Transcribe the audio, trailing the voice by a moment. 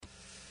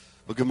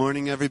Well, good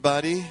morning,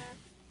 everybody.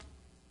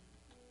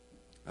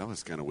 That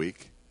was kind of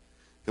weak.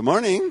 Good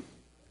morning.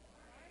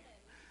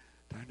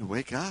 Time to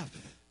wake up.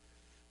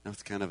 Now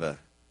it's kind of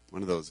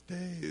one of those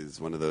days,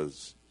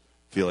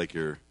 feel like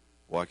you're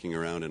walking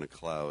around in a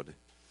cloud.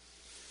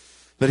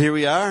 But here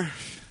we are,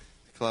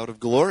 cloud of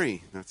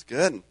glory. That's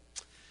good.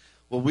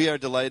 Well, we are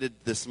delighted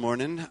this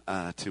morning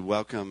to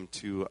welcome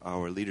to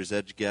our Leaders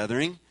Edge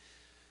gathering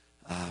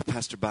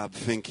Pastor Bob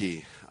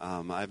Finke.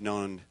 I've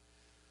known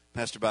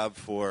Pastor Bob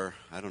for,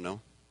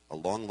 a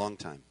long, long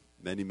time.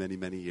 Many, many,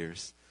 many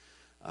years.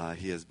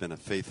 He has been a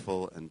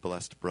faithful and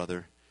blessed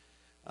brother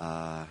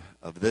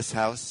of this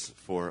house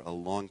for a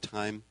long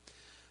time.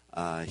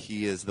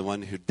 He is the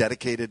one who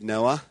dedicated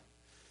Noah.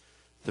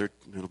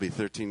 It'll be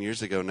 13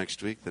 years ago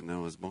next week that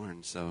Noah was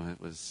born.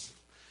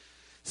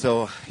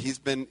 So he's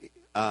been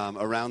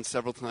around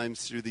several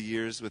times through the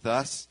years with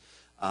us.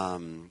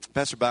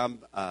 Pastor Bob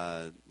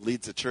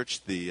leads a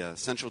church, the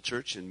Central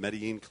Church in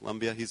Medellin,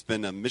 Colombia. He's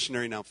been a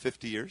missionary now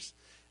 50 years,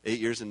 8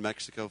 years in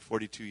Mexico,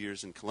 42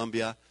 years in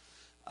Colombia.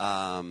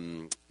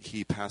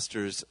 He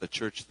pastors a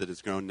church that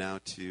has grown now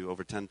to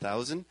over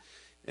 10,000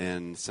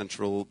 in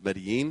central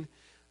Medellin.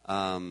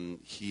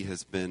 He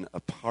has been a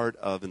part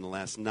of, in the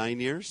last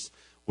 9 years,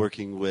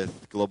 working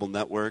with Global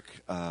Network,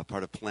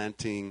 part of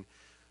planting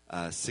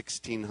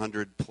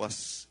 1,600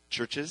 plus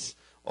churches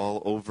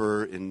all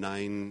over in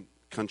 9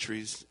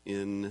 countries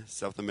in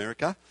South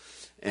America.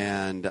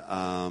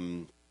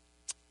 And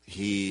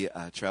he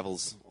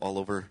travels all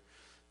over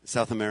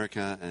South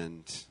America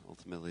and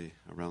ultimately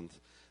around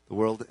the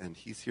world, and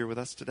he's here with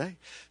us today.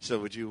 So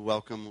would you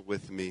welcome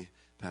with me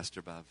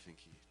Pastor Bob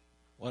Finke?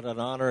 What an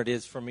honor it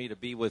is for me to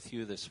be with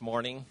you this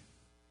morning.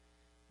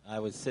 I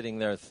was sitting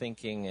there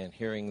thinking and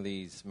hearing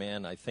these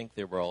men. I think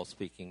they were all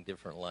speaking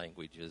different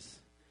languages.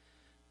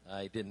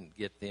 I didn't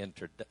get the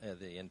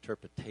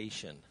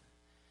interpretation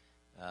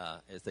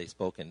as they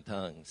spoke in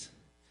tongues.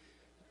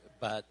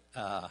 But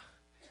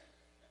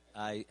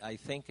I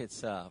think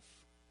it's a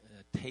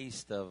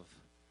taste of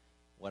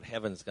what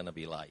heaven's going to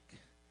be like.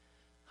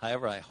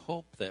 However, I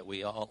hope that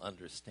we all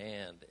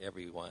understand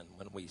everyone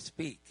when we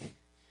speak.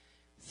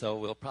 So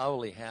we'll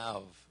probably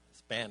have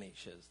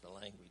Spanish as the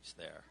language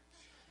there.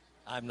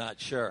 I'm not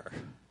sure.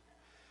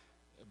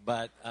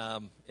 But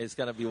it's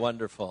going to be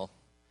wonderful.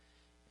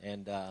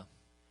 And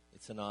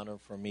it's an honor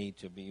for me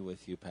to be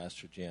with you,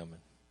 Pastor Jim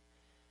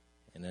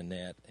and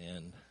Annette,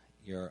 and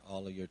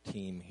all of your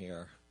team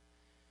here.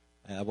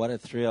 What a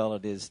thrill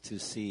it is to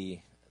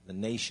see the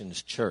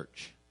Nations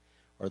Church,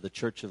 or the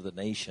Church of the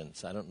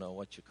Nations. I don't know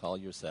what you call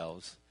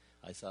yourselves.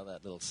 I saw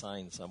that little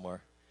sign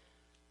somewhere.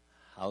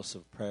 House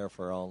of Prayer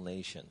for All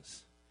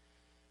Nations.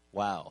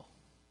 Wow.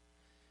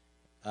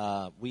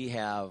 We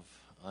have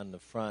on the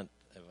front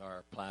of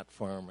our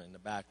platform in the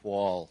back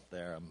wall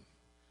there a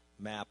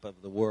map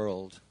of the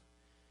world.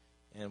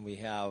 And we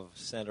have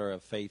Center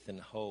of Faith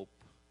and Hope,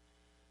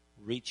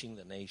 reaching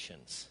the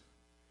nations.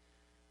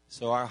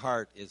 So our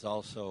heart is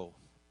also,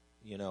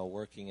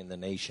 working in the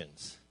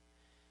nations.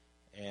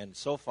 And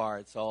so far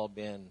it's all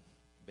been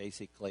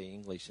basically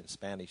English and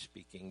Spanish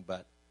speaking,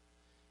 but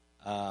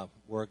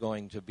we're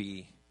going to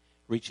be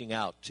reaching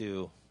out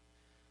to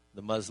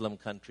the Muslim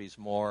countries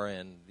more,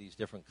 and these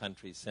different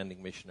countries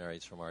sending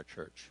missionaries from our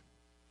church.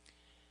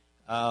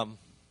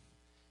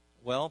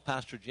 Well,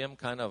 Pastor Jim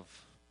kind of,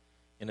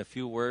 in a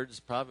few words,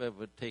 probably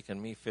would have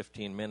taken me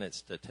 15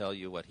 minutes to tell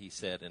you what he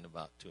said in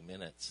about 2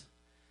 minutes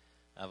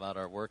about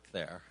our work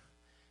there.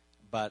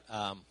 But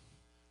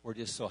we're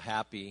just so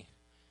happy.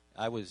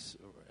 I was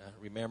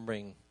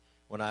remembering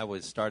when I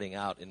was starting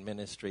out in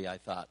ministry, I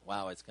thought,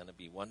 wow, it's going to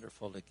be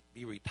wonderful to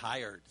be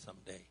retired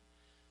someday.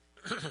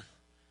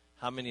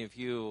 How many of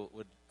you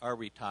are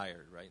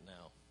retired right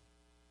now?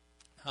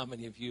 How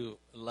many of you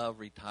love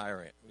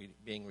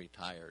being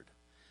retired?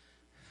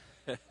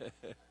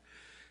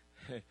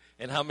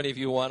 And how many of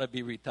you want to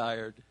be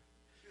retired?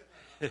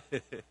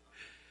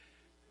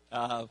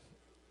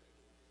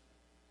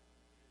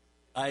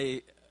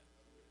 I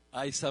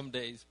some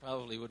days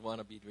probably would want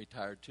to be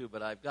retired too,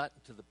 but I've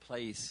gotten to the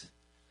place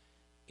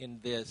in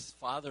this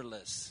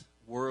fatherless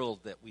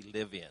world that we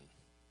live in.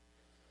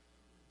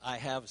 I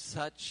have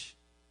such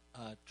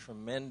a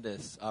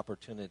tremendous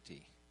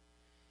opportunity.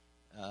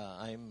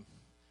 I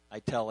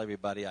tell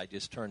everybody I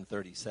just turned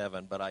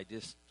 37, but I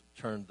just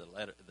turned the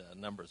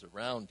numbers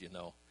around,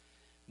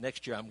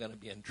 Next year I'm going to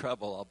be in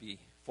trouble. I'll be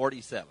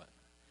 47.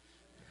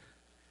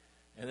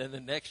 And then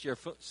the next year,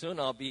 soon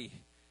I'll be,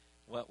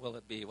 what will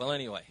it be? Well,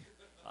 anyway,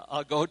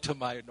 I'll go to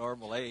my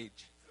normal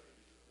age.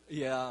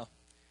 Yeah.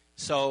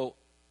 So,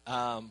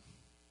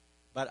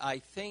 but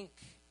I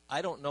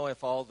don't know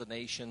if all the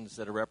nations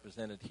that are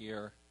represented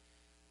here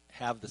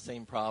have the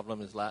same problem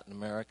as Latin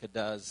America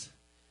does.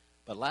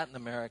 But Latin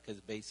America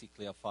is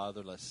basically a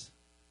fatherless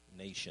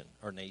nation,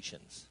 or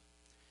nations.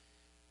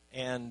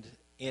 And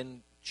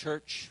in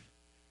church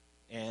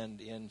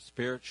and in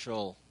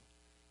spiritual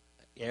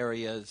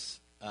areas,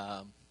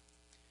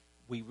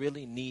 we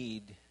really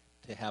need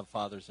to have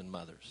fathers and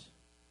mothers.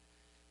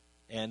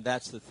 And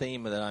that's the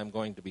theme that I'm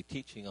going to be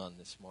teaching on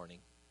this morning.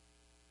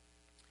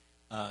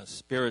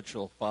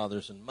 spiritual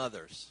fathers and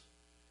mothers.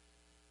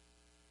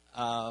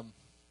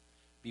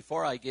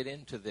 Before I get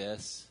into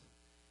this,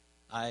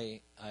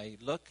 I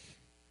look,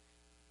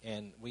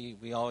 and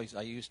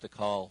I used to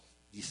call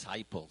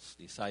disciples,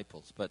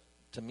 but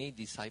to me,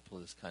 disciple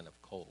is kind of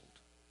cold.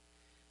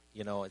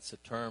 You know, it's a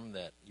term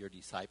that you're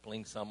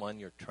discipling someone,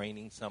 you're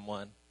training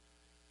someone.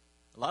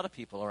 A lot of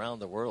people around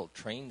the world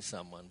train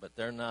someone, but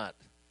they're not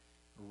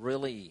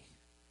really,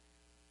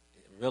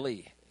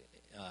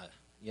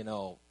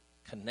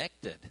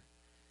 connected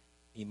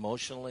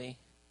emotionally,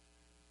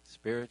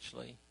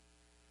 spiritually.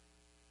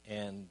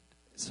 And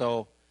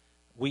so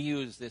we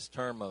use this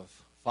term of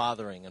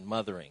fathering and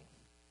mothering.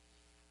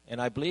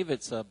 And I believe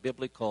it's a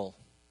biblical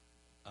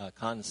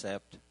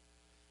concept.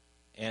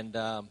 And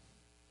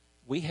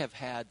we have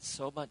had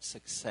so much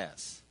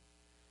success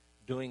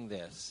doing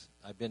this.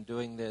 I've been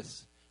doing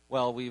this.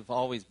 Well, we've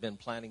always been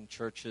planting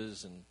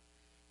churches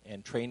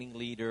and training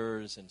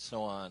leaders and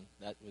so on.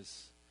 That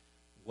was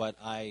what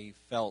I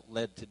felt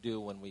led to do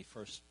when we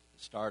first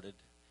started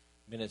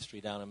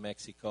ministry down in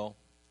Mexico.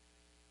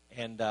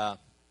 And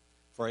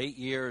for 8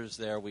 years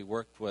there, we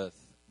worked with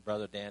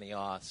Brother Danny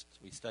Ost.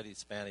 We studied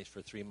Spanish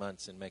for 3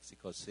 months in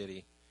Mexico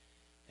City.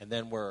 And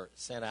then we're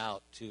sent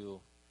out to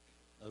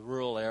a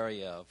rural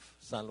area of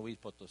San Luis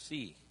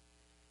Potosí.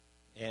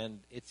 And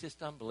it's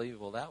just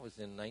unbelievable. That was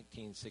in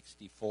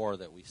 1964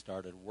 that we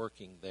started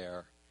working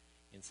there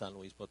in San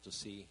Luis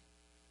Potosí.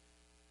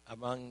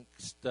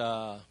 Amongst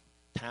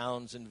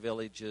towns and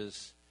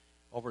villages,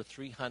 over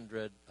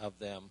 300 of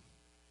them,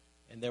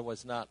 and there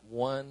was not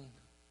one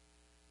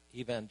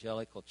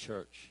evangelical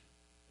church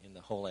in the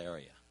whole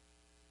area.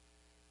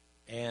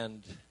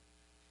 And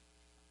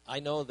I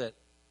know that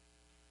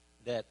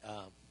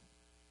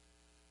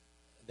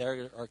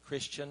there are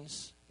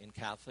Christians in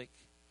Catholic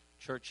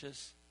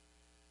churches,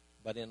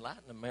 but in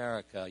Latin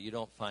America, you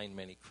don't find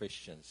many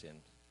Christians in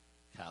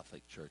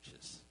Catholic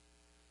churches.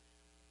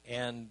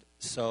 And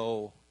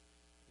so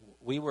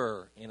we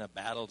were in a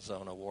battle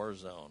zone, a war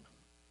zone.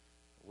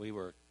 We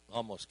were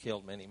almost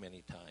killed many,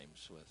 many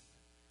times with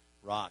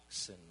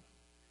rocks and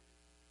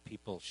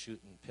people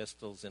shooting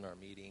pistols in our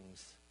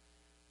meetings,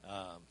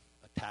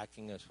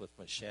 attacking us with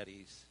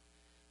machetes,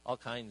 all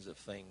kinds of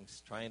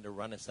things, trying to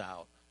run us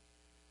out.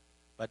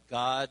 But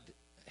God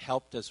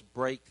helped us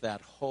break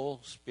that whole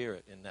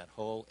spirit in that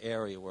whole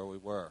area where we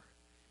were.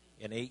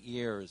 In 8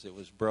 years, it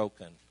was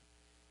broken.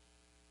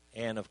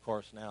 And, of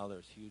course, now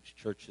there's huge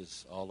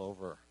churches all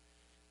over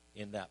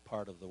in that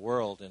part of the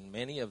world. And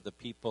many of the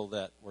people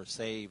that were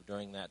saved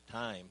during that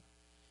time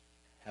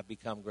have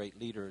become great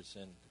leaders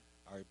and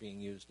are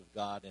being used of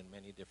God in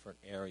many different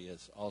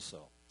areas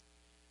also.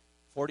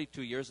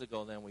 42 years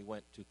ago, then, we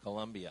went to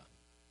Colombia.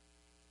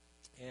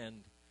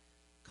 And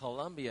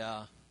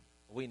Colombia,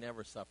 we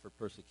never suffered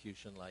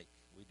persecution like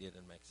we did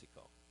in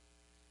Mexico.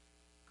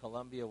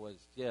 Colombia was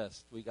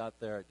we got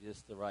there at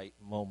just the right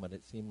moment.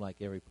 It seemed like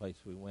every place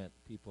we went,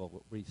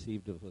 people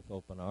received us with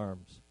open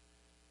arms.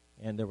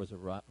 And there was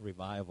a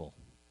revival.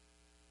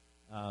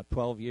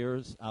 12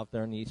 years out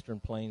there in the Eastern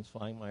Plains,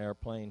 flying my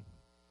airplane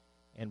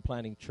and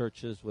planting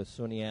churches with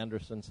SUNY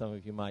Anderson. Some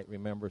of you might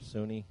remember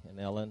SUNY and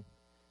Ellen.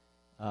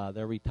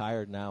 They're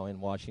retired now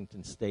in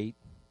Washington State.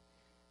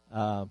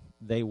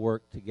 They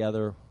worked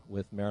together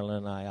with Marilyn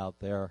and I out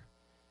there.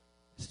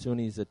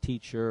 SUNY's a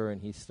teacher, and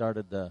he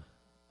started the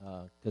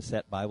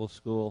Cassette Bible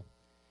School.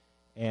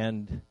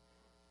 And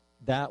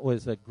that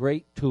was a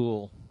great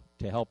tool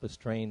to help us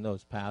train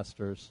those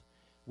pastors.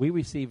 We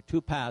received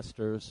 2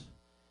 pastors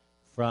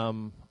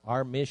from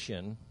our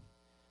mission,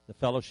 the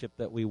fellowship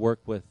that we work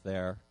with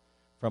there,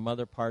 from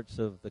other parts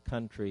of the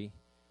country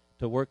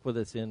to work with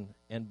us in,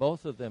 and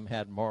both of them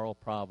had moral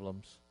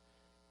problems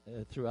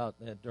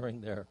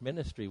during their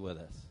ministry with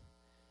us.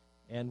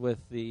 And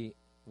with the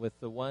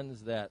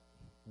ones that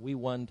we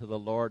won to the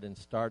Lord and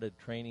started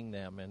training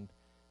them and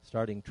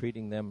starting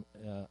treating them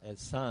as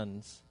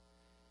sons,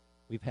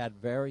 we've had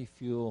very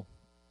few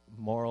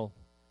moral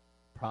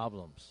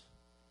problems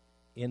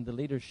in the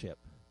leadership.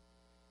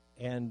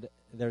 And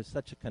there's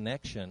such a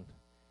connection.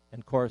 And,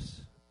 of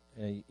course,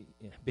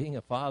 being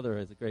a father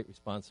is a great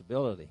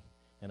responsibility,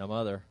 and a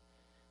mother.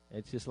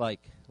 It's just like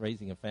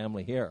raising a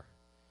family here.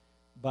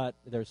 But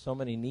there's so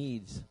many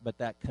needs, but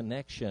that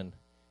connection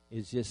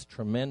is just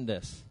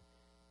tremendous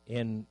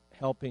in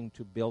helping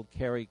to build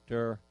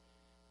character,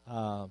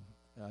 a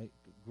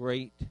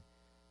great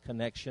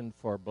connection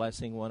for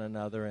blessing one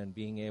another and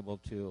being able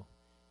to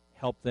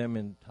help them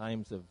in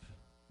times of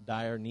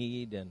dire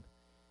need.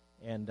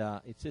 And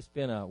it's just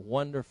been a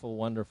wonderful,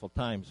 wonderful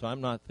time. So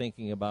I'm not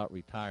thinking about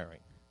retiring.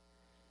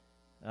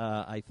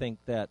 I think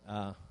that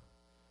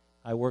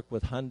I work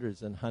with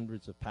hundreds and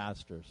hundreds of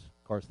pastors.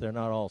 Of course, they're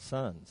not all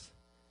sons.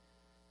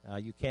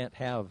 You can't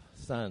have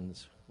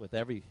sons with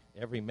every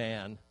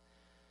man,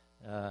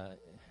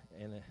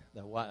 and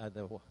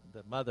the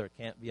mother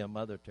can't be a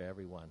mother to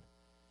everyone.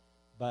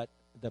 But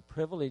the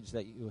privilege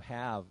that you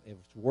have is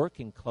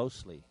working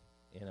closely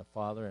in a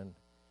father and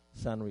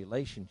son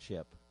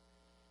relationship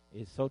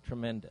is so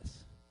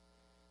tremendous.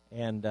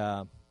 And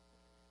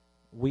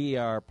we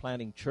are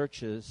planting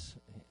churches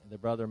the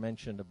brother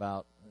mentioned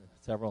about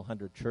several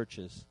hundred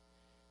churches.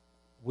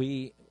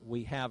 We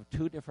have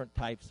two different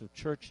types of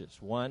churches.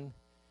 One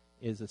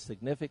is a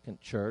significant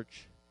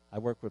church. I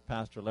work with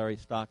Pastor Larry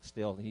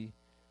Stockstill.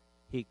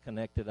 He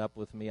connected up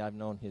with me. I've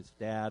known his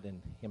dad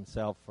and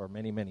himself for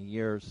many, many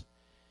years.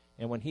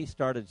 And when he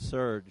started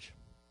Surge,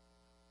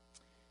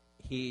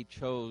 he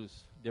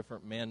chose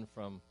different men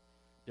from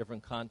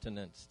different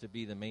continents to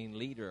be the main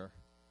leader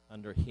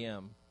under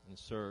him in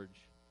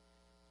Surge.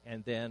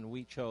 And then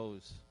we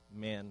chose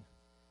men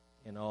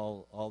in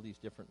all these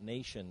different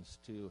nations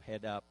to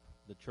head up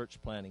the church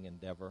planting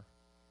endeavor.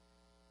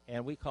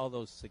 And we call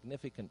those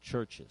significant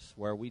churches,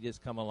 where we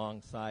just come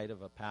alongside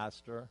of a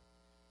pastor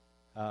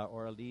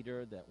or a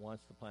leader that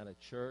wants to plant a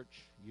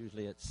church.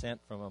 Usually it's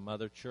sent from a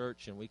mother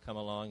church, and we come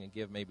along and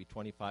give maybe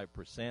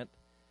 25%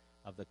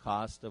 of the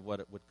cost of what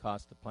it would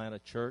cost to plant a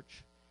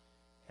church.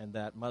 And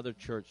that mother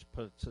church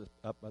puts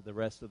up the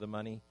rest of the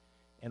money.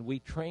 And we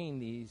train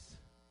these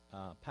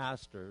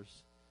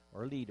pastors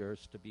or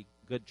leaders to be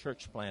good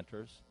church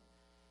planters.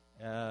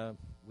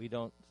 We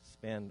don't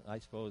spend, I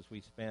suppose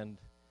we spend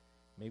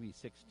maybe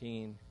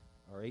 16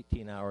 or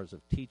 18 hours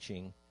of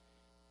teaching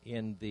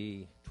in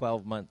the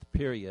 12-month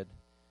period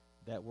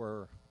that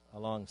we're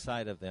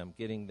alongside of them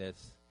getting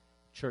this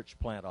church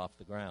plant off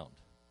the ground.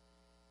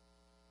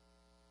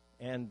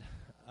 And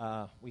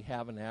we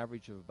have an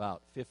average of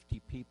about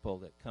 50 people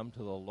that come to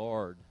the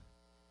Lord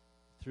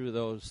through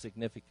those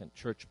significant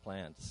church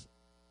plants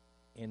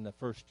in the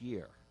first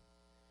year.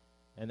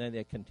 And then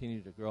they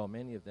continue to grow.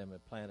 Many of them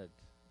have planted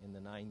in the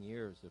 9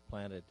 years. They've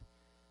planted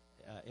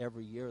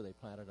every year. They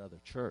plant another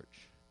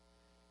church,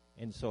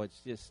 and so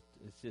it's just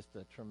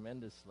a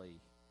tremendously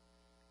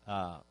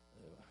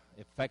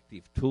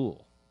effective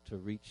tool to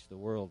reach the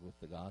world with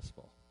the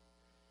gospel.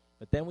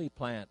 But then we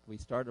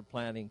started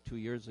planting 2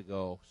 years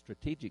ago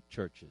strategic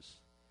churches.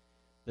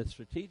 The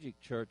strategic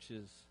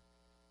churches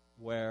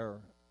where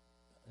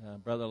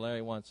Brother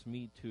Larry wants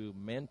me to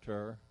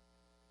mentor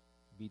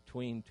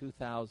between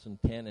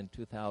 2010 and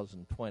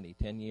 2020,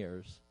 10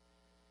 years,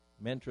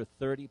 mentor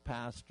 30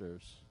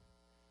 pastors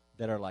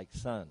that are like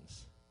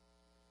sons.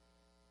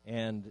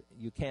 And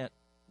you can't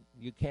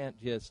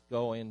just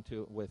go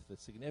into, with the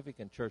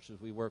significant churches,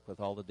 we work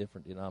with all the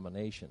different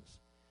denominations.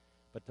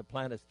 But to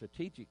plant a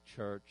strategic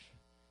church,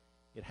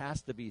 it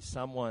has to be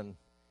someone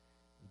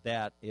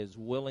that is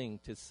willing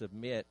to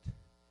submit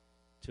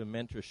to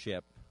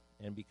mentorship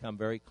and become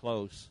very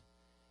close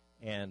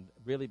and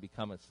really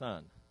become a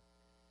son.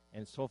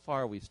 And so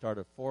far, we've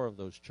started 4 of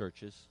those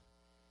churches.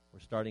 We're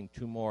starting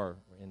 2 more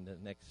in the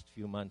next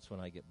few months when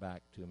I get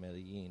back to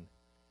Medellin.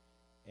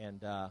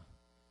 And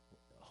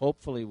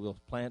hopefully we'll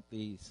plant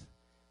these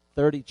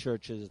 30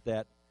 churches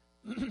that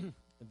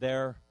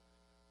their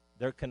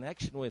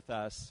connection with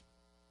us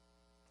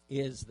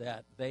is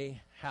that they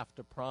have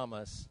to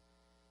promise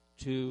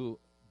to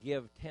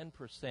give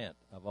 10%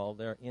 of all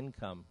their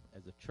income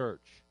as a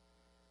church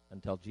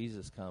until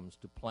Jesus comes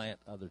to plant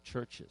other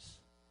churches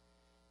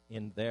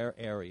in their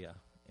area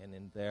and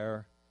in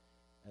their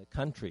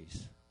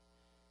countries.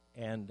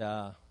 And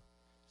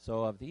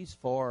so of these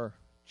 4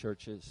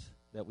 churches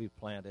that we've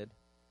planted,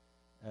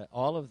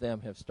 all of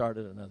them have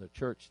started another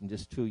church in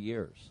just 2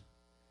 years.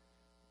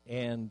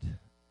 And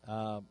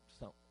of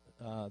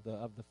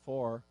the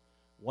 4,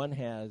 one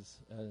has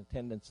an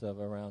attendance of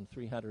around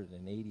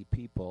 380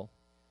 people.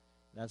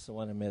 That's the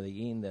one in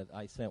Medellin that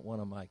I sent one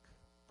of my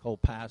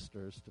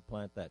co-pastors to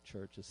plant that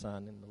church, a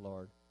son in the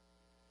Lord.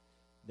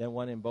 Then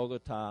one in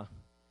Bogota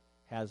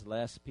has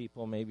less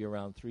people, maybe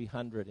around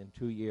 300 in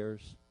 2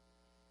 years.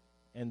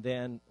 And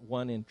then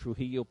one in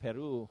Trujillo,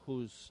 Peru,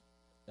 who's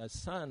a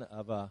son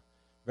of a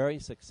very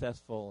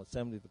successful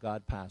Assembly of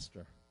God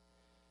pastor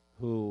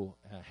who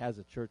has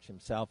a church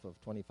himself of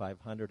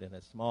 2,500 in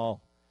a small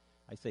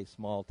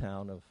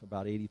town of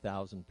about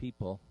 80,000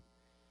 people.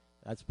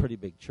 That's a pretty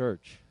big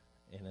church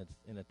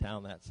in a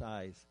town that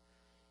size.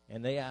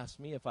 And they asked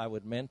me if I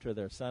would mentor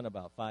their son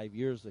about 5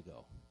 years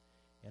ago.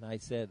 And I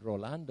said,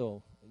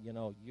 Rolando,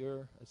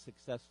 you're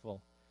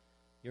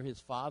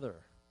his father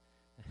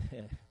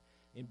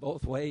in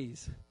both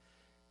ways.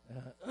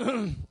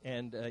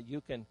 And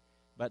you can,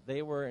 but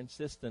they were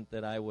insistent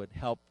that I would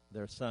help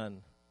their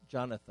son,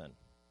 Jonathan,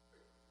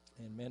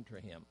 and mentor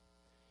him.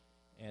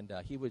 And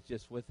he was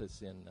just with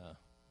us in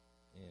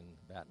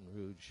Baton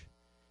Rouge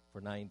for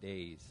 9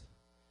 days,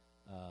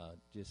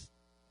 just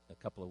a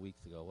couple of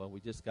weeks ago. Well, we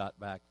just got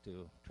back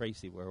to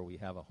Tracy, where we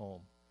have a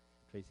home,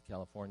 Tracy,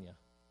 California.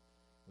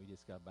 We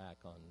just got back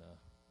on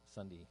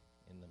Sunday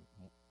in the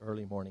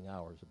early morning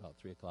hours, about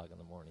 3 o'clock in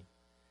the morning.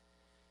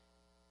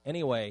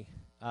 Anyway,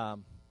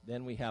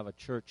 then we have a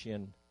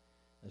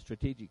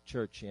strategic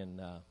church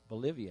in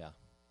Bolivia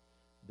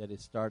that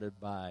is started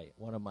by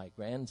one of my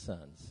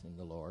grandsons in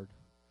the Lord.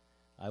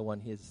 I won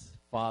his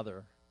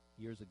father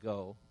years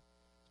ago,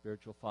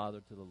 spiritual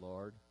father to the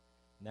Lord.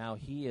 Now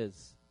he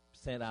is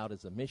sent out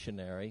as a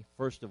missionary.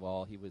 First of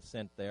all, he was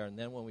sent there, and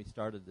then when we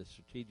started the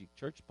strategic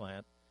church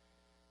plant,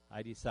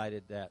 I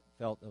decided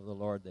felt of the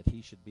Lord that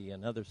he should be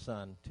another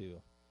son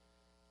to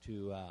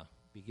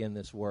begin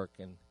this work.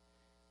 And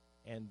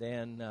And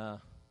then,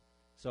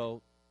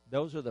 so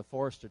those are the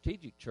 4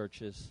 strategic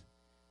churches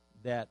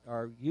that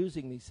are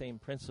using these same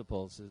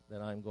principles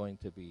that I'm going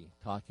to be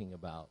talking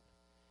about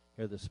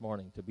here this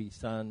morning, to be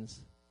sons,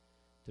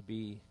 to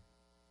be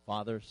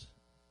fathers,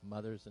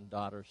 mothers, and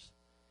daughters,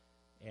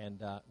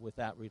 and with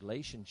that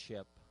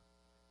relationship,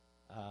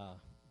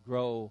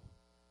 grow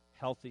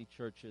healthy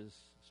churches,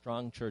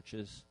 strong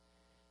churches,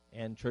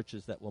 and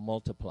churches that will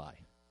multiply.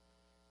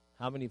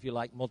 How many of you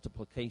like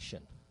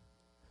multiplication?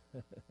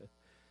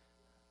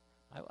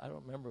 I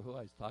don't remember who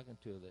I was talking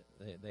to.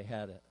 That they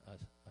had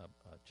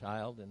a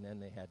child, and then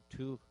they had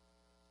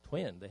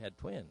They had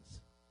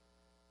twins.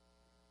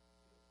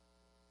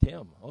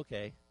 Tim,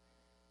 okay.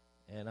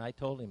 And I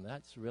told him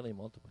that's really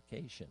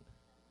multiplication.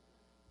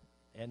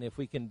 And if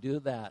we can do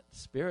that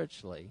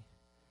spiritually,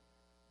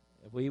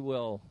 we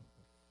will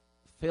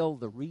fill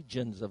the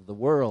regions of the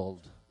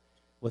world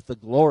with the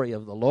glory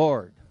of the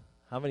Lord.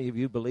 How many of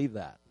you believe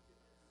that?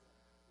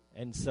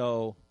 And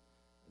so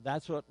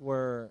that's what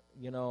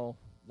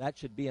that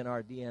should be in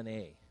our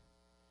DNA,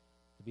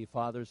 to be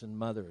fathers and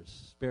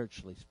mothers,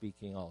 spiritually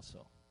speaking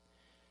also.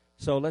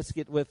 So let's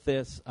get with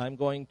this. I'm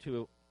going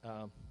to,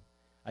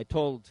 I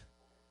told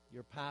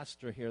your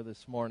pastor here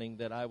this morning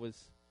that I was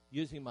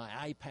using my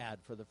iPad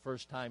for the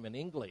first time in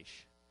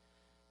English.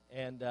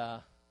 And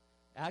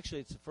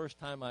actually, it's the first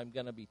time I'm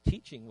going to be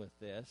teaching with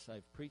this.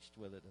 I've preached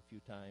with it a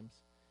few times.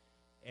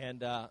 And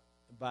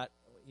but,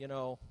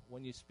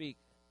 when you speak,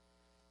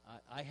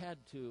 I had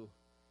to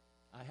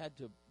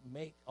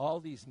make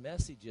all these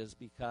messages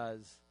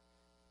because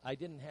I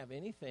didn't have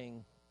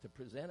anything to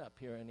present up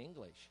here in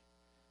English.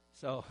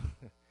 So,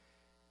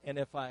 and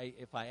if I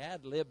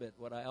ad lib it,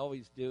 what I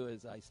always do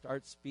is I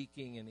start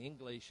speaking in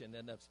English and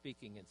end up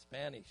speaking in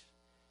Spanish,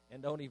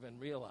 and don't even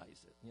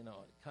realize it.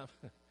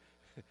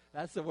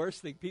 That's the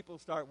worst thing. People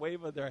start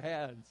waving their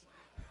hands,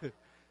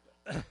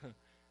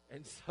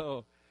 and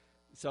so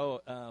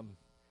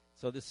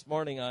this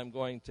morning I'm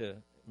going to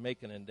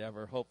make an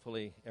endeavor.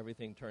 Hopefully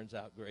everything turns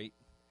out great.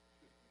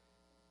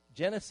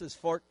 Genesis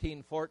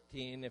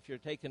 14:14, if you're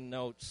taking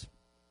notes,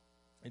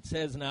 it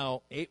says,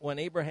 "Now, when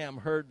Abraham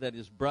heard that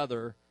his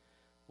brother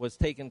was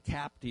taken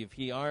captive,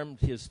 he armed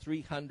his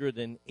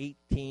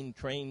 318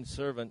 trained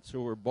servants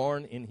who were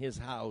born in his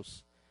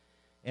house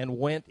and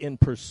went in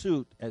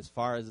pursuit as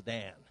far as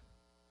Dan."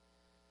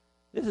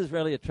 This is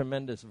really a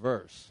tremendous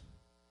verse.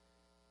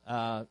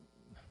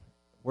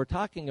 We're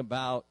talking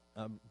about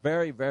a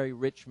very, very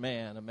rich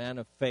man, a man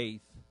of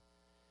faith,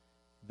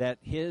 that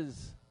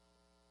his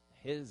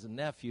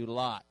nephew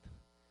Lot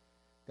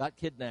got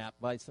kidnapped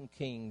by some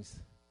kings,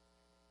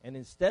 and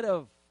instead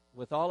of,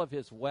 with all of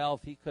his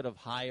wealth, he could have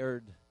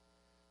hired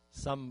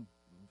some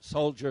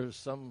soldiers,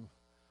 some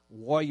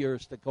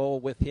warriors to go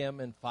with him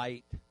and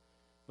fight,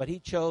 but he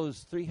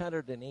chose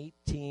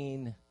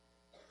 318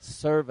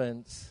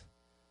 servants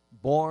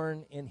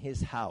born in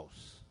his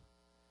house.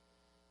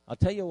 I'll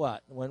tell you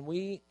what, when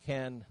we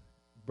can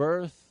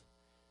birth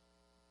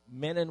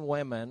men and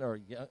women or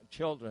young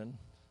children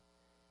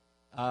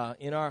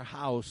in our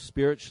house,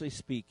 spiritually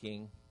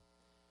speaking,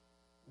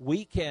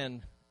 we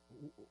can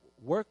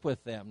work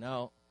with them.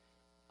 Now,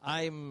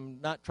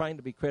 I'm not trying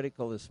to be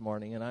critical this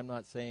morning, and I'm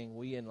not saying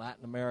we in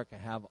Latin America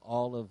have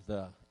all of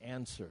the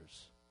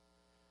answers.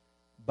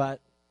 But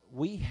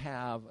we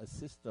have a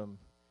system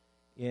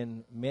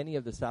in many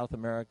of the South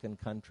American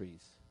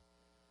countries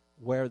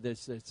where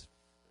there's this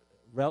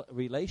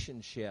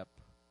relationship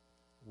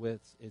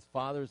with his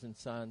fathers and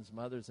sons,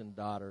 mothers and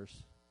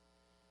daughters,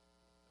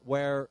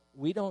 where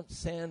we don't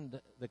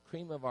send the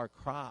cream of our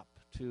crop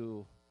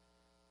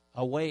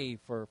away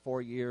for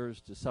 4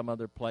 years to some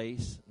other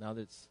place. Now,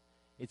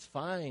 it's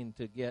fine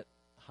to get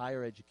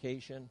higher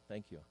education.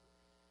 Thank you.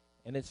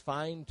 And it's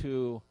fine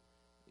to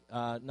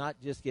not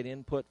just get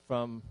input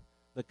from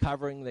the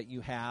covering that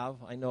you have.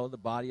 I know the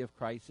body of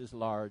Christ is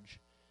large.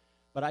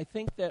 But I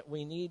think that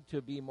we need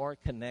to be more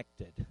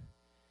connected.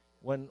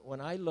 When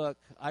I look,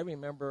 I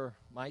remember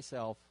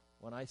myself,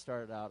 when I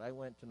started out, I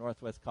went to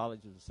Northwest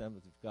College of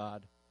Assemblies of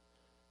God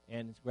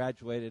and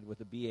graduated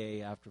with a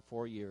BA after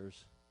 4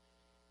 years.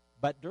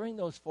 But during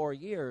those 4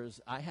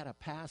 years, I had a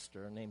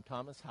pastor named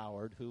Thomas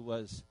Howard, who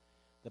was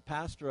the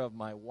pastor of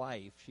my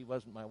wife. She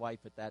wasn't my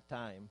wife at that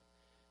time,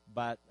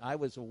 but I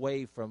was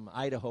away from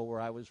Idaho where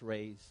I was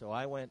raised. So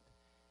I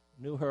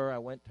knew her, I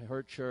went to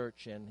her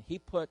church, and he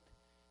put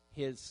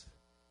his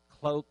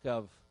cloak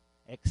of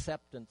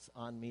acceptance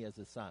on me as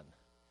a son.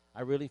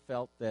 I really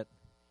felt that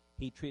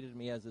he treated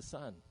me as a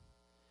son.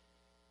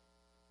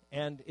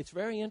 And it's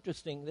very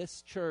interesting.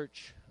 This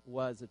church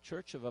was a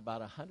church of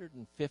about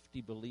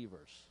 150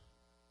 believers.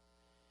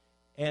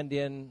 And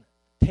in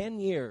 10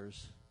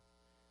 years,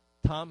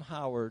 Tom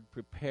Howard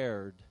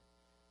prepared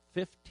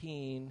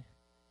 15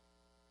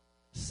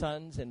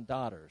 sons and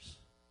daughters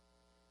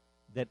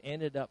that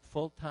ended up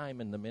full-time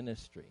in the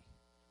ministry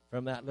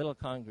from that little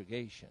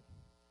congregation.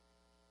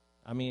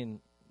 I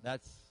mean,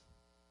 that's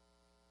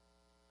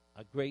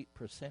a great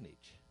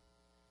percentage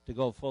to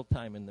go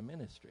full-time in the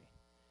ministry.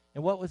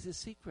 And what was his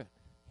secret?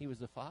 He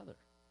was a father.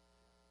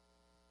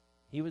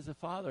 He was a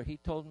father. He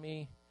told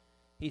me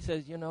he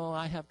says,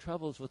 I have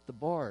troubles with the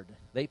board.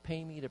 They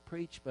pay me to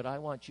preach, but I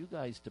want you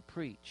guys to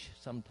preach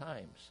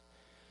sometimes.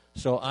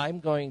 So I'm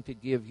going to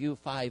give you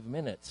 5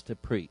 minutes to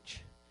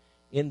preach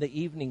in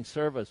the evening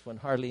service when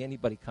hardly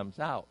anybody comes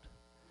out.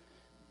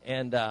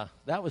 And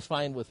that was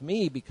fine with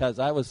me because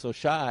I was so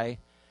shy.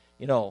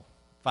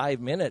 5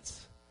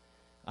 minutes.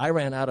 I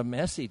ran out of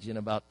message in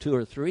about 2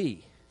 or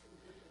 3.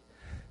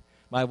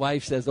 My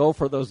wife says, "Oh,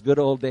 for those good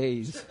old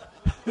days."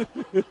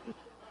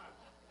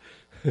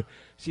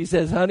 She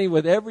says, "Honey,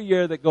 with every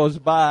year that goes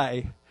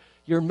by,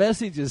 your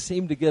messages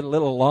seem to get a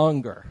little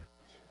longer."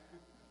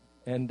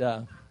 And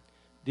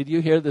did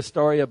you hear the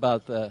story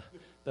about the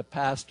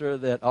pastor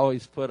that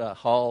always put a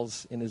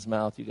Halls in his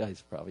mouth? You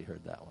guys probably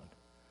heard that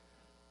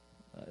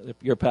one.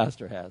 Your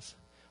pastor has.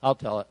 I'll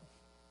tell it.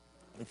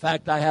 In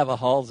fact, I have a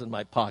Halls in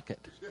my pocket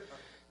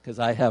because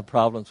I have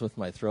problems with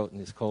my throat in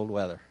this cold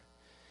weather.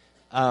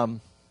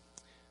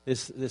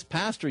 This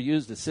pastor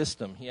used a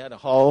system. He had a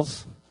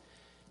Halls,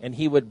 and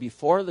he would,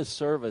 before the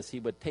service, he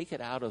would take it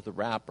out of the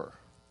wrapper,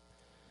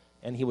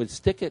 and he would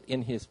stick it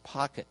in his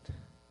pocket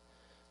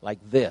like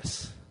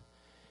this.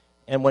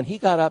 And when he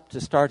got up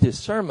to start his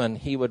sermon,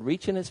 he would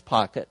reach in his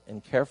pocket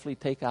and carefully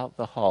take out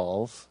the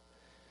Halls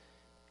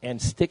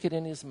and stick it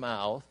in his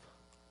mouth.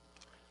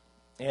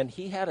 And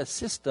he had a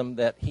system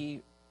that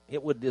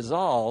it would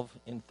dissolve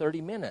in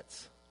 30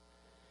 minutes.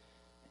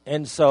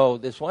 And so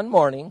this one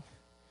morning,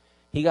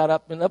 he got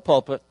up in the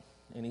pulpit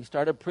and he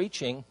started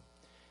preaching.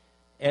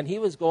 And he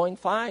was going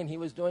fine. He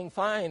was doing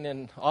fine.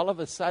 And all of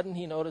a sudden,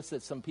 he noticed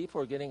that some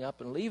people were getting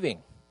up and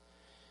leaving.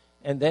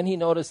 And then he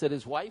noticed that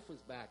his wife was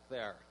back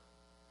there.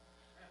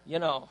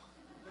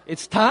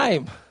 It's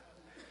time.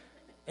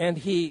 And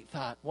he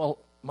thought, well,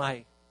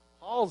 my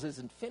Halls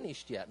isn't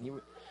finished yet. And he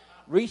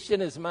reached in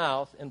his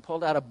mouth and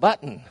pulled out a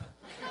button.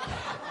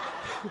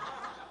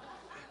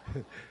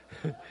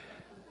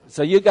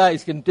 So you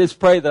guys can just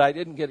pray that I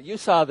didn't get it. You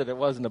saw that it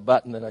wasn't a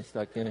button that I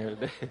stuck in here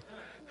today.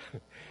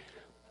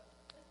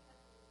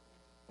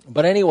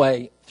 But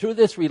anyway, through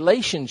this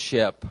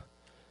relationship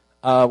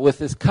with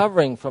this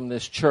covering from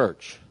this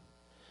church,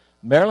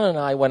 Marilyn and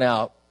I went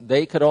out.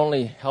 They could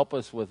only help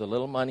us with a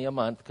little money a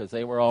month because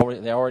they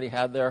already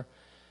had their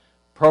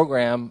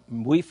program.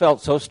 We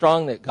felt so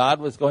strong that God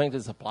was going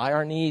to supply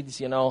our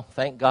needs.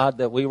 Thank God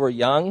that we were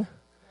young.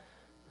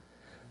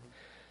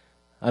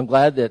 I'm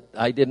glad that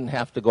I didn't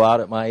have to go out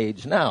at my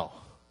age now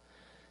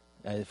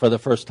for the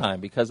first time,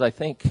 because I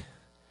think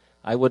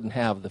I wouldn't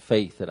have the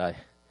faith that I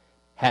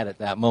had at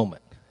that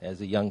moment as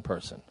a young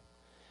person.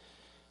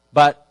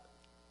 But,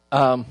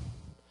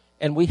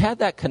 and we had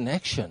that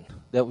connection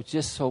that was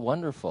just so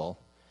wonderful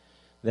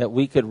that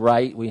we could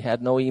write. We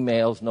had no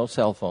emails, no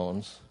cell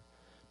phones,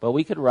 but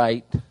we could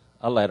write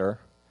a letter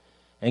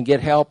and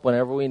get help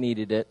whenever we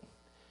needed it.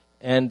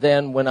 And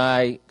then when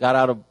I got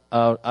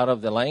out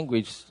of the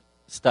language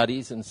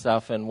studies and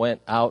stuff and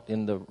went out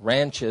in the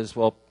ranches,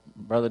 well,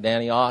 Brother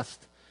Danny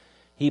Ost,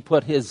 he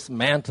put his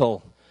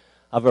mantle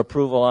of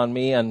approval on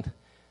me, and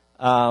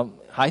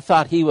I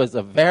thought he was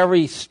a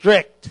very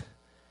strict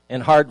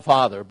and hard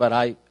father, but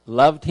I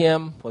loved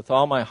him with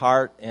all my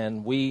heart,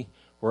 and we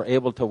were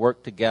able to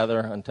work together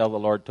until the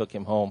Lord took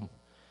him home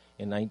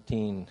in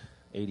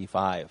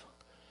 1985.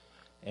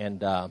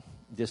 And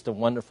just a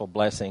wonderful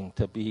blessing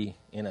to be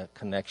in a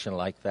connection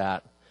like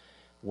that,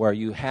 where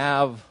you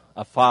have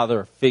a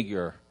father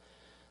figure,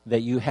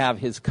 that you have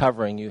his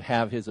covering, you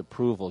have his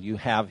approval, you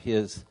have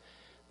his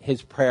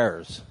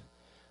prayers.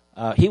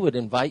 He would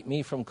invite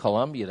me from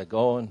Colombia to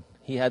go, and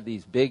he had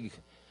these big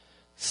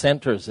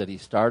centers that he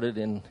started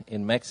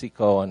in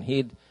Mexico, and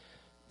he'd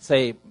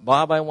say,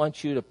 "Bob, I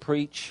want you to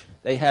preach."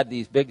 They had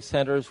these big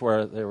centers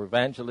where they were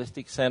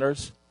evangelistic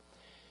centers,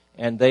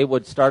 and they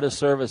would start a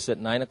service at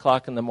 9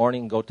 o'clock in the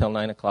morning and go till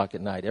 9 o'clock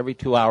at night. Every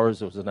 2 hours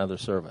there was another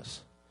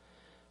service,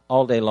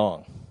 all day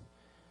long.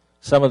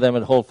 Some of them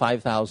would hold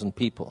 5,000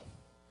 people.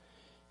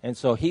 And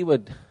so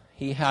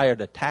he hired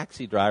a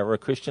taxi driver, a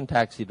Christian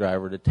taxi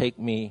driver, to take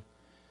me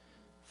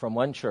from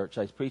one church.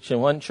 I was preaching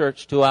in one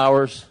church 2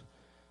 hours.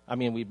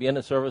 We'd be in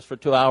a service for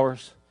 2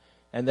 hours,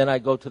 and then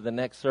I'd go to the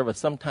next service,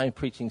 sometimes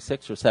preaching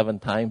 6 or 7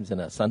 times in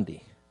a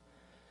Sunday.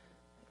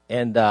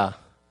 And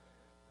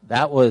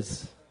that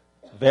was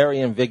very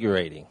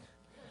invigorating.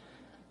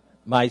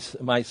 My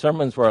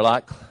sermons were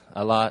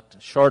a lot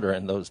shorter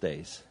in those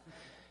days.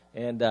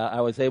 And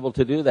I was able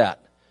to do that.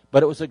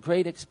 But it was a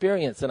great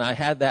experience, and I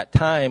had that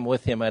time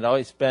with him. I'd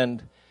always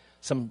spend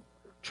some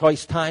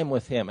choice time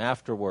with him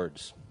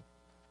afterwards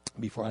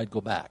before I'd go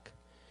back.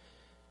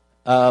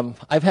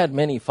 I've had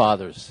many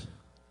fathers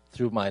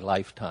through my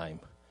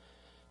lifetime.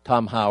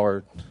 Tom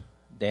Howard,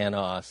 Dan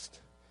Ost,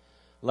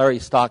 Larry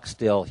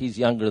Stockstill. He's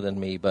younger than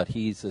me, but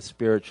he's a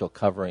spiritual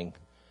covering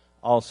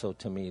also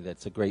to me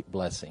that's a great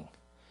blessing.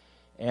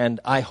 And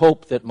I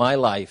hope that my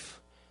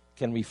life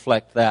can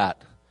reflect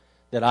that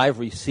I've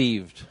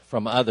received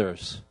from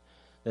others,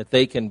 that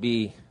they can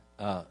be,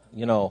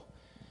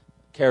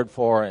 cared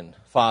for and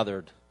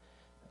fathered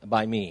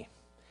by me.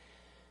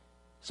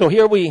 So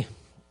here we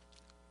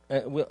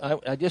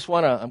I just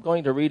want to, I'm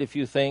going to read a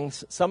few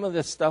things. Some of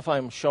this stuff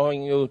I'm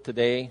showing you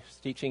today,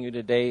 teaching you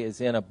today, is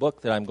in a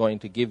book that I'm going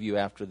to give you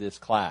after this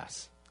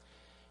class.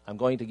 I'm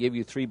going to give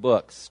you 3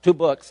 books, 2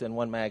 books and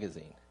 1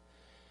 magazine.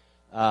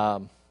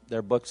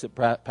 They're books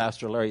that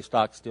Pastor Larry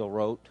Stockstill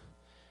wrote,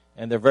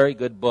 and they're very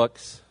good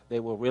books. They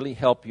will really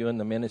help you in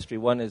the ministry.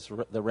 One is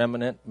The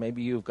Remnant.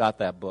 Maybe you've got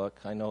that book.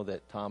 I know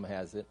that Tom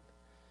has it,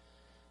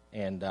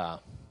 and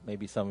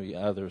maybe some of you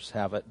others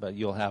have it, but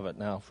you'll have it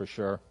now for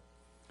sure.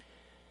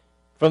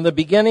 From the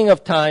beginning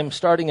of time,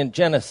 starting in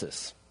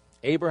Genesis,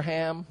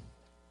 Abraham,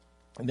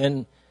 and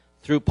then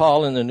through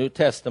Paul in the New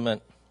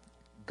Testament,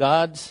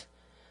 God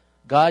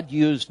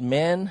used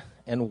men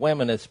and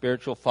women as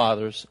spiritual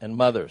fathers and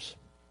mothers.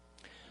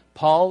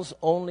 Paul's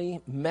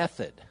only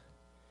method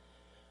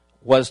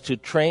was to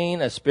train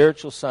a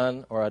spiritual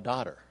son or a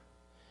daughter.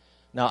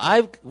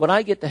 Now, when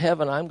I get to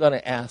heaven, I'm going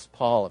to ask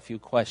Paul a few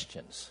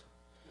questions,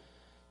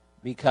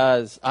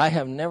 because I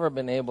have never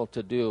been able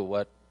to do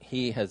what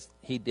he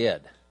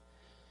did.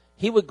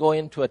 He would go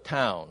into a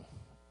town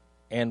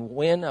and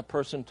win a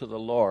person to the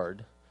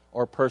Lord,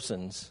 or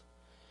persons,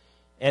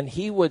 and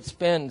he would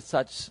spend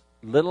such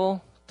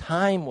little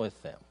time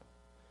with them.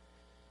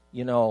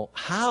 You know,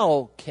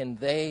 how can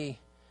they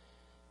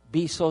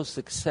be so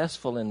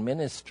successful in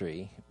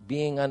ministry,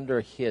 being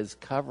under his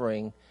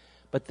covering?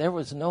 But there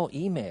was no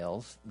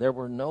emails, there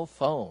were no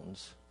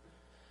phones,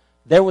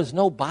 there was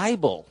no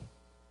Bible.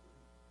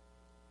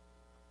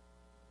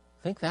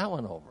 Think that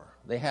one over.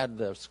 They had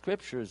the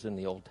scriptures in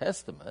the Old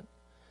Testament,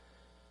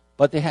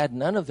 but they had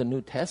none of the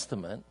New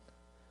Testament.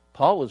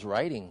 Paul was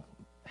writing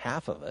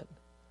half of it.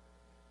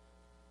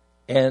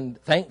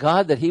 And thank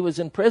God that he was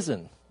in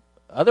prison.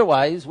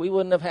 Otherwise, we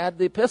wouldn't have had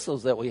the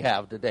epistles that we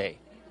have today.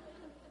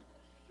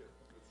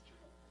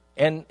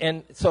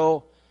 And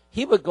so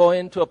he would go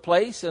into a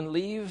place and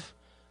leave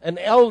an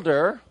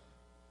elder.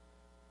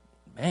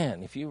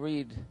 Man, if you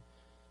read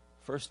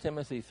 1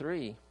 Timothy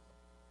 3,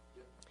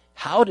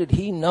 how did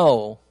he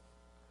know?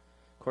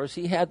 Of course,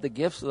 he had the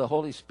gifts of the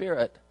Holy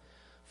Spirit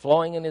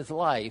flowing in his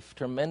life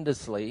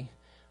tremendously.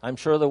 I'm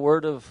sure the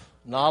word of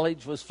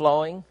knowledge was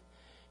flowing,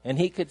 and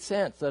he could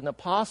sense. An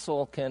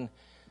apostle can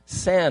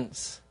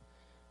sense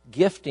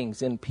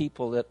giftings in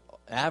people that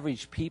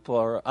average people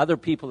or other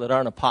people that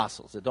aren't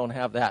apostles, that don't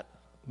have that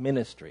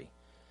ministry,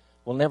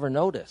 will never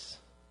notice.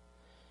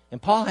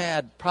 And Paul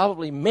had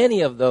probably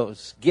many of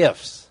those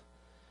gifts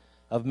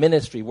of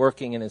ministry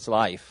working in his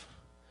life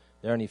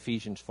there in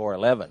Ephesians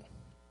 4:11.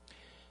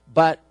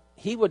 But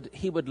he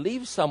would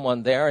leave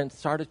someone there and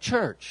start a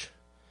church.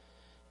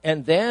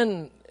 And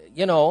then,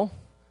 you know,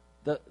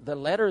 the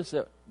letters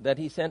that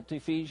he sent to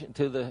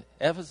the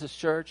Ephesus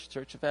church,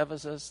 Church of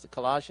Ephesus, the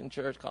Colossian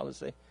church,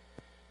 Colossae,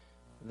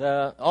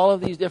 all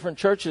of these different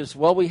churches,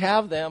 well, we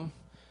have them,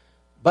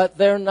 but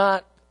they're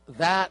not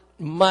that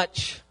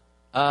much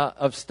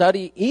of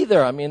study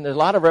either. I mean, there's a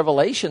lot of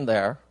revelation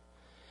there,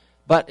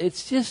 but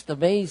it's just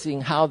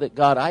amazing how that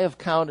God, I have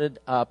counted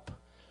up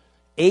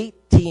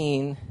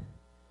 18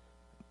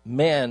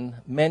 men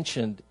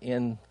mentioned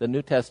in the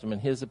New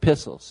Testament, his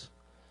epistles,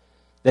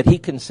 that he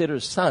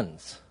considers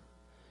sons.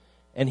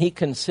 And he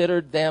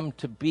considered them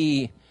to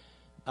be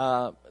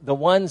the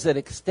ones that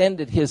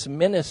extended his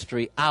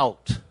ministry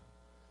out.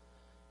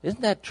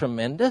 Isn't that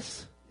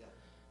tremendous?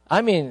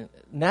 I mean,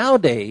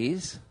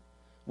 nowadays,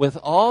 with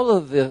all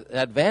of the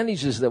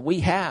advantages that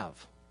we have,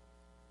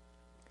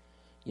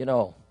 you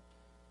know,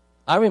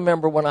 I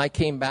remember when I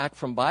came back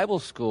from Bible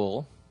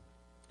school,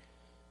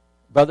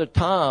 Brother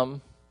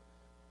Tom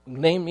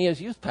named me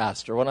as youth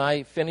pastor when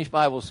I finished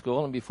Bible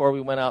school and before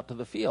we went out to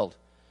the field.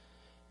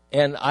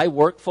 And I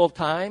worked full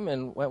time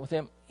and went with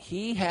him.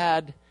 He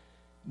had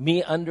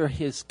me under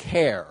his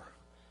care.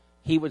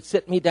 He would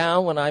sit me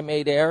down when I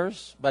made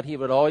errors, but he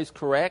would always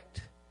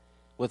correct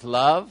with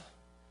love,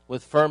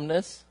 with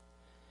firmness.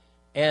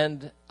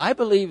 And I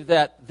believe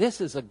that this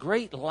is a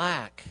great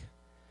lack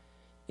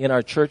in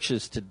our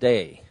churches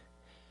today,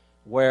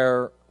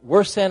 where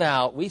we send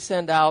out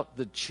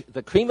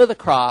the cream of the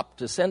crop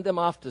to send them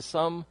off to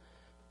some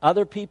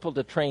other people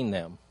to train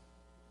them.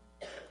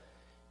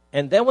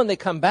 And then when they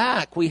come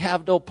back, we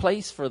have no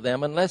place for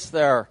them unless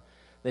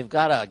they've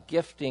got a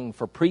gifting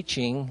for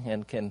preaching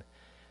and can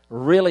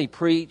really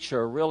preach,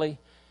 or really,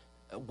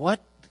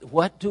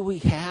 what do we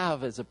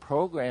have as a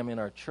program in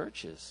our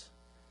churches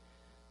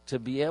to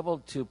be able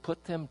to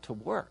put them to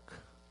work?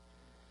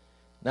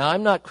 Now,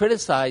 I'm not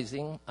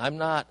criticizing.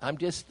 I'm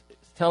just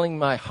telling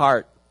my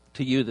heart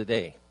to you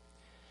today.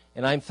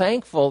 And I'm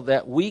thankful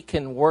that we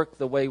can work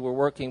the way we're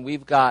working.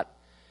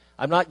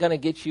 I'm not going to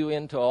get you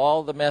into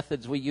all the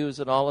methods we use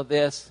and all of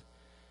this,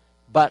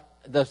 but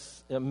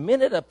the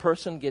minute a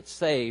person gets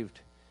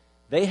saved,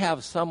 they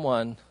have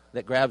someone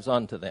that grabs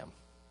onto them.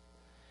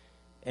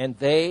 And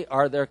they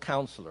are their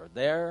counselor.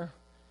 They're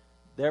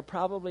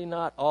probably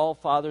not all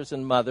fathers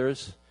and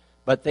mothers,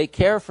 but they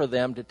care for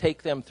them to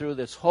take them through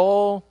this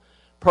whole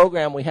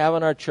program we have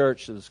in our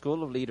church, the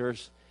School of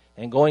Leaders,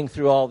 and going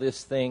through all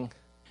this thing.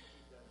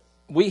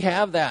 We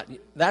have that.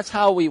 That's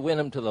how we win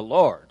them to the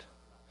Lord.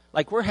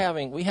 Like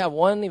we have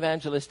one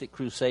evangelistic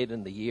crusade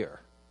in the year,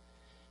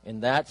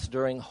 and that's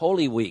during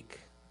Holy Week,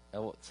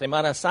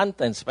 Semana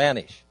Santa in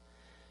Spanish.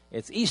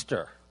 It's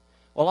Easter.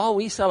 Well, all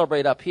we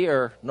celebrate up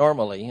here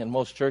normally in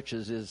most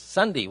churches is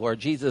Sunday, where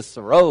Jesus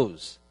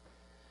arose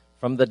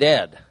from the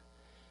dead.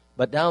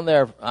 But down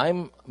there,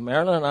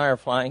 Marilyn and I are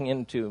flying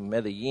into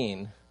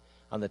Medellin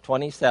on the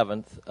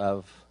 27th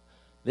of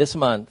this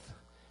month,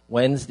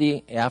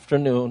 Wednesday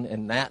afternoon,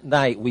 and that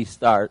night we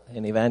start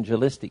an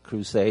evangelistic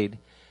crusade.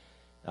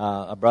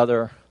 A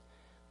brother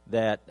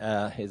that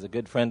is a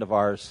good friend of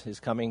ours is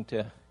coming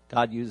to.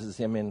 God uses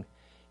him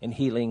in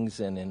healings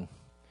and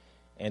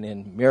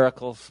in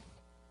miracles,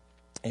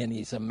 and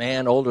he's a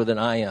man older than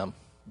I am,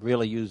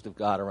 really used of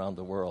God around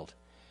the world.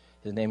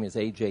 His name is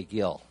A.J.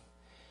 Gill,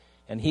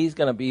 and he's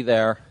going to be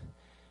there.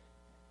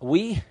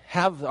 We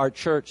have our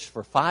church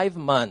for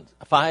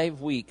 5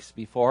 weeks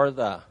before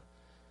the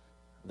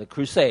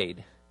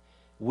crusade.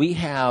 We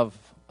have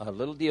a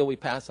little deal we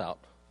pass out.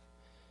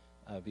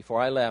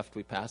 Before I left,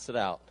 we passed it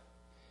out.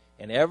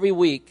 And every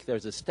week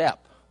there's a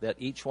step that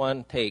each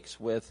one takes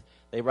with,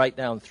 they write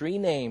down 3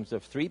 names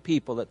of 3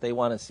 people that they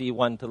want to see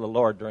won to the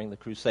Lord during the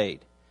crusade.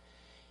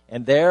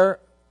 And they're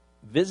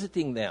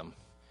visiting them.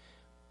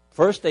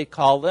 First they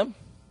call them.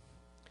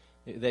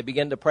 They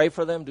begin to pray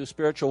for them, do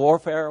spiritual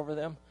warfare over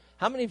them.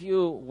 How many of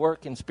you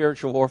work in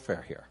spiritual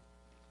warfare here?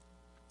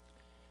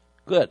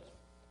 Good.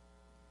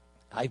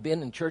 I've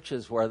been in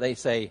churches where they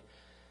say,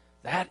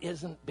 that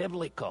isn't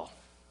biblical.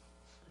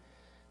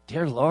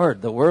 Dear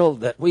Lord, the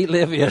world that we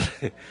live in,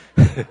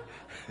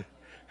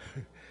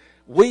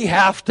 we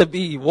have to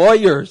be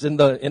warriors in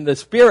the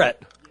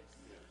spirit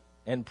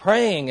and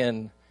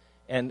praying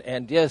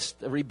and just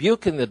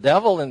rebuking the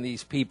devil in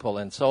these people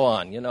and so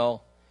on, you know.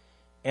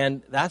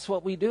 And that's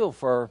what we do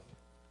for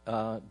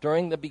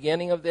during the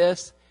beginning of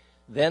this.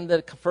 Then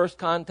the first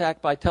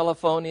contact by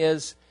telephone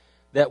is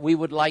that we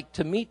would like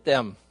to meet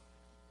them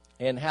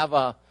and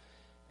have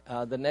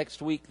the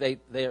next week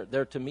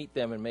they're to meet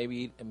them and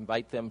maybe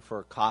invite them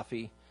for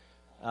coffee.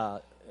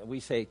 We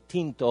say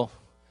tinto.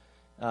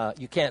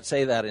 You can't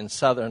say that in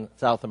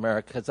South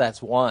America because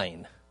that's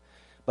wine.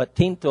 But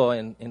tinto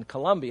in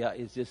Colombia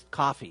is just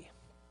coffee,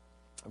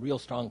 real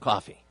strong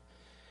coffee.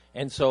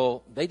 And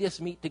so they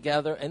just meet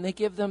together and they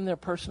give them their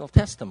personal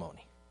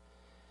testimony.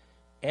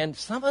 And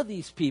some of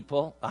these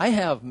people, I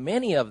have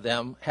many of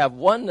them, have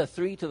won the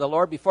 3 to the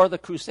Lord before the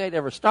crusade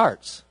ever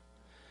starts.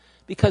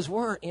 Because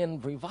we're in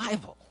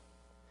revival.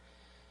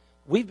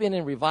 We've been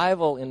in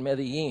revival in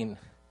Medellin.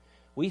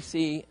 We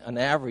see an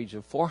average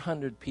of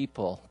 400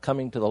 people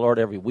coming to the Lord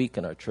every week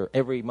in our church,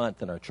 every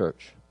month in our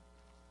church.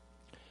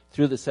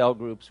 Through the cell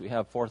groups, we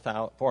have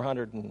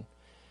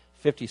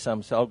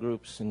 450-some cell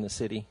groups in the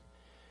city.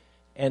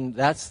 And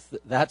that's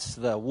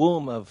the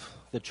womb of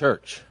the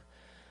church.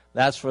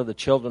 That's where the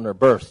children are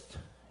birthed,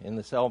 in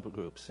the cell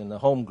groups, in the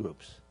home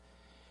groups.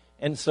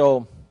 And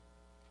so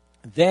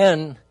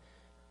then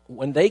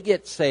when they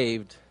get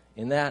saved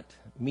in that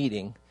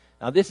meeting,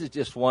 now this is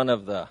just one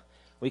of the,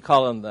 we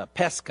call them the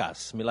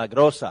pescas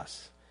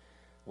milagrosas,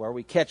 where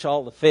we catch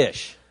all the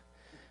fish,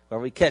 where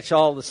we catch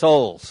all the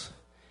souls.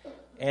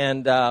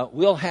 And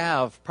we'll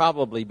have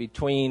probably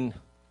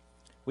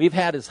we've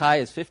had as high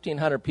as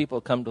 1,500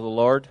 people come to the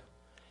Lord.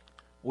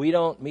 We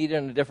don't meet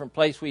in a different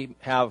place. We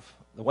have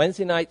the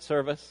Wednesday night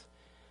service.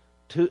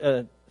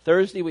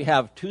 Thursday we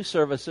have 2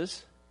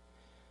 services.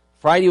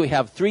 Friday we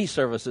have 3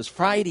 services.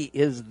 Friday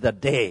is the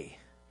day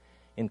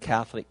in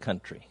Catholic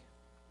country.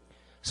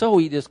 So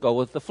we just go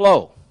with the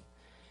flow.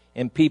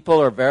 And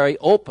people are very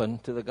open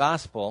to the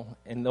gospel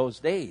in those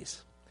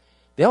days.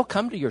 They'll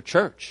come to your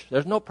church.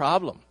 There's no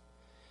problem.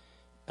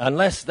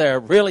 Unless they're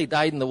really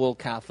dyed-in-the-wool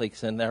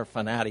Catholics and they're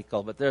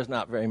fanatical, but there's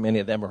not very many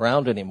of them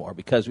around anymore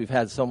because we've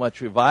had so much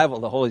revival.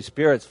 The Holy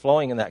Spirit's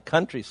flowing in that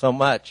country so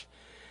much.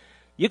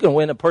 You can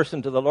win a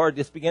person to the Lord,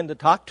 just begin to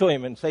talk to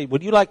him and say,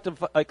 would you like to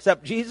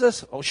accept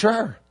Jesus? Oh,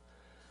 sure.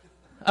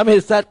 I mean,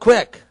 it's that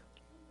quick.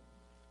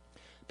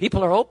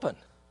 People are open.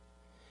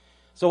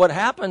 So what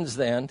happens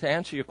then, to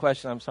answer your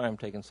question, I'm sorry I'm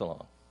taking so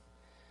long.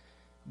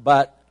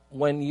 But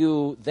when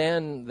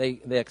they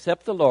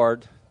accept the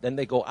Lord, then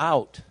they go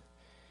out.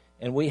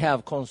 And we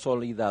have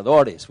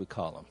consolidadores, we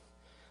call them.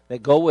 They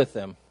go with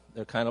them.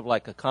 They're kind of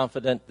like a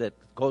confidant that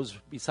goes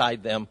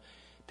beside them,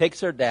 takes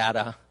their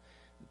data,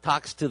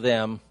 talks to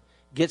them,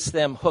 gets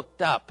them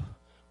hooked up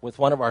with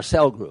one of our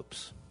cell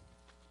groups.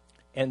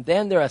 And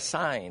then they're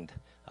assigned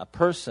a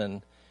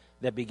person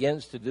that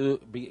begins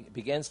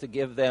to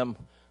give them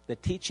the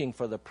teaching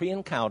for the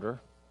pre-encounter.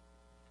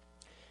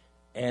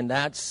 And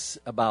that's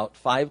about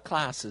 5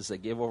 classes they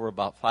give over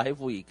about 5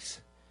 weeks,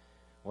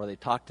 where they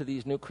talk to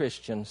these new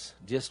Christians,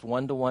 just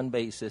one-to-one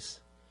basis.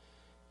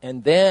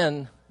 And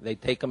then they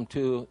take them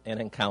to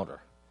an encounter.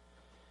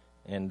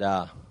 And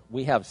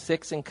we have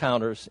 6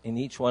 encounters in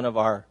each one of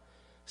our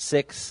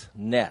 6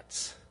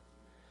 nets.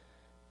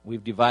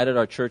 We've divided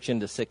our church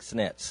into 6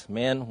 nets: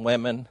 men,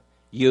 women,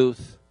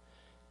 youth,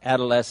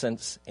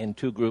 adolescents, and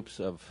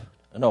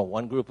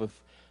one group of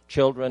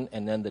children,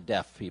 and then the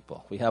deaf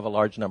people. We have a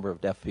large number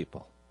of deaf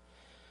people.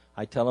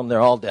 I tell them they're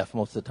all deaf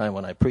most of the time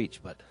when I preach,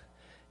 but,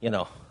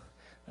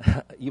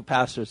 you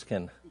pastors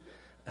can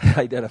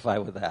identify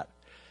with that.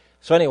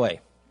 So anyway,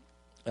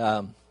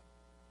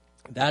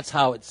 that's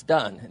how it's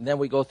done. And then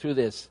we go through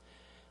this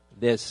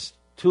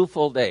 2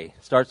 full day.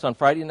 Starts on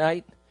Friday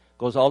night,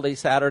 goes all day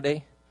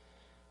Saturday.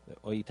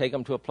 Well, you take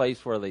them to a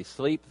place where they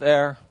sleep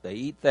there, they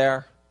eat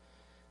there,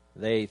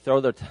 they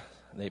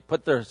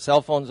put their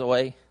cell phones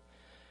away,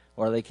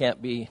 or they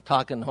can't be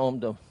talking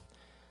home to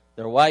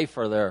their wife,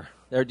 or they're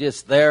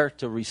just there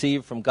to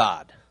receive from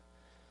God.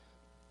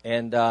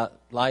 And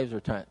lives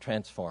are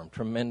transformed.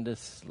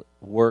 Tremendous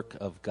work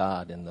of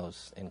God in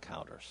those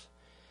encounters.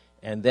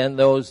 And then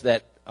those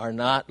that are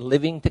not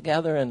living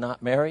together and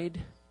not married,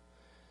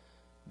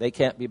 they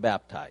can't be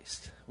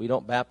baptized. We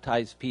don't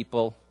baptize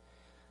people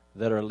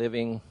that are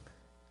living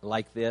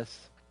like this.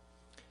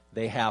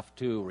 They have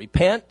to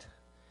repent.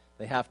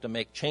 They have to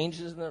make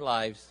changes in their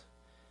lives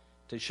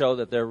to show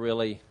that they're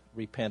really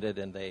repented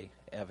and they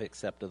have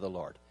accepted the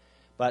Lord.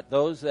 But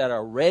those that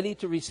are ready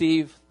to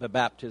receive the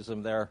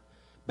baptism, they're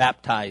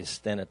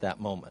baptized then at that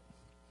moment.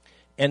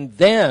 And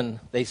then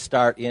they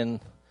start in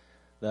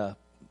the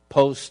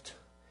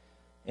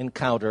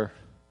post-encounter,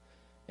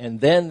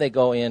 and then they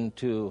go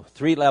into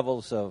 3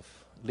 levels of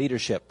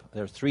leadership.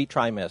 There's 3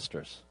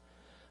 trimesters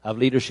of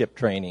leadership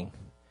training,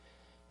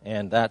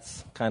 and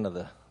that's kind of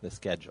the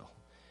schedule.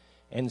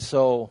 And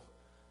so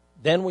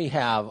then we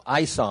have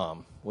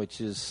ISOM,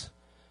 which is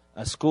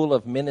a school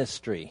of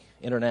ministry,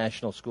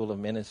 international school of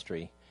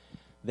ministry,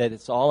 that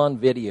it's all on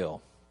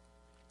video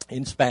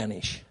in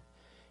Spanish.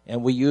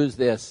 And we use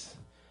this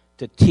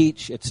to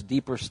teach, it's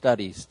deeper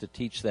studies, to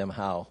teach them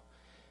how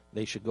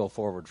they should go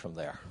forward from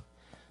there.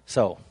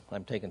 So,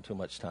 I'm taking too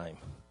much time.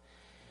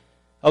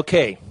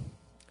 Okay.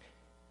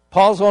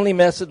 Paul's only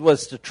message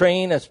was to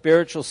train a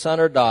spiritual son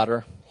or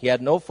daughter. He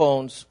had no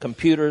phones,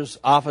 computers,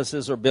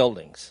 offices, or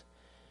buildings.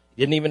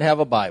 He didn't even have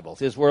a Bible.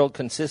 His world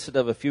consisted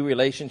of a few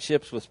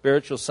relationships with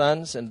spiritual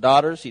sons and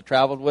daughters he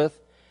traveled with,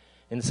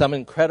 and some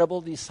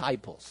incredible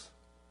disciples.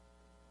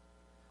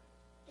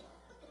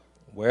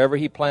 Wherever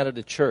he planted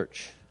a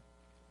church,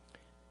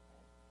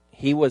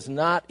 he was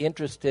not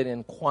interested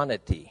in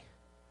quantity.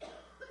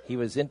 He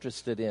was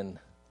interested in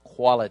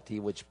quality,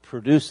 which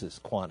produces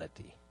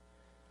quantity.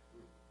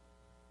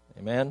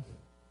 Amen?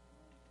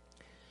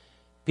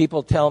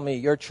 People tell me,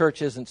 your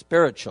church isn't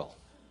spiritual.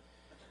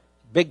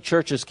 Big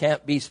churches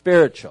can't be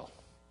spiritual.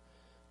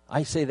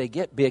 I say they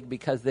get big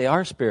because they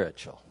are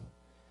spiritual.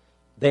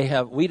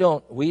 We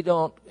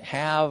don't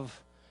have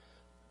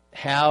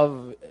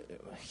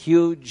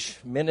huge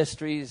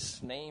ministries,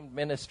 named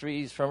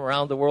ministries from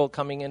around the world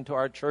coming into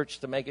our church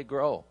to make it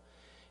grow.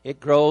 It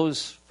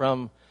grows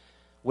from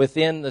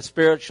within the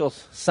spiritual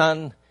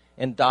son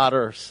and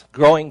daughters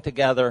growing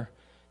together,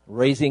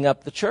 raising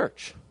up the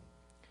church.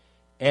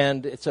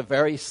 And it's a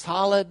very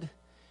solid.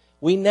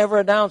 We never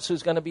announce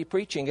who's going to be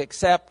preaching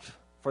except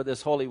for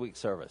this Holy Week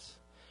service.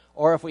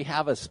 Or if we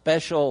have a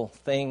special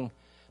thing,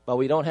 but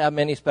we don't have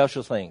many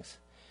special things.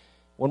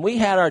 When we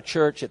had our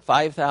church at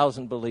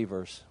 5,000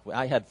 believers,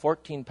 I had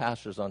 14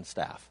 pastors on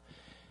staff.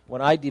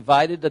 When I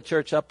divided the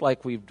church up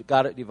like we've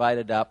got it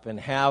divided up and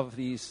have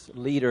these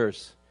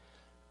leaders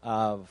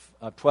of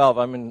 12,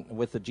 I'm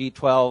with the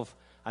G12.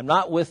 I'm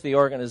not with the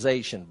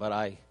organization, but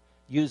I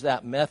use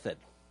that method.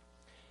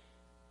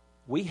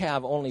 We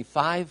have only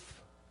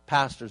 5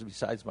 pastors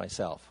besides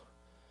myself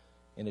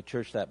in a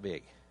church that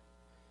big.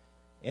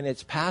 And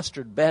it's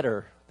pastored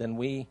better than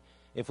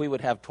if we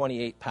would have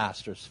 28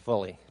 pastors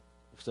fully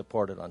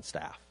supported on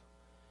staff.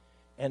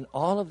 And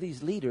all of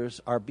these leaders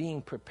are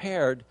being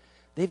prepared.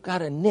 They've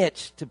got a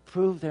niche to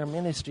prove their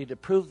ministry, to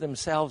prove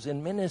themselves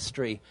in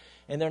ministry.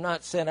 And they're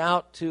not sent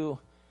out to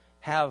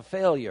have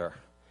failure.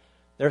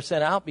 They're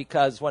sent out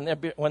because when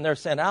they're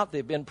sent out,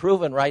 they've been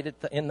proven right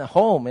in the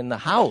home, in the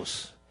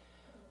house,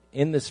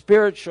 in the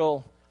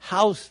spiritual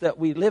house that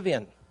we live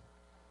in.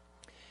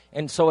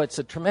 And so it's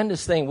a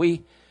tremendous thing.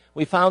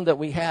 We found that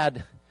we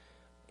had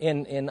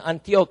in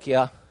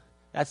Antioquia,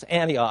 that's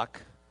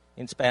Antioch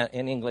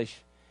in English,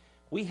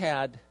 we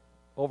had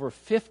over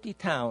 50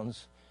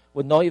 towns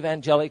with no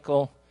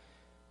evangelical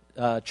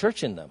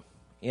church in them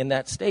in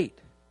that state.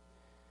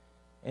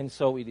 And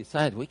so we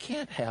decided we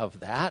can't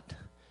have that.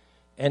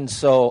 And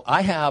so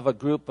I have a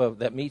group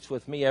that meets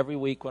with me every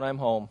week when I'm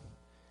home,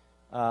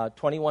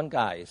 21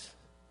 guys.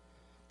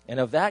 And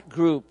of that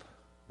group,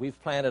 we've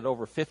planted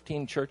over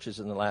 15 churches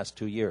in the last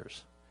 2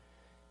 years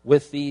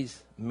with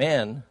these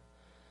men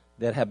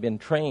that have been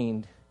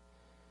trained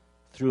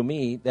through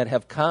me, that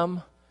have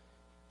come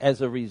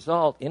as a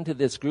result into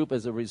this group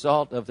as a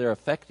result of their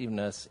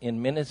effectiveness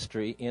in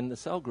ministry in the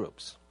cell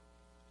groups.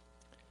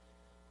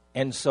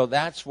 And so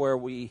that's where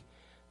we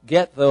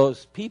get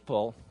those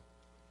people.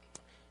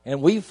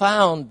 And we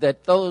found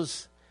that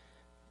those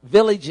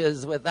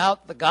villages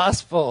without the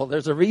gospel,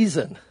 there's a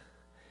reason.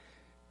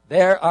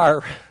 There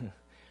are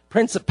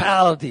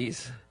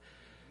principalities.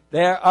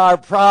 There are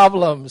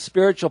problems,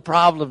 spiritual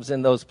problems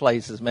in those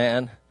places,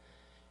 man.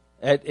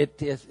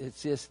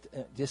 It's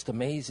just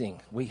amazing.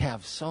 We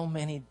have so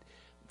many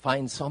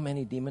find so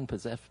many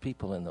demon-possessed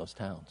people in those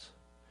towns.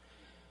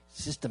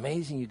 It's just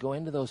amazing. You go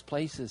into those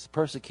places,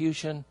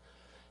 persecution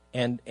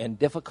and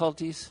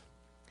difficulties,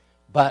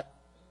 but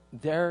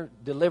they're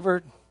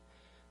delivered,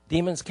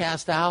 demons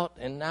cast out,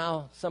 and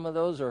now some of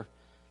those are,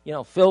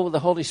 filled with the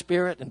Holy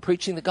Spirit and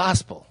preaching the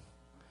gospel.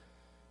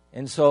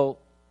 And so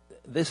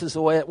this is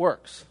the way it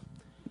works.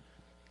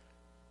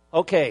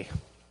 Okay.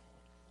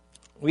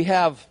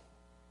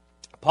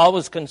 Paul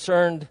was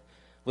concerned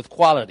with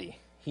quality.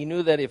 He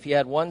knew that if he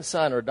had one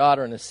son or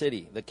daughter in a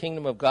city, the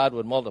kingdom of God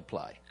would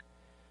multiply.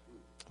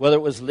 Whether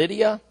it was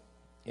Lydia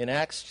in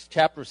Acts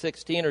chapter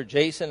 16, or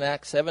Jason in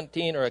Acts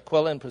 17, or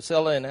Aquila and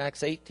Priscilla in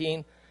Acts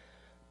 18,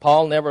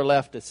 Paul never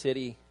left a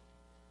city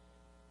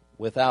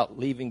without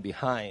leaving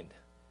behind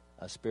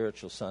a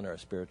spiritual son or a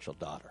spiritual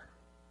daughter.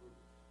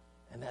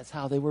 And that's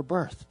how they were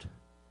birthed.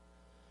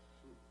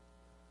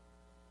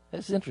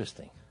 That's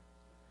interesting.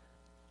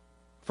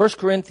 1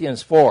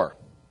 Corinthians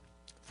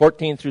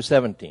 4:14 through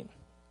 17.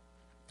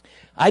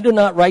 I do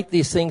not write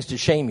these things to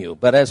shame you,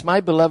 but as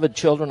my beloved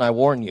children I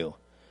warn you.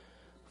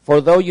 For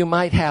though you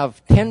might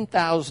have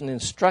 10,000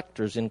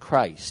 instructors in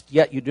Christ,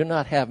 yet you do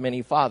not have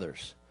many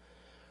fathers.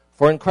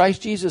 For in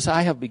Christ Jesus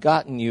I have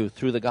begotten you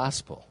through the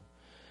gospel.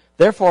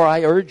 Therefore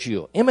I urge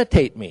you,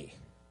 imitate me.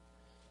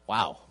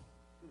 Wow.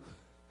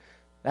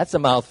 That's a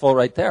mouthful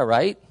right there,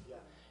 right? Yeah.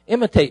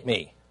 Imitate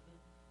me.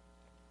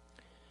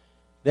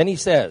 Then he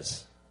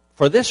says,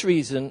 for this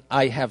reason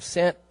I have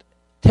sent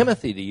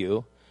Timothy to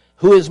you,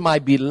 who is my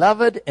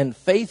beloved and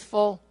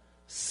faithful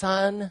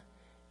son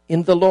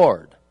in the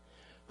Lord,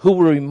 who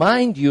will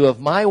remind you of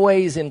my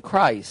ways in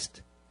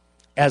Christ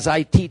as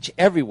I teach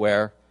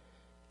everywhere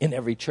in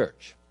every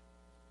church.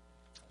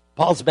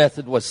 Paul's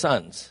method was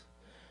sons.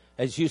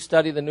 As you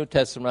study the New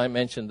Testament, I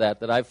mentioned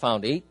that I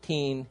found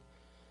 18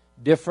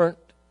 different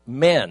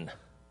men.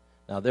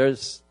 Now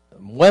there's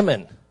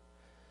women.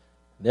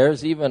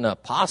 There's even an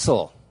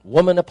apostle,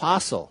 woman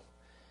apostle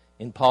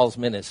in Paul's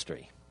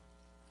ministry.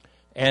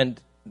 And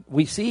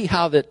we see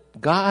how that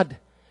God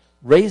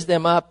raised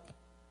them up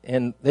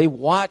and they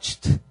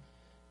watched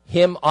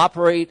him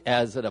operate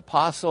as an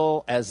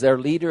apostle, as their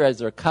leader, as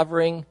their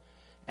covering,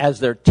 as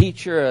their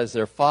teacher, as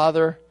their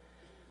father.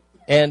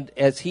 And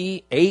as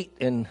he ate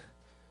and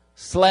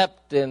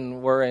slept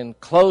and were in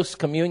close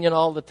communion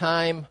all the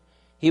time,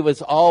 he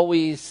was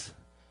always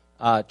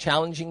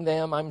challenging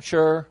them, I'm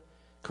sure,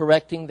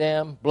 correcting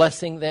them,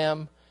 blessing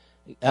them,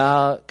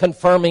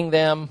 confirming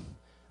them,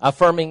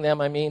 affirming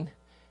them,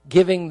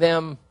 giving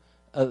them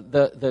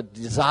the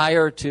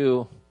desire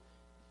to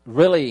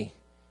really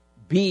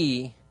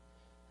be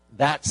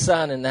that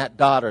son and that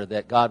daughter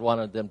that God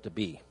wanted them to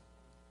be.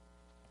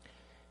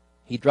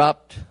 He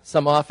dropped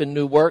some off in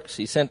new works.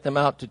 He sent them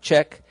out to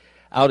check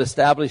out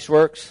established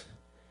works.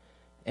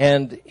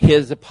 And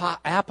his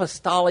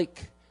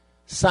apostolic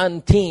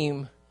son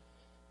team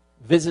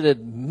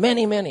visited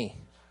many, many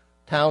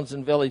towns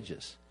and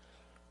villages.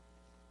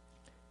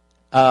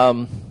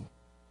 How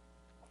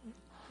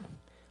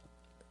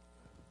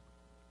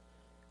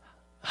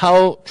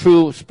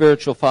true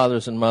spiritual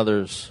fathers and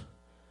mothers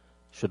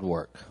should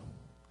work.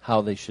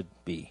 How they should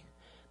be.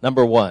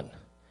 Number one,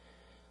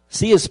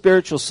 see a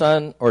spiritual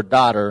son or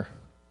daughter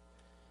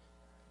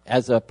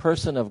as a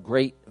person of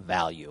great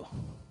value.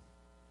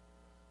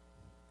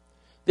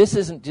 This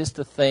isn't just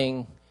a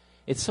thing.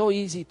 It's so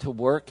easy to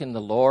work in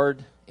the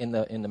Lord, in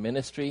the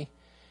ministry,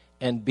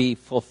 and be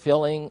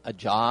fulfilling a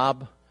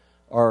job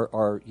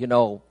or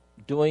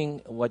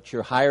doing what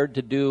you're hired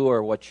to do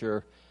or what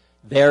you're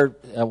there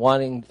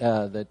wanting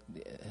that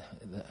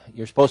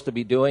you're supposed to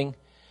be doing.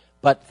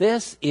 But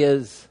this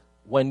is,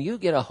 when you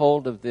get a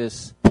hold of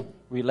this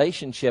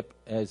relationship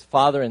as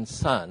father and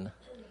son,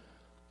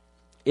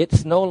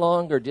 it's no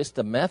longer just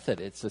a method,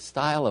 it's a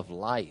style of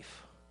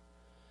life.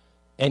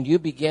 And you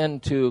begin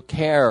to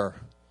care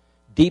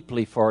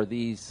deeply for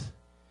these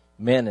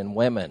men and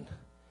women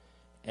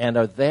and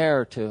are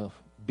there to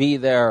be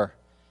their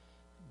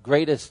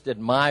greatest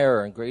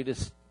admirer and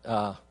greatest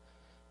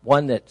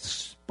one that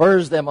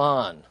spurs them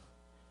on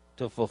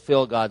to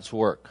fulfill God's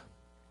work.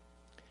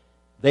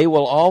 They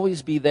will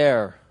always be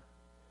there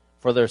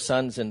for their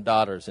sons and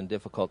daughters in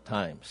difficult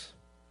times.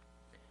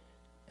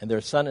 And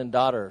their son and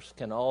daughters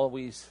can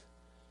always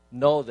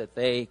know that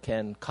they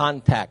can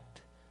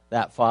contact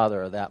that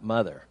father or that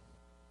mother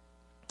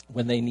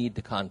when they need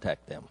to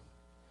contact them.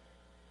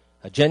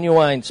 A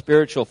genuine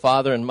spiritual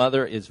father and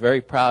mother is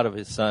very proud of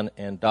his son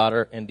and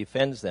daughter and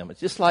defends them. It's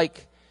just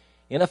like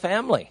in a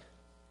family.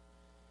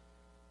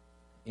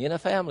 In a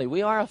family.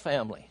 We are a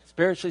family,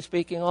 spiritually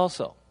speaking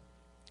also.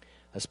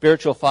 A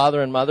spiritual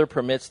father and mother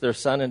permits their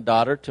son and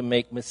daughter to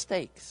make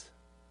mistakes.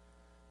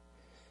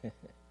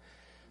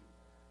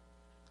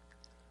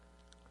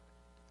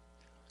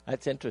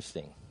 That's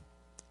interesting.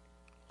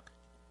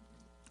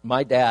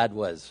 My dad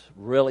was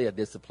really a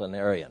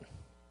disciplinarian,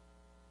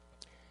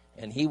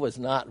 and he was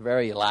not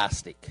very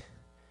elastic.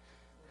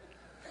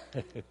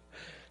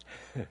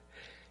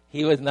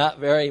 He was not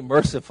very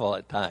merciful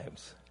at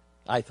times,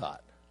 I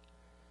thought.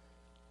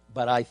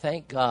 But I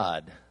thank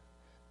God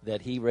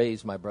that he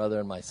raised my brother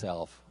and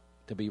myself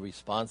to be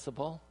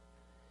responsible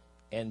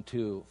and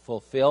to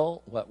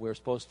fulfill what we're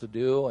supposed to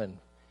do and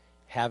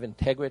have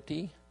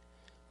integrity.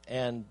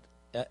 And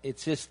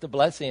it's just a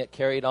blessing. It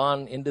carried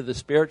on into the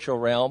spiritual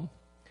realm.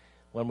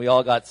 When we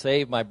all got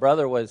saved, my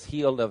brother was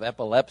healed of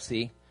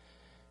epilepsy,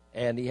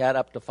 and he had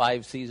up to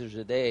 5 seizures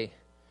a day.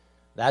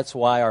 That's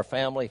why our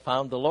family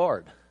found the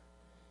Lord.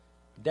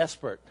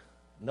 Desperate,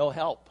 no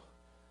help.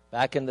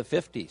 Back in the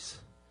 50s,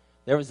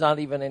 there was not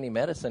even any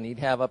medicine. He'd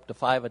have up to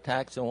 5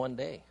 attacks in one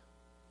day.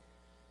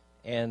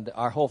 And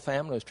our whole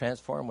family was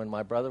transformed when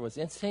my brother was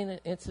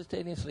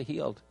instantaneously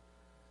healed.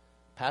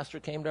 Pastor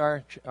came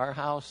to our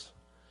house.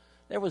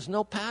 There was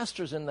no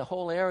pastors in the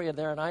whole area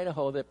there in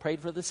Idaho that prayed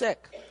for the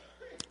sick.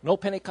 No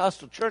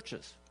Pentecostal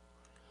churches.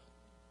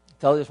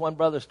 Until this one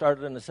brother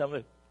started an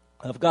Assembly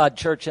of God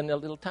church in a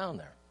little town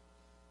there.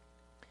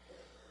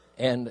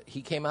 And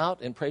he came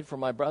out and prayed for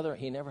my brother.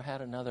 He never had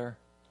another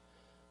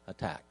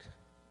attack.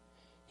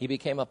 He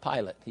became a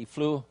pilot. He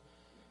flew.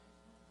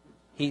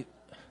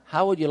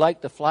 How would you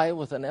like to fly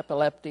with an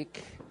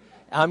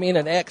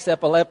an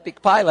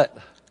ex-epileptic pilot?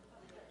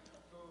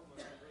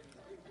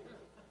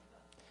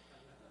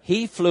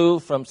 He flew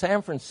from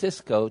San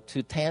Francisco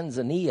to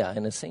Tanzania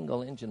in a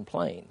single-engine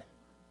plane,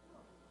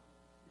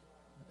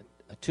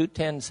 a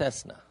 210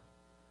 Cessna.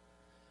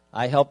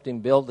 I helped him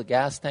build the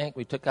gas tank.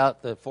 We took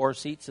out the 4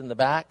 seats in the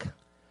back,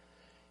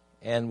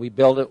 and we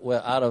built it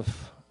out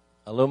of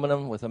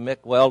aluminum with a MIG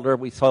welder.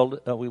 We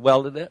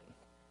welded it.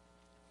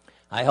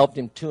 I helped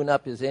him tune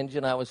up his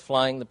engine. I was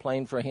flying the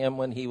plane for him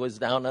when he was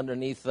down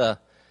underneath the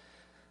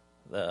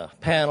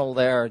panel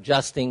there,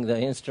 adjusting the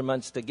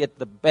instruments to get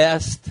the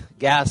best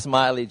gas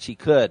mileage he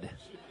could.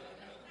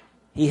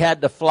 He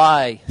had to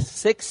fly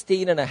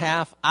 16 and a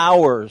half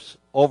hours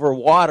over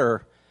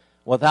water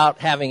without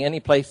having any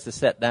place to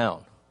sit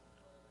down.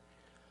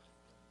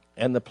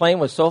 And the plane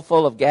was so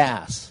full of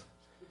gas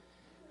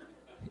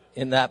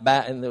in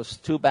those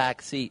 4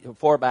 back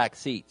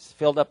seats,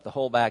 filled up the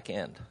whole back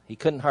end. He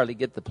couldn't hardly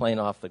get the plane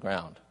off the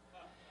ground.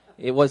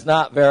 It was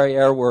not very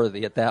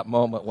airworthy at that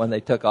moment when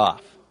they took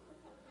off.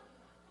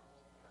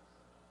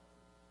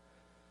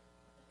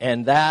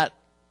 And that,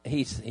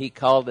 he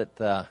called it,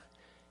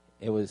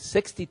 it was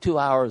 62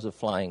 hours of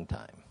flying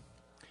time.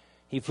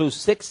 He flew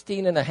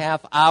 16 and a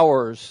half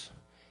hours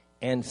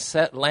and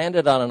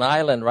landed on an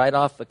island right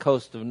off the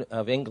coast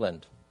of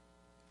England.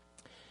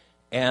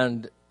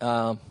 And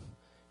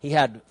he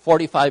had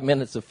 45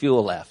 minutes of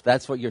fuel left.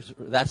 That's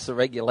the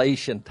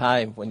regulation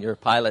time when you're a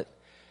pilot.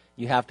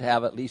 You have to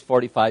have at least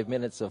 45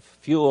 minutes of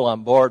fuel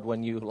on board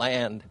when you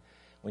land,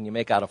 when you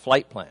make out a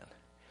flight plan.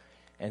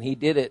 And he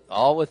did it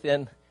all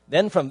within.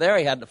 Then from there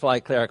he had to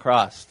fly clear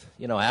across,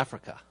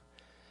 Africa,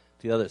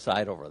 to the other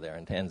side over there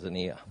in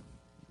Tanzania.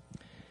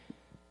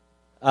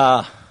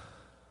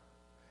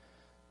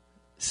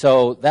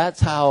 So that's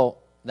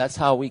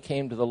how we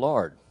came to the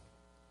Lord,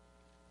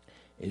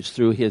 is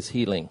through his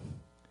healing.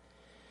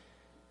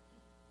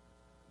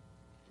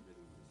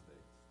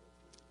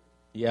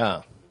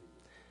 Yeah.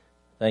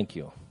 Thank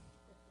you.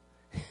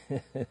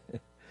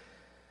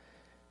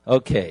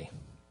 Okay.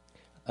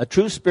 A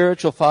true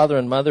spiritual father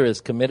and mother is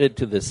committed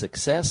to the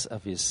success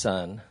of his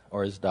son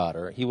or his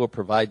daughter. He will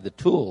provide the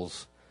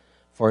tools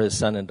for his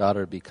son and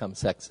daughter to become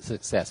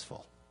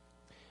successful.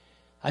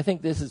 I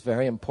think this is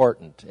very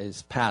important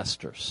as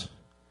pastors,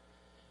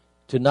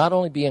 to not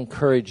only be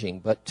encouraging,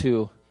 but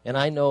and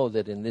I know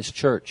that in this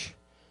church,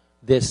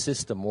 this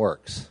system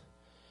works,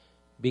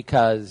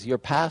 because your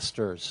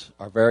pastors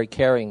are very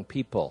caring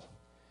people.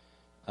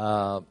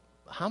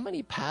 How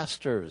many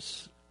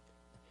pastors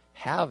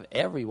have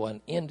everyone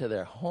into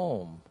their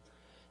home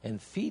and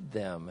feed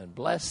them and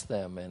bless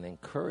them and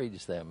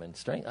encourage them and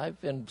strength? I've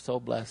been so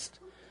blessed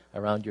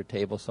around your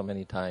table so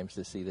many times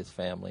to see this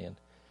family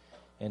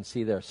and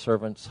see their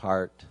servant's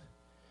heart.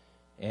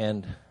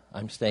 And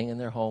I'm staying in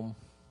their home.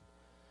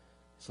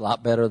 It's a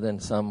lot better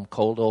than some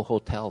cold old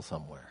hotel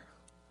somewhere.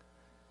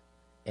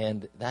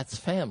 And that's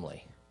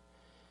family.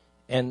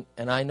 And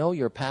I know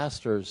your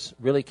pastors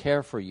really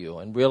care for you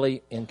and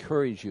really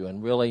encourage you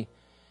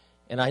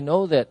and I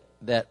know that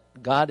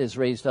God has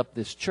raised up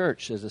this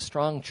church as a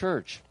strong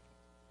church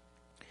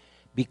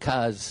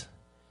because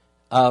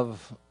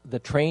of the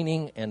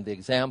training and the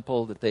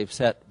example that they've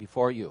set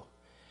before you.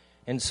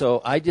 And so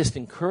I just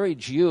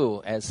encourage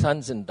you as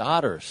sons and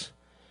daughters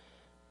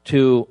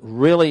to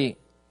really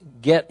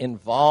get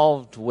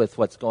involved with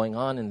what's going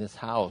on in this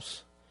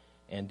house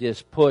and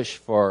just push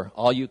for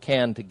all you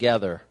can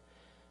together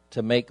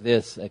to make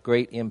this a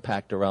great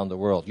impact around the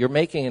world. You're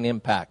making an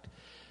impact.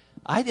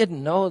 I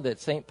didn't know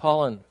that St.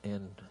 Paul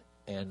and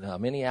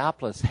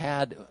Minneapolis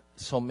had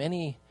so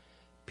many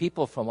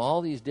people from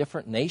all these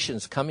different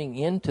nations coming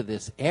into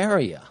this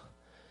area.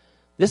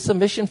 This is a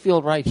mission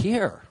field right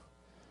here.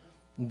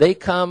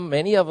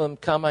 Many of them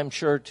come, I'm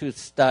sure, to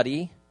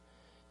study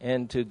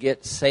and to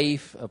get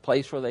safe, a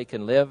place where they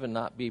can live and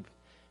not be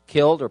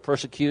killed or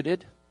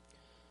persecuted.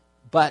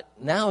 But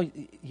now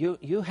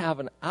you have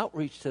an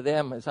outreach to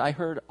them. As I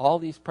heard all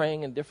these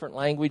praying in different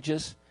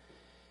languages,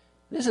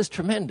 this is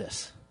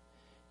tremendous.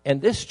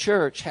 And this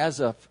church has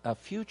a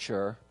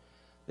future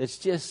that's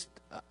just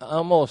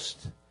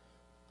almost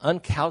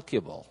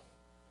uncalculable,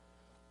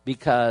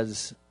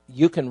 because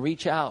you can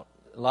reach out.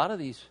 A lot of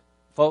these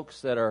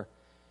folks that are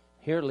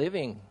here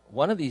living,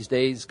 one of these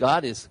days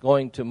God is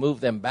going to move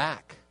them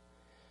back.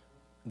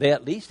 They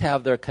at least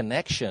have their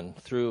connection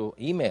through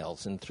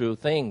emails and through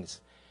things.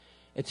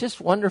 It's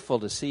just wonderful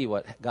to see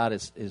what God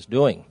is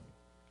doing.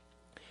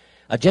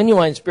 A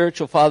genuine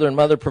spiritual father and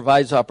mother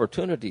provides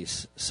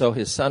opportunities, so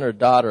his son or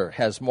daughter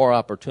has more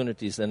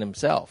opportunities than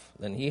himself,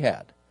 than he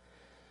had.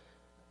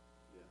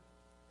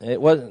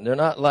 They're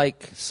not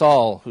like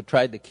Saul, who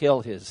tried to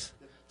kill his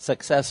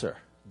successor,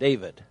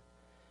 David.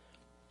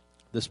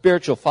 The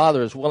spiritual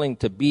father is willing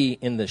to be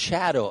in the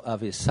shadow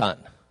of his son.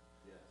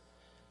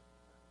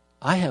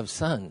 I have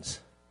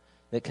sons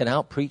that can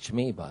outpreach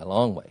me by a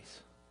long ways.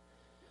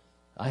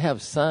 I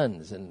have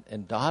sons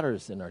and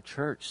daughters in our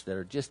church that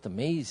are just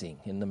amazing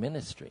in the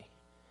ministry.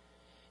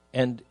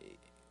 And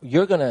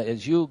you're going to,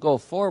 as you go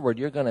forward,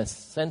 you're going to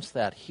sense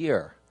that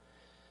here,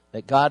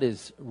 that God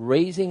is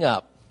raising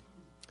up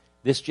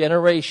this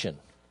generation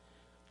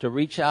to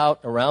reach out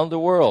around the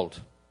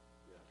world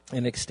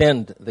and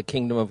extend the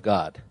kingdom of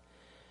God.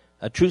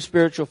 A true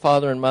spiritual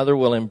father and mother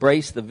will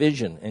embrace the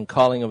vision and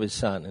calling of his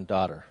son and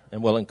daughter,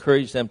 and will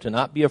encourage them to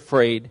not be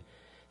afraid,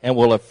 and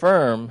will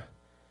affirm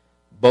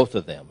both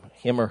of them,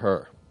 him or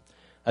her.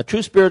 A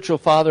true spiritual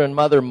father and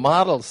mother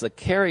models the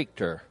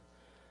character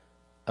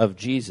of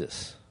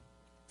Jesus,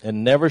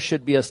 and never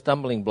should be a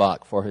stumbling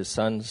block for his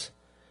sons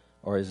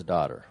or his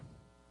daughter.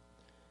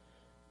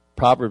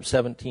 Proverbs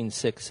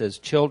 17:6 says,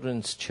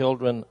 "Children's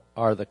children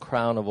are the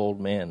crown of old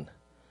men,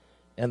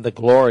 and the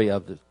glory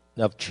of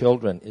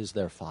children is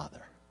their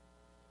father."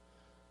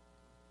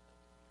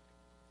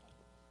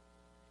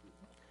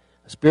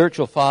 A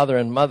spiritual father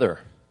and mother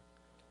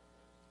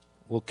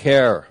will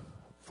care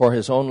for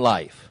his own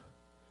life,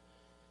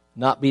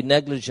 not be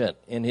negligent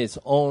in his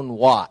own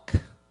walk,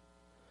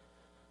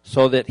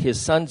 so that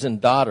his sons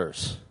and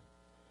daughters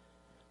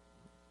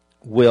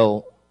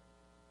will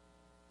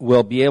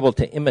be able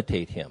to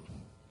imitate him.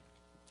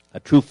 A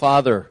true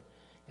father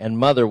and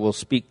mother will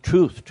speak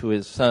truth to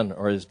his son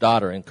or his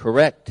daughter and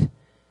correct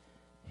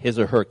his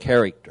or her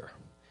character.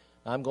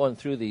 I'm going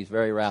through these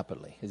very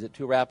rapidly. Is it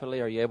too rapidly?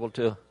 Are you able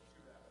to?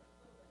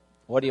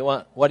 What do you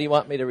want? What do you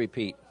want me to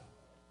repeat?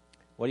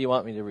 What do you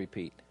want me to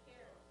repeat?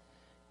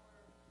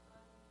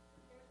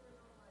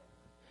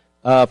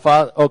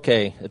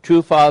 Okay, a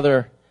true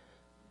father,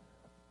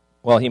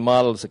 well, he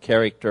models a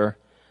character.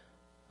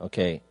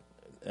 Okay,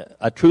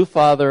 a true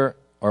father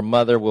or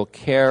mother will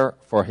care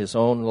for his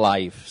own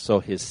life, so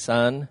his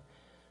son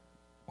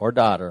or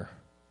daughter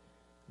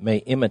may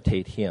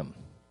imitate him.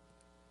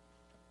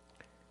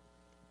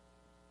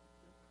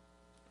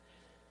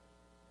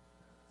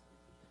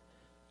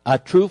 A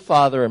true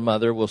father and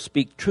mother will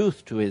speak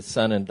truth to his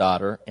son and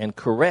daughter and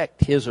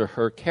correct his or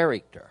her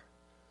character.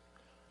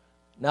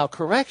 Now,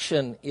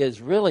 correction is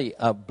really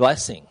a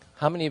blessing.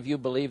 How many of you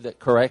believe that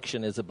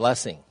correction is a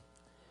blessing?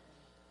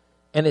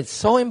 And it's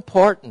so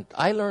important.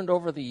 I learned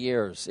over the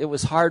years, it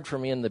was hard for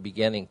me in the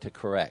beginning to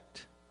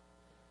correct.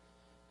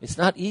 It's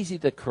not easy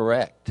to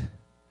correct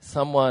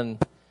someone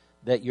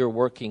that you're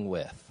working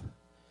with.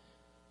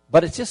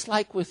 But it's just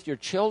like with your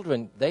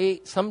children.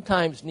 They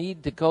sometimes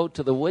need to go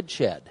to the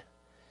woodshed.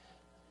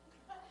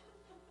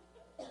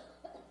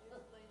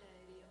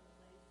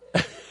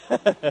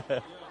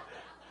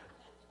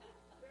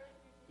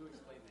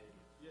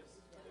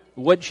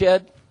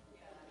 Woodshed?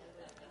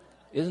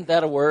 Isn't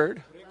that a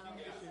word?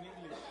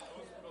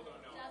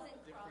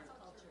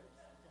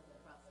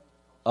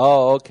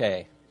 Oh,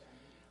 okay.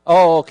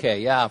 Oh,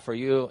 okay. Yeah, for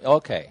you.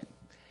 Okay.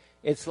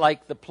 It's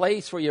like the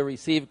place where you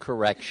receive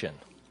correction.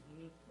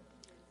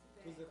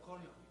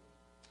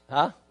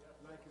 Huh?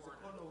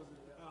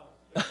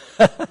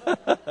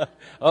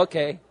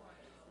 Okay.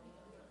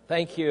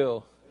 Thank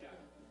you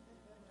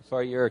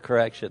for your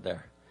correction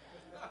there.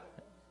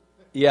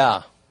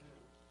 Yeah.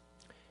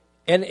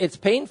 And it's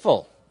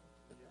painful.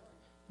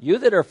 You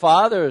that are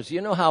fathers, you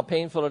know how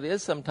painful it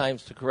is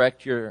sometimes to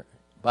correct your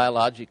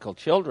biological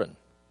children.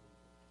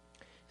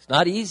 It's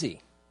not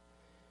easy,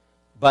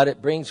 but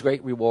it brings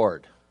great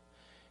reward.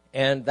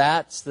 And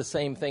that's the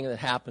same thing that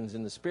happens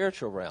in the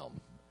spiritual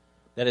realm.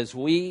 That as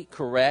we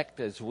correct,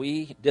 as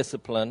we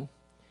discipline,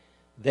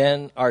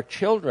 then our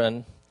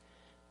children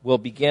will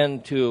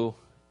begin to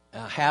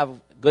have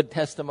good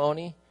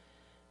testimony.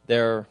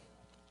 There are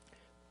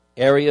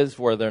areas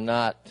where they're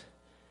not,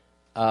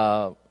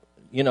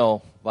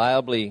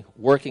 viably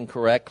working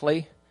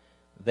correctly.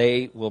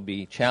 They will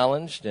be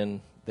challenged,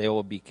 and they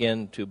will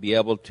begin to be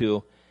able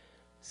to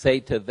say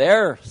to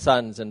their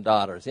sons and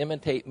daughters,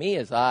 imitate me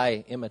as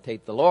I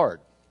imitate the Lord.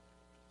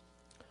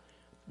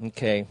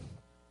 Okay.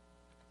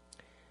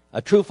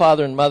 A true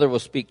father and mother will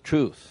speak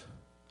truth.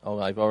 Oh,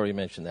 I've already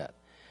mentioned that.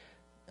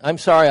 I'm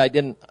sorry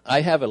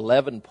I have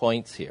 11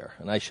 points here,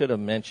 and I should have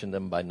mentioned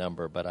them by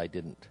number, but I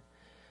didn't.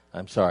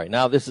 I'm sorry.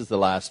 Now this is the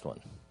last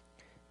one.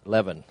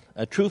 11.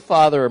 A true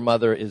father or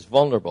mother is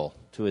vulnerable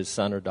to his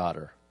son or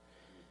daughter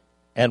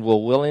and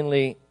will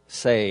willingly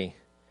say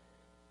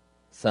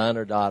son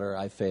or daughter,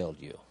 I failed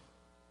you.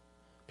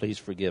 Please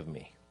forgive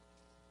me.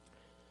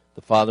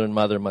 The father and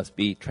mother must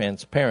be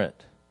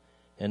transparent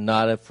and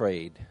not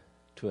afraid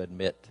to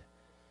admit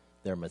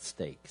their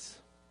mistakes.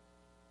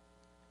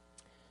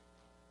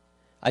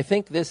 I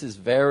think this is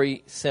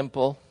very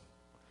simple.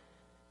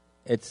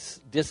 It's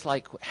just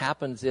like what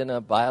happens in a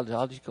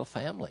biological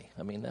family.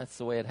 I mean, that's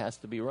the way it has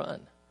to be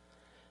run.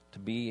 To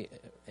be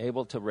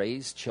able to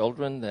raise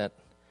children that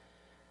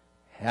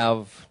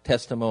have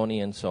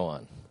testimony and so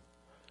on.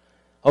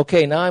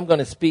 Okay, now I'm going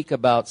to speak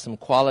about some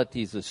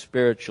qualities of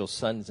spiritual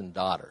sons and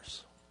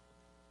daughters.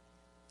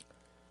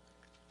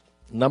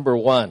 Number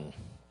 1,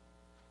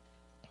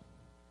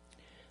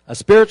 a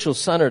spiritual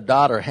son or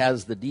daughter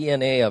has the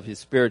DNA of his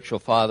spiritual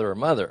father or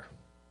mother.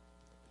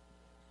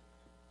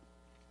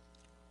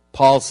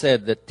 Paul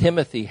said that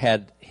Timothy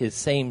had his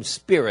same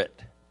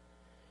spirit.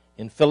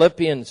 In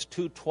Philippians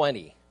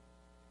 2:20,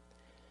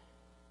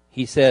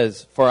 he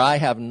says, "For I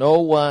have no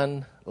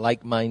one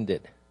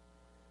like-minded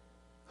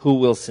who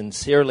will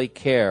sincerely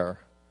care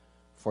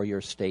for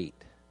your state."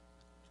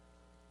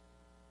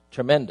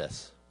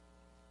 Tremendous.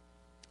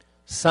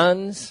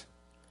 Sons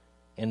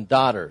and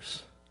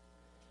daughters,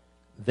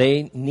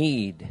 they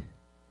need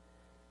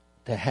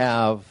to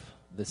have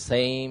the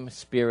same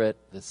spirit,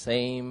 the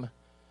same.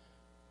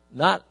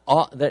 Not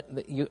all that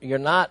you're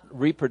not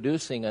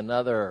reproducing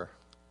another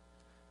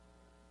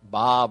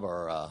Bob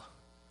or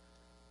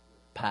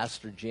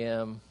Pastor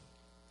Jim,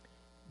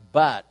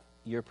 but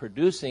you're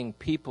producing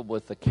people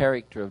with the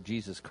character of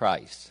Jesus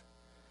Christ.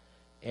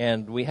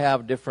 And we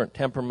have different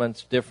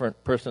temperaments,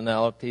 different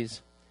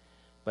personalities,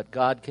 but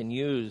God can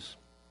use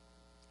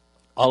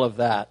all of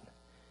that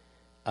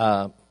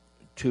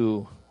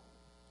to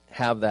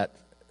have that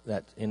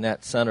in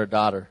that son or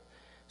daughter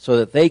so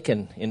that they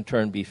can in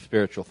turn be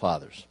spiritual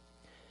fathers.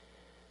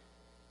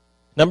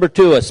 Number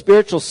 2, a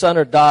spiritual son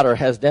or daughter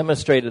has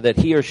demonstrated that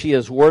he or she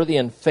is worthy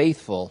and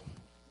faithful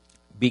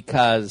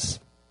because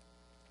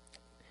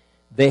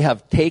they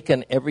have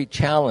taken every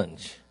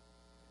challenge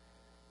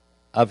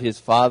of his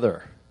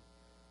father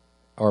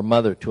or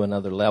mother to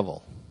another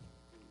level.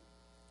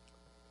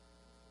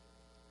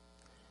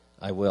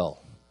 I will.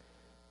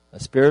 A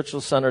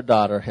spiritual son or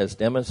daughter has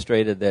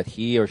demonstrated that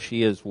he or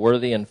she is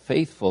worthy and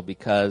faithful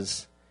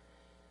because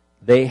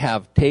they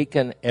have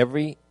taken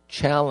every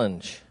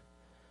challenge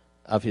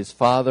of his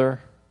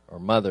father or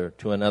mother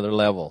to another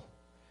level.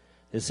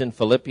 This is in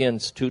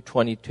Philippians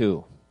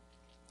 2:22.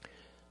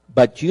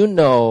 But you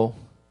know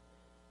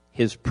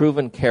his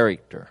proven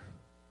character,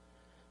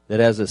 that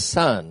as a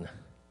son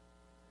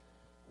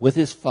with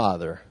his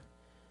father,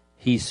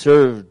 he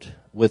served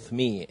with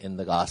me in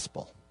the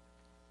gospel.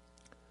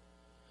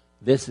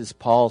 This is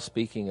Paul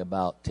speaking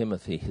about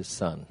Timothy, his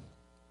son.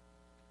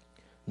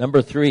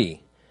 Number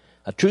 3,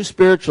 a true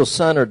spiritual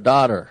son or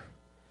daughter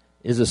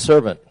is a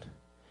servant.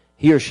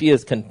 He or she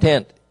is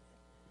content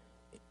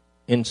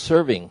in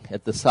serving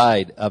at the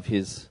side of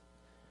his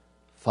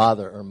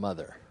father or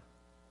mother.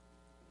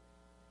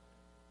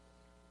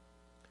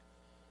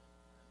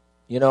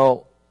 You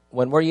know,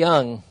 when we're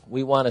young,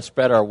 we want to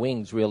spread our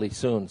wings really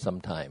soon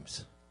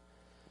sometimes.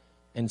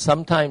 And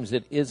sometimes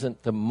it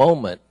isn't the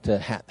moment to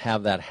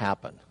have that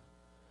happen.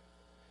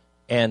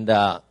 And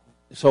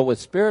so with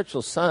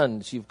spiritual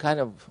sons, you've kind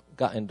of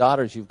got, and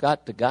daughters, you've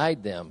got to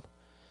guide them.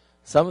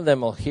 Some of them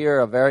will hear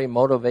a very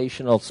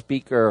motivational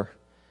speaker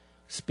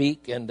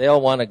speak, and they'll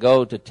want to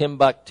go to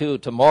Timbuktu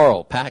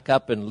tomorrow, pack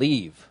up and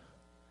leave.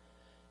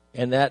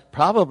 And that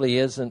probably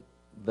isn't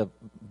the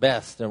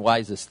best and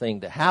wisest thing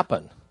to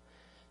happen,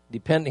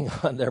 depending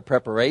on their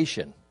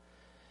preparation.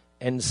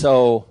 And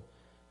so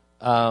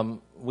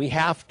we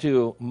have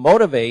to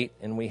motivate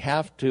and we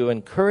have to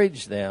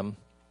encourage them,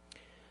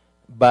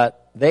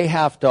 but they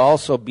have to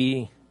also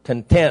be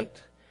content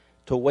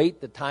to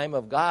wait the time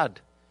of God.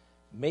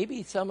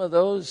 Maybe some of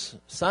those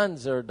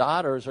sons or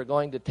daughters are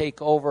going to take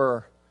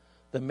over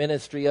the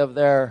ministry of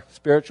their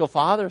spiritual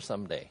father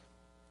someday.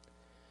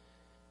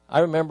 I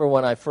remember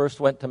when I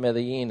first went to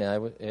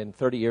Medellin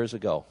 30 years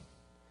ago.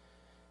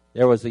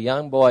 There was a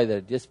young boy that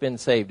had just been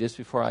saved just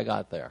before I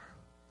got there.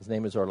 His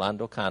name is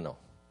Orlando Cano.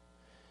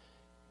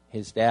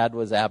 His dad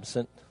was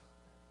absent,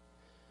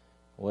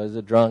 was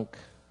a drunk,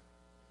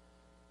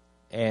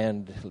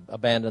 and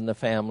abandoned the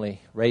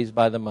family, raised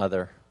by the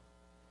mother,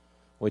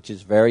 which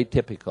is very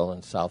typical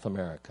in South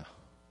America.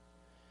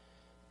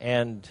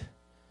 And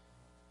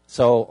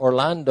so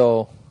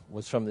Orlando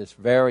was from this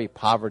very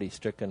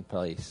poverty-stricken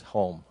place,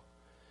 home.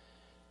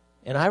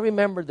 And I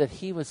remember that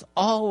he was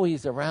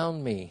always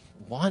around me,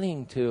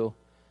 wanting to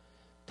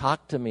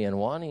talk to me and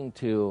wanting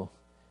to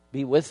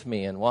be with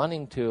me and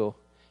wanting to...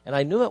 And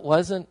I knew it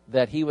wasn't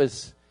that he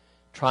was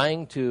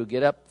trying to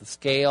get up the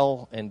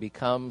scale and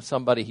become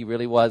somebody he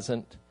really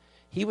wasn't.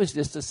 He was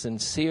just a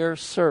sincere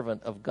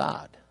servant of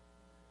God.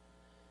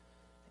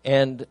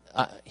 And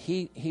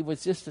he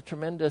was just a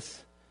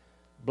tremendous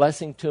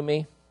blessing to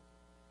me.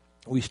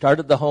 We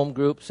started the home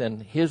groups,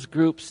 and his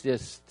groups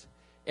just,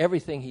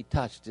 everything he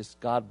touched, just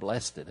God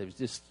blessed it. It was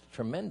just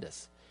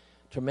tremendous,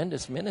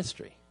 tremendous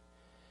ministry.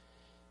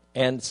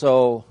 And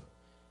so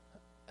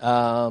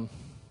For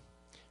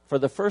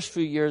the first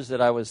few years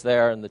that I was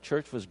there and the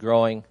church was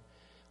growing,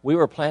 we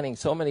were planting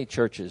so many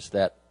churches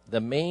that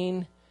the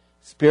main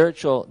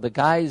the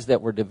guys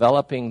that were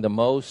developing the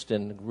most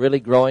and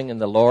really growing in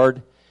the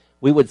Lord,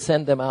 we would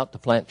send them out to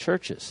plant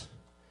churches.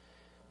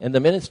 In the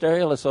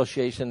Ministerial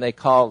Association, they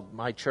called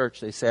my church,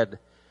 they said,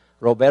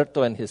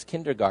 Roberto and his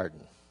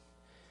kindergarten,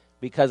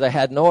 because I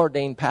had no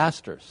ordained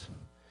pastors.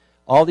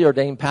 All the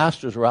ordained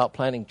pastors were out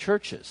planting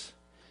churches.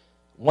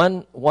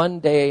 One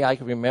day I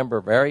can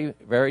remember very,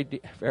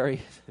 very,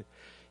 very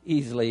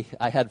easily,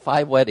 I had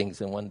 5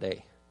 weddings in one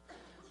day.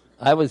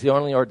 I was the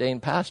only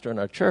ordained pastor in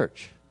our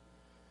church.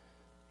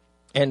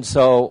 And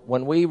so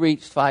when we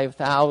reached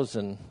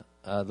 5,000,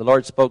 the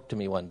Lord spoke to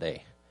me one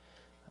day.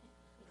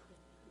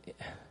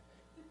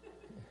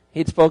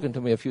 He'd spoken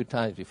to me a few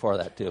times before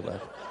that too,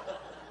 but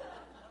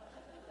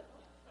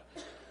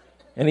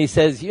and he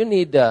says, you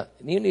need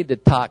to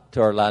talk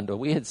to Orlando.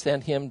 We had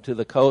sent him to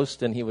the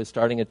coast, and he was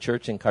starting a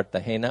church in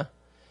Cartagena,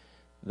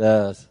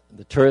 the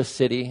tourist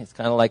city. It's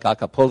kind of like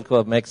Acapulco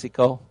of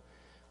Mexico.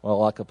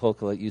 Well,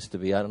 Acapulco it used to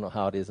be. I don't know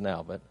how it is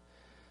now, but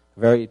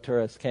very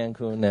tourist.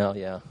 Cancun now,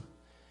 yeah.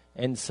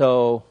 And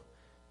so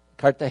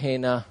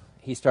Cartagena,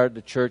 he started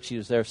the church. He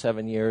was there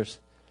 7 years.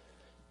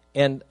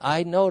 And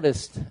I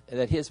noticed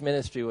that his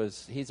ministry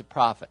he's a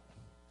prophet.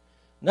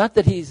 Not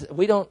that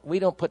we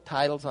don't put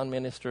titles on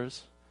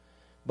ministers,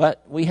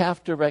 but we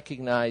have to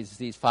recognize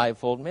these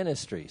 5-fold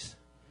ministries.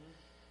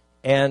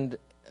 And,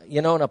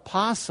 an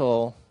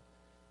apostle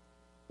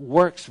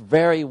works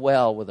very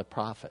well with a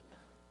prophet.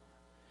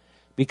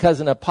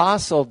 Because an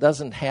apostle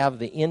doesn't have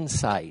the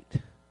insight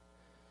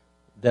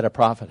that a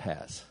prophet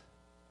has.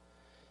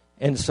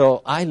 And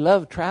so I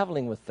love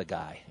traveling with the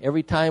guy.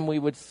 Every time we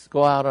would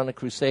go out on a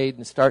crusade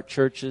and start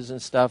churches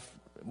and stuff,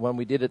 when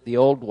we did it the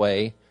old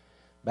way,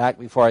 back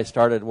before I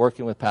started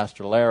working with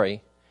Pastor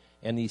Larry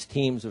and these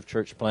teams of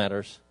church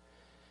planters,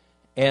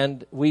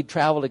 and we'd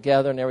travel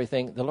together and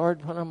everything, the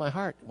Lord put on my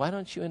heart, why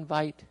don't you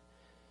invite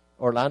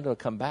Orlando to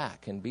come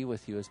back and be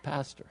with you as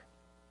pastor?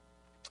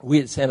 We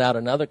had sent out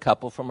another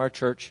couple from our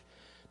church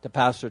to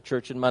pastor a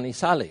church in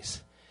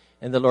Manizales.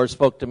 And the Lord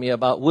spoke to me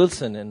about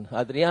Wilson and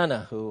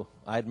Adriana, who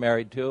I'd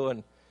married to,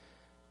 and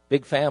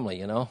big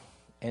family,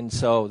 And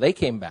so they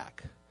came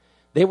back.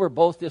 They were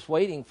both just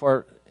waiting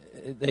for,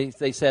 they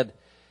said,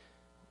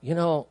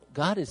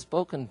 God has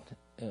spoken.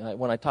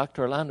 When I talked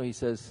to Orlando, he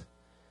says,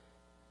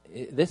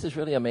 this is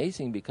really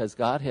amazing because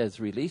God has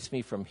released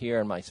me from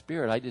here in my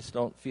spirit. I just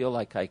don't feel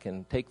like I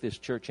can take this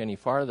church any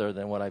farther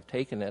than what I've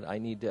taken it. I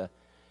need to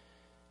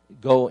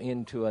go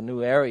into a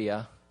new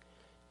area.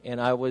 And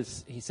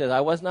he said,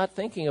 I was not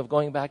thinking of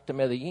going back to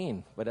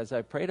Medellin, but as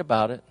I prayed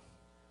about it,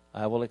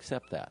 I will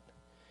accept that.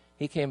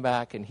 He came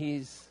back, and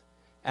he's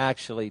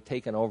actually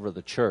taken over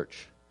the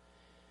church.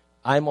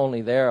 I'm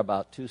only there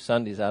about 2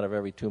 Sundays out of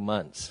every 2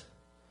 months,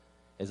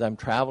 as I'm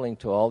traveling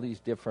to all these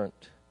different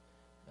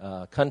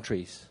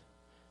countries,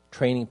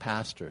 training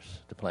pastors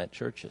to plant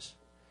churches.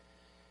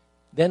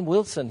 Then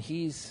Wilson,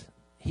 he's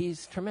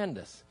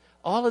tremendous.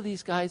 All of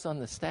these guys on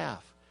the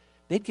staff,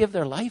 they'd give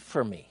their life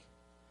for me.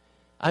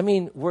 I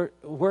mean,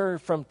 we're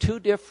from 2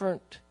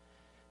 different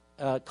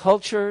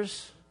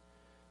cultures,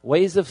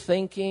 ways of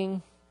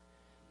thinking,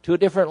 2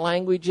 different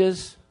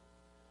languages,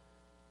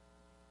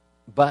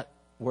 but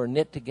we're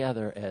knit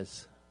together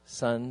as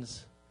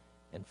sons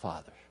and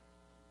fathers.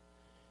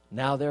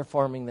 Now they're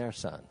forming their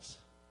sons.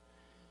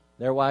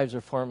 Their wives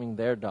are forming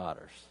their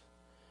daughters.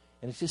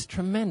 And it's just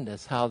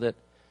tremendous how that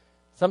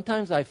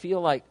sometimes I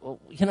feel like,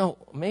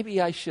 maybe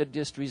I should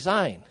just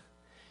resign.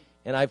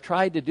 And I've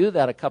tried to do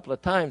that a couple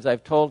of times.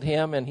 I've told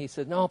him, and he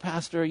said, no,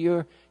 Pastor,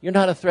 you're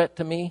not a threat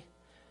to me.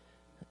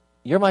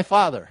 You're my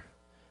father.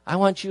 I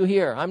want you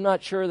here. I'm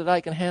not sure that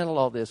I can handle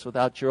all this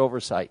without your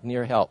oversight and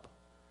your help.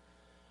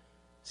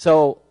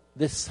 So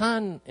the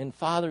son and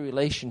father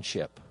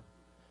relationship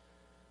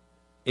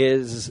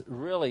is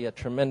really a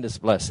tremendous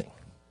blessing.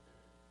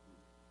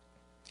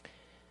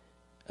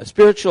 A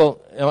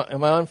spiritual,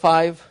 am I on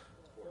 5?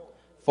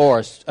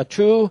 4. A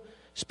true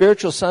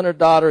spiritual son or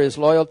daughter is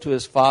loyal to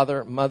his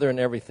father, mother, and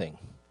everything.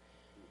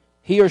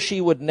 He or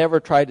she would never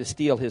try to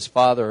steal his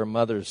father or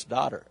mother's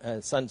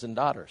sons and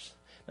daughters.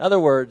 In other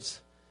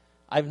words,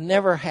 I've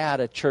never had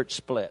a church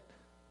split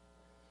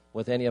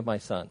with any of my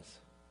sons.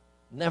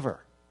 Never.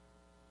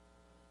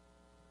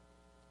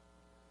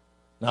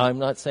 Now, I'm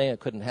not saying it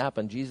couldn't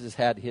happen. Jesus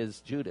had his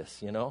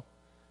Judas,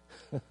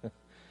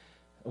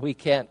 We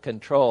can't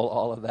control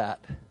all of that.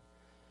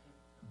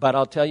 But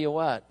I'll tell you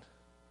what.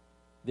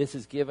 This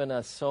has given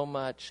us so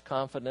much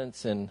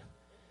confidence and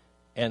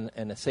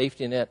a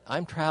safety net.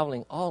 I'm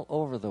traveling all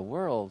over the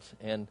world,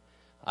 and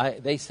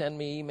they send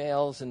me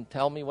emails and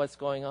tell me what's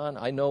going on.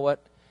 I know what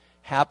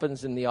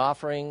happens in the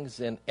offerings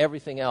and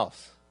everything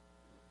else.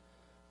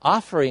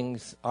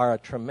 Offerings are a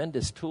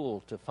tremendous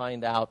tool to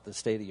find out the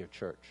state of your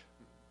church.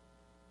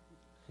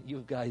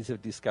 You guys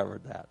have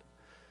discovered that.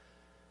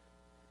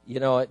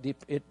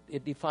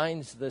 It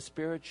defines the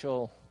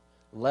spiritual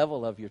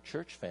level of your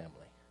church family.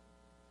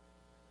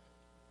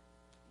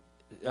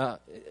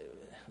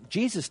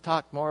 Jesus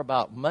talked more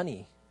about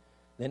money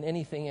than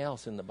anything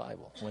else in the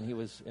Bible when he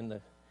was in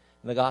the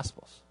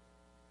Gospels.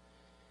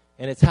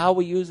 And it's how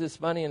we use this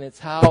money, and it's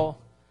how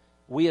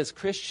we as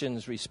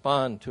Christians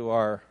respond to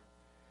our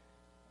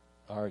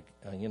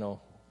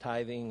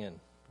tithing and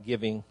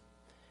giving.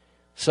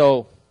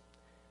 So,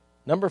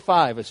 number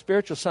 5, a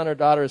spiritual son or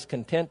daughter is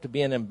content to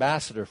be an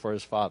ambassador for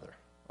his father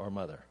or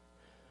mother.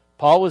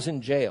 Paul was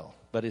in jail,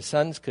 but his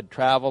sons could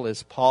travel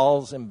as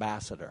Paul's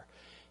ambassador.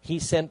 He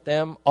sent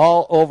them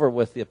all over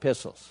with the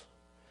epistles.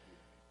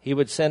 He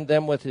would send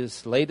them with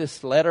his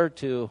latest letter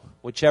to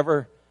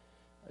whichever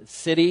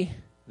city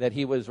that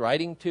he was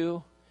writing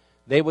to.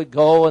 They would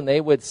go and they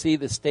would see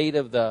the state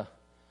of the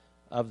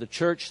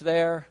church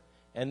there,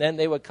 and then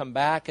they would come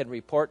back and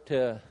report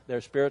to their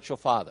spiritual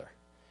father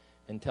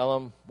and tell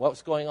them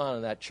what's going on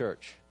in that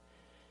church.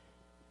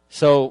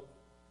 So,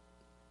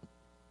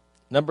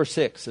 number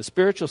 6, a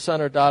spiritual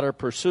son or daughter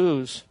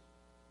pursues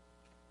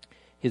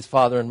his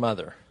father and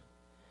mother.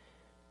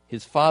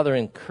 His father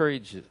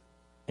encourages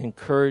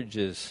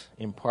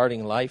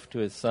imparting life to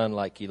his son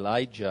like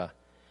Elijah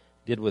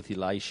did with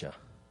Elisha.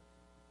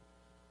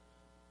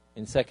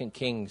 In 2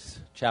 Kings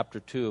chapter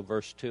 2,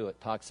 verse 2, it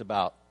talks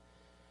about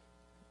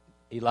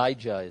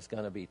Elijah is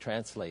going to be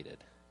translated.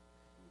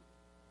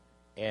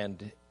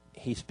 And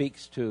he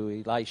speaks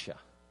to Elisha.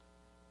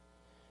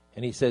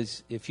 And he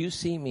says, if you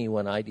see me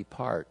when I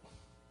depart,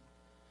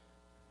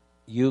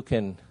 you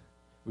can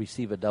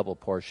receive a double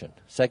portion.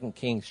 2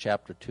 Kings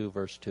chapter 2,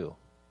 verse 2.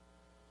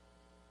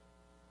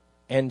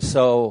 And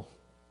so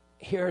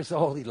here's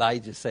old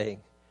Elijah saying,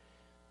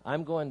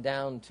 I'm going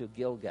down to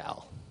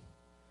Gilgal.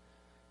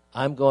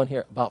 I'm going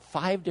here. About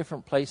 5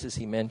 different places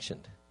he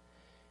mentioned.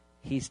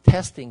 He's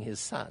testing his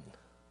son.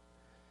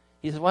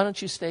 He says, why don't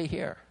you stay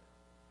here?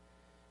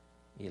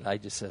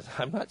 Elijah says,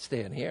 I'm not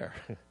staying here.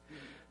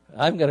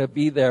 I'm going to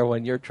be there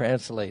when you're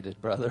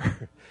translated,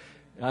 brother.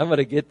 I'm going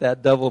to get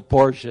that double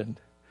portion.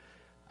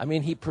 I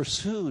mean, he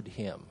pursued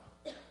him.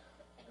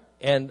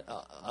 And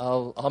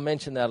I'll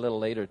mention that a little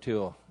later,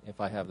 too,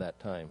 if I have that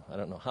time. I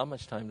don't know. How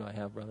much time do I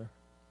have, brother?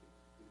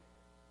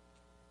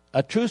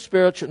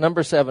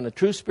 Number 7, a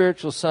true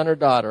spiritual son or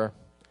daughter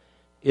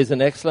is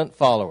an excellent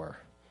follower.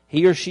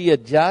 He or she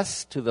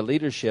adjusts to the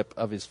leadership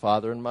of his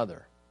father and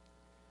mother.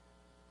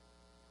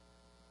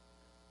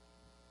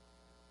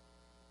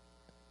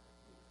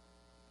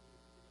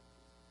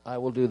 I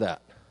will do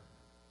that.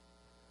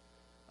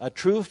 A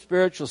true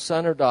spiritual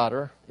son or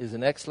daughter is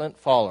an excellent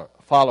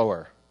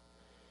follower.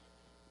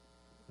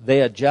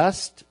 They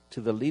adjust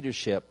to the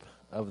leadership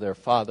of their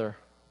father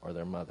or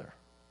their mother.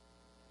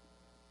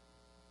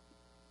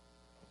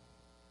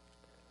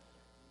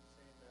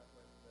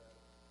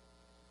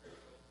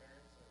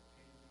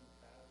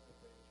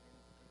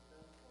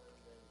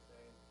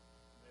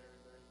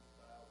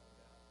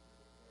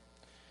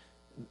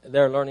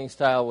 Their learning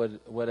style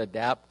would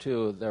adapt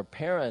to their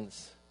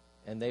parents,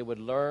 and they would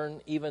learn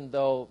even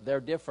though they're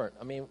different.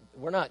 I mean,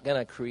 we're not going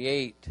to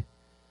create,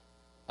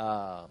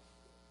 what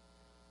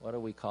do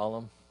we call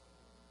them?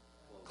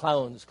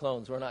 Clones.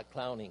 We're not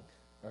clowning,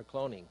 or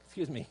cloning.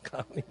 Excuse me,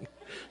 clowning.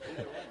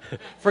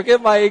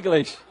 Forgive my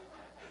English.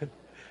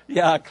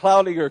 Yeah,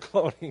 clowning or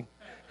cloning.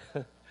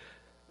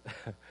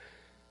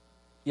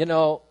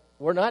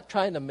 We're not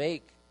trying to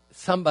make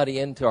somebody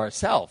into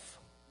ourselves.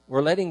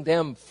 We're letting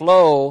them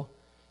flow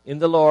in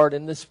the Lord,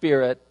 in the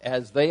Spirit,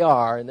 as they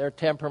are, and their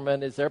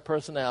temperament is their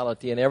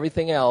personality and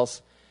everything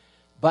else.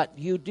 But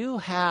you do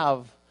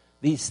have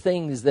these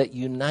things that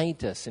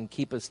unite us and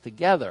keep us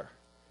together.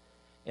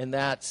 And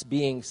that's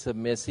being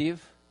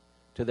submissive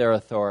to their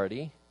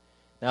authority.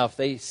 Now, if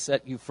they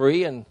set you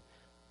free and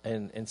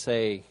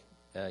say,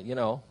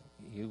 God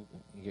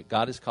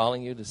is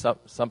calling you to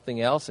something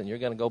else, and you're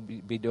going to go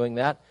be doing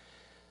that,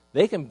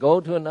 they can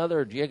go to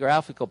another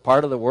geographical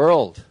part of the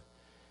world.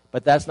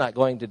 But that's not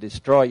going to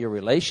destroy your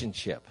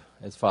relationship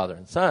as father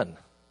and son.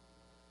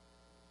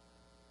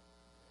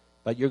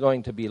 But you're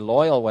going to be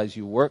loyal as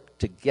you work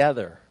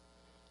together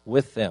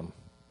with them.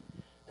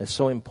 That's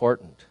so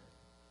important.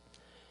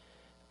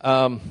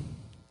 I'm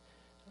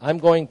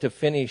going to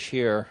finish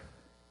here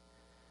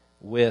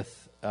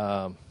with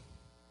there's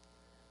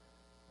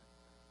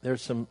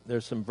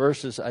some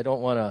verses. I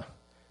don't want to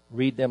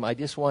read them. I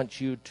just want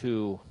you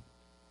to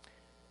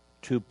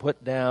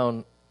put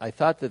down. I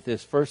thought that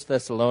this 1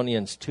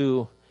 Thessalonians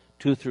 2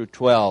 through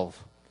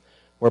 12,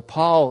 where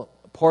Paul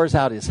pours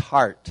out his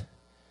heart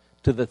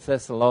to the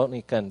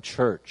Thessalonican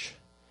church,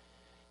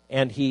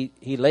 and he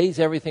lays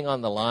everything on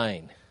the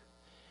line.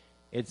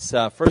 It's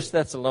 1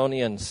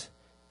 Thessalonians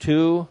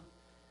 2,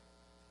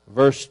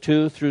 verse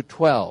 2 through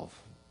 12.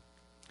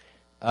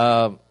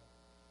 I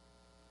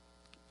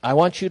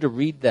want you to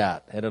read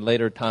that at a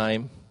later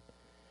time,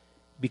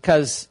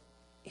 because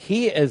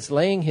he is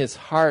laying his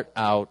heart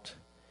out.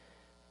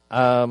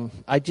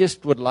 I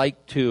just would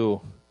like to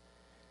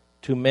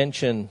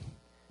mention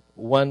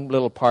one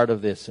little part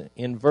of this.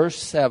 In verse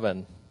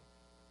 7,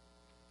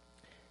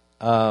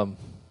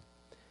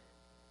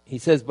 he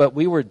says, "But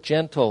we were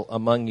gentle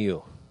among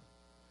you,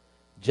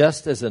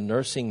 just as a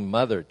nursing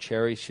mother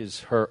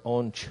cherishes her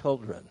own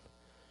children."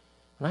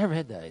 When I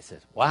read that, I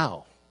said,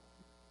 wow,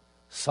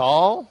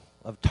 Saul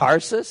of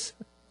Tarsus.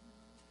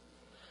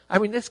 I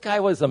mean, this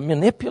guy was a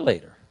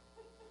manipulator.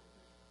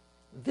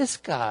 This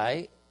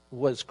guy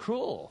was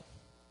cruel.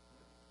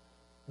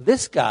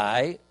 This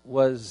guy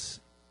was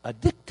a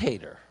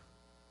dictator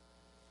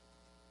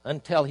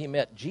until he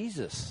met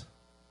Jesus.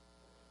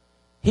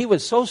 He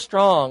was so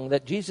strong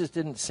that Jesus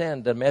didn't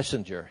send a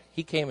messenger.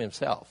 He came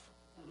himself.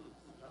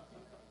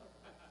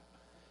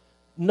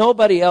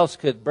 Nobody else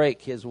could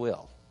break his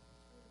will.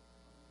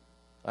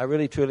 I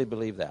really, truly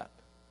believe that.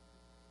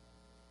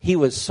 He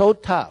was so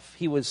tough.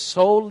 He was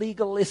so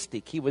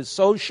legalistic. He was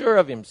so sure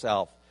of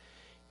himself.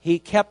 He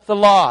kept the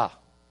law.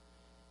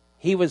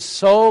 He was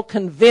so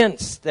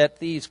convinced that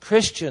these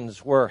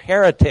Christians were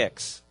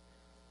heretics.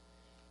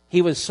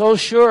 He was so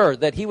sure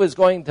that he was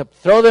going to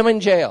throw them in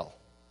jail.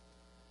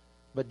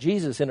 But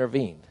Jesus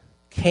intervened,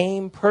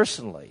 came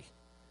personally,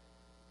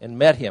 and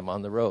met him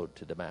on the road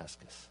to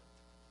Damascus.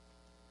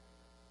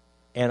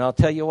 And I'll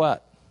tell you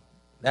what,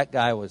 that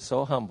guy was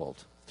so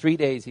humbled. 3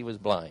 days he was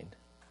blind.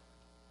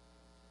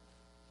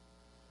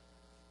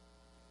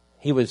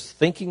 He was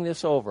thinking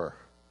this over.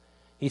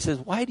 He says,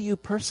 "Why do you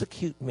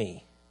persecute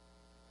me?"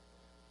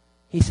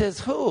 He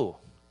says, "Who?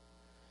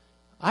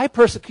 I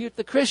persecute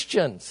the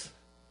Christians."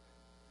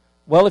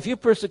 Well, if you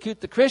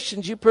persecute the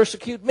Christians, you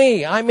persecute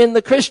me. I'm in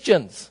the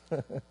Christians.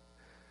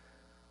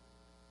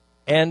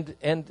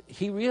 And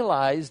he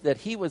realized that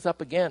he was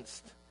up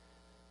against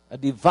a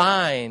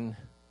divine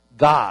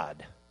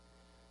God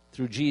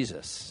through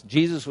Jesus.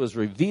 Jesus was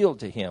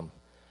revealed to him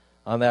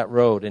on that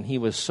road, and he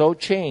was so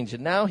changed.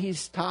 And now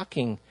he's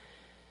talking,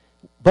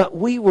 "But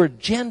we were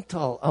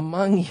gentle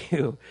among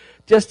you,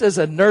 just as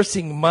a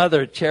nursing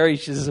mother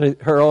cherishes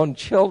her own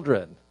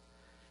children."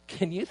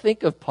 Can you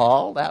think of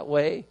Paul that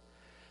way?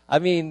 I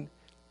mean,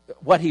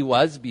 what he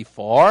was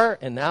before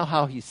and now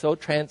how he's so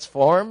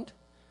transformed.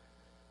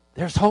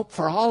 There's hope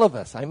for all of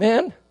us.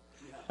 Amen?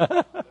 Yeah,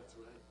 that's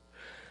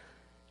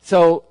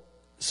right.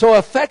 So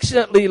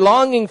affectionately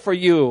longing for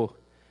you,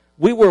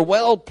 we were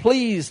well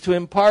pleased to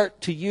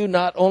impart to you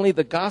not only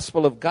the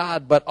gospel of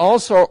God, but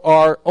also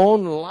our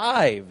own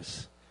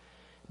lives,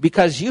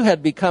 because you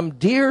had become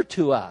dear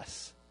to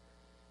us.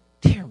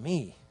 Dear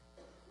me.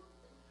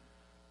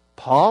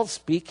 Paul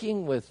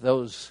speaking with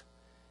those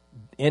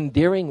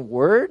endearing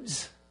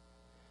words,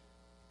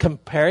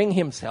 comparing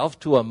himself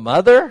to a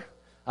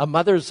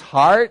mother's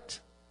heart.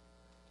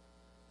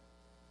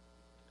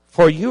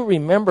 "For you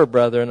remember,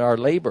 brethren, our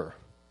labor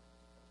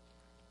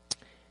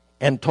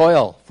and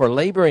toil, for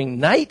laboring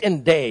night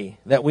and day,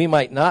 that we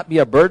might not be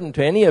a burden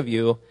to any of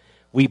you,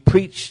 we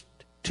preached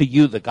to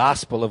you the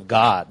gospel of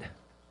God."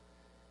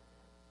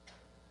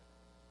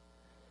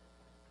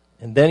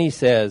 And then he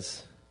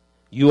says,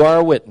 "You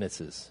are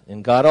witnesses,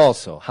 and God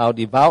also, how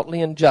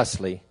devoutly and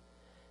justly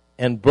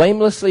and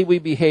blamelessly we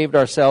behaved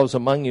ourselves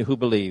among you who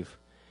believe,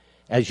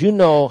 as you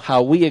know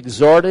how we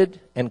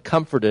exhorted and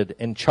comforted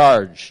and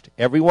charged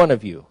every one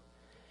of you,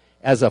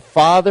 as a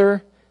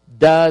father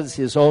does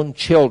his own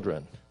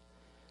children,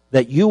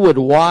 that you would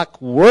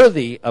walk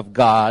worthy of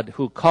God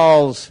who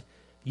calls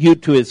you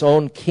to his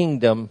own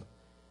kingdom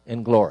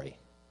and glory."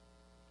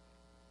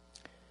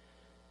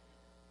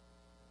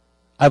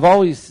 I've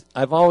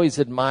always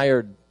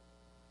admired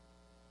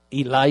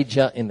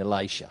Elijah and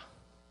Elisha.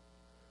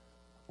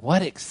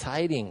 What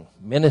exciting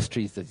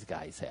ministries these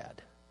guys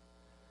had.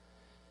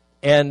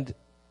 And,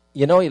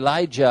 you know,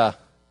 Elijah,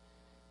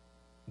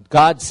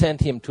 God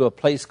sent him to a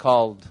place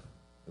called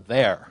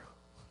There,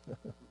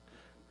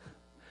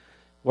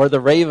 where the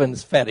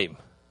ravens fed him.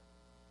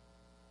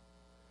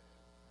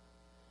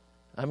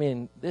 I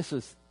mean,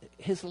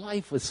 his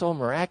life was so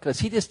miraculous.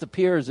 He just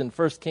appears in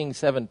 1 Kings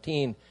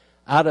 17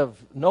 out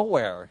of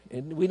nowhere.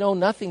 And we know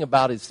nothing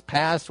about his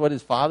past, what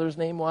his father's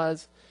name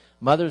was,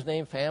 mother's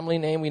name, family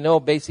name. We know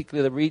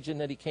basically the region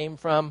that he came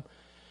from.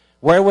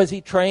 Where was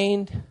he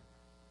trained?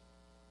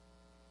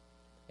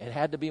 It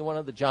had to be one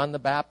of the John the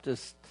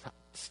Baptist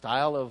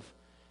style of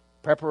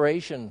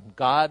preparation.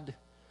 God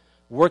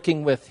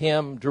working with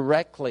him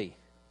directly.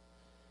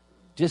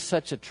 Just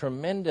such a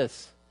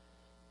tremendous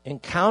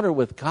encounter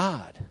with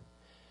God.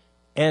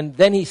 And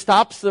then he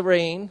stops the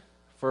rain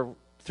for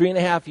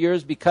 3.5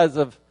 years because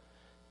of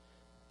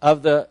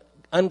the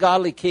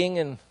ungodly king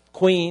and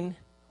queen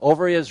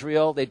over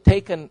Israel. They'd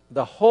taken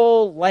the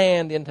whole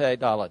land into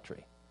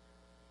idolatry.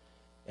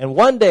 And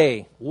one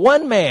day,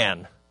 one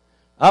man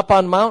up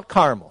on Mount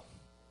Carmel,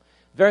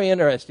 very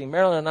interesting.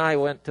 Marilyn and I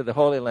went to the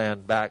Holy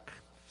Land back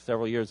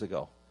several years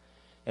ago.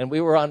 And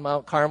we were on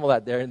Mount Carmel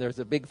that day, and there was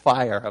a big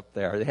fire up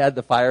there. They had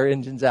the fire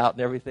engines out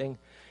and everything.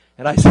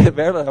 And I said,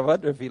 "Marilyn, I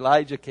wonder if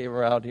Elijah came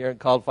around here and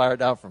called fire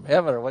down from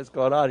heaven, or what's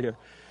going on here."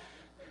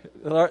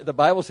 The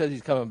Bible says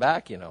he's coming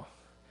back, you know.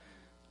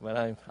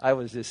 But I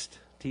was just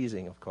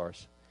teasing, of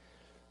course.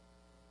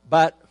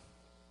 But,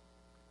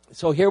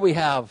 so here we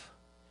have,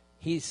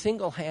 he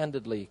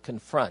single-handedly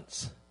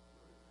confronts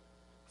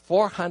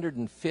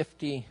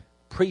 450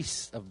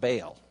 priests of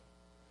Baal.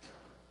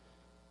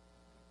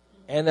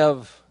 And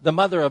of the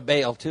mother of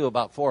Baal, too,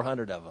 about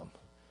 400 of them.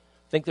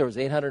 I think there was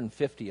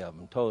 850 of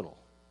them total.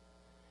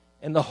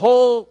 And the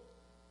whole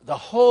the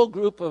whole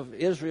group of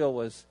Israel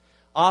was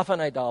off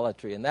on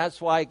idolatry. And that's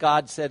why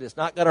God said it's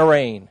not going to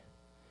rain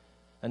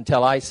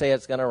until I say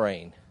it's going to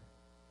rain.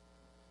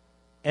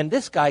 And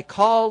this guy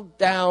called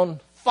down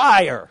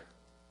fire.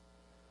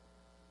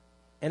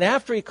 And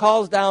after he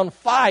calls down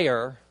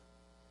fire,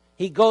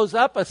 he goes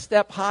up a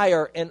step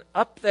higher, and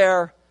up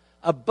there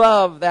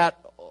above that,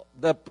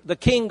 the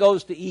king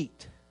goes to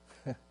eat.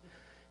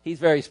 He's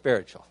very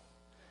spiritual.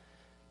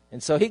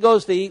 And so he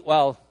goes to eat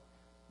while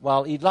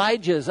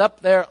Elijah is up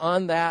there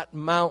on that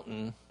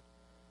mountain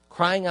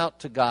crying out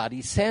to God.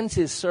 He sends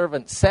his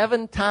servant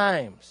 7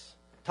 times.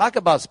 Talk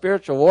about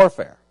spiritual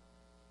warfare.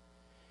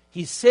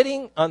 He's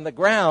sitting on the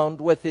ground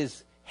with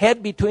his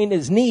head between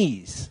his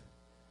knees,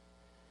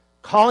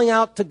 calling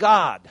out to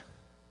God.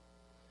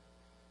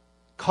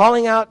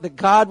 Calling out that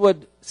God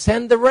would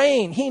send the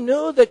rain. He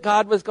knew that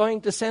God was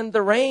going to send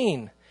the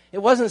rain. It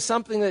wasn't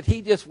something that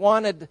he just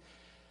wanted.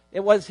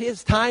 It was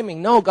his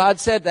timing. No, God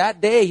said that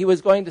day he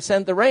was going to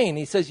send the rain.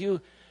 He says, you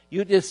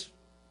just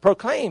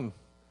proclaim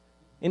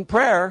in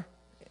prayer,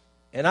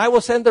 and I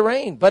will send the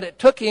rain. But it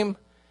took him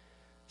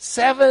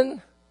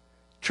 7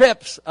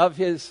 trips of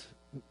his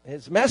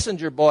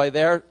messenger boy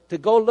there to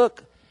go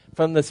look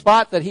from the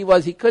spot that he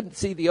was. He couldn't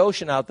see the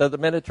ocean out there, the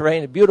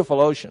Mediterranean, beautiful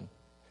ocean.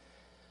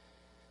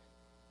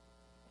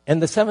 And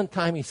the 7th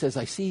time he says,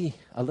 I see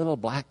a little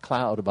black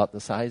cloud about the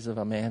size of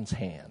a man's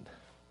hand.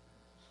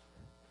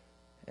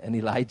 And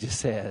Elijah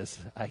says,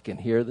 I can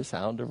hear the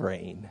sound of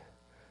rain.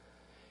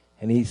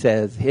 And he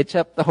says, hitch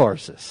up the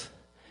horses.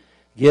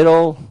 Get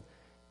old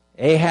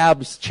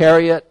Ahab's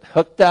chariot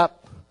hooked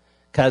up,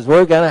 because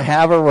we're going to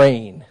have a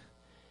rain.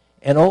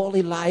 And old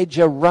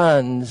Elijah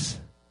runs.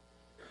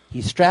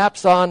 He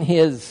straps on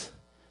his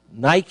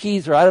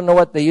Nikes, or I don't know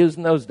what they used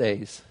in those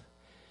days.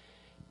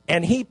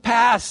 And he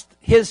passed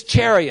his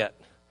chariot,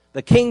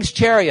 the king's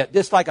chariot,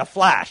 just like a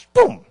flash.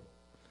 Boom!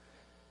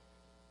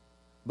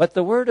 But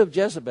the word of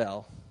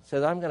Jezebel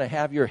says, I'm going to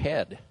have your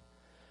head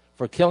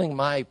for killing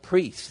my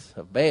priests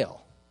of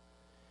Baal.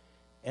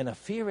 And a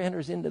fear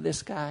enters into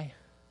this guy.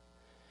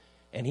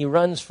 And he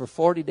runs for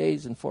 40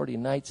 days and 40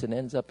 nights and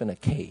ends up in a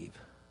cave.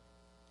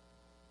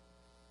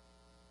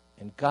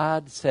 And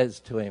God says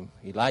to him,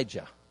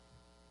 Elijah,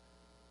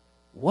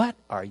 what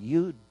are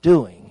you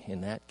doing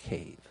in that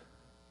cave?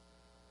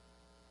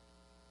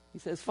 He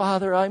says,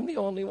 Father, I'm the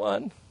only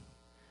one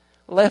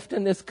left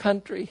in this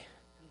country.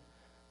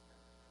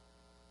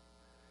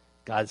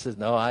 God says,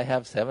 no, I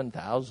have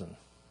 7,000.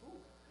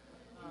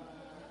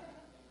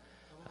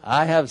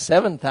 I have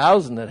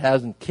 7,000 that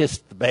hasn't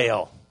kissed the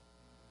Baal.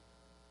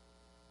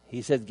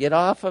 He said, get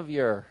off of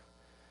your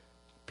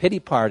pity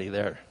party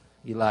there,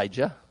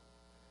 Elijah,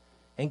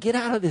 and get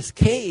out of this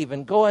cave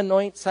and go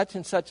anoint such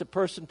and such a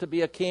person to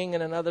be a king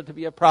and another to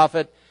be a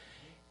prophet,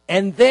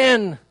 and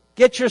then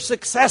get your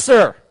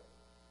successor.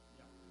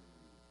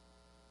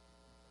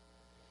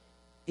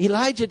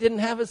 Elijah didn't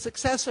have a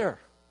successor.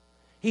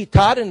 He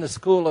taught in the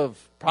school of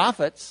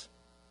prophets.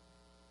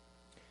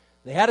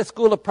 They had a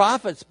school of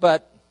prophets,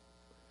 but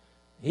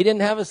he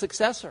didn't have a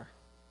successor.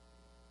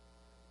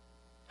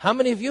 How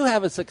many of you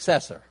have a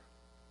successor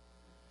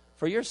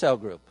for your cell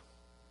group,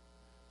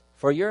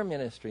 for your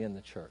ministry in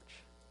the church?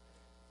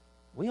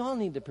 We all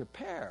need to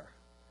prepare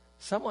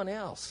someone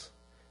else.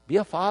 Be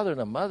a father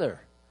and a mother.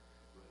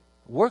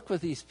 Work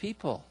with these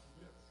people.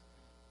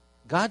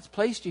 God's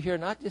placed you here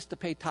not just to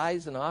pay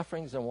tithes and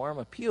offerings and warm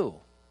a pew.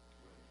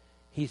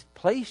 He's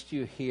placed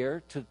you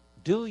here to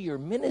do your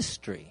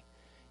ministry.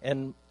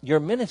 And your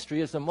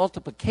ministry is a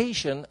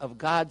multiplication of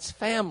God's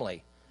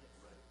family.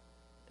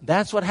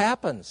 That's what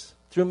happens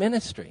through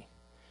ministry.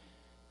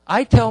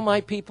 I tell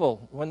my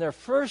people when they're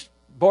first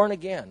born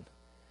again,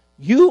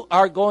 you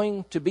are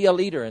going to be a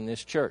leader in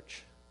this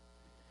church.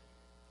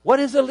 What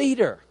is a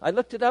leader? I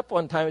looked it up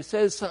one time. It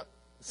says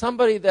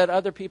somebody that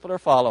other people are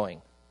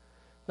following.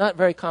 Not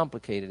very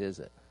complicated, is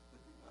it?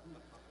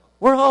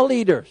 We're all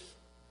leaders.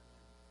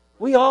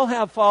 We all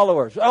have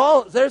followers.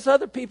 There's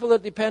other people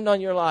that depend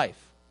on your life.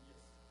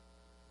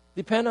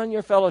 Depend on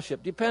your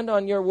fellowship. Depend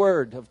on your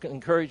word of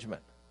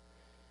encouragement.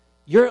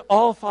 You're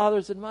all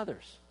fathers and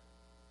mothers.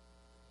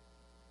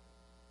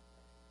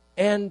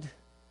 And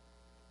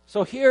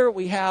so here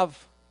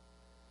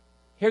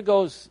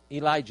goes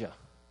Elijah.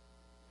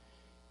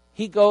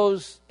 He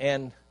goes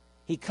and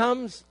he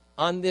comes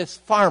on this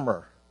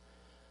farmer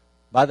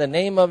by the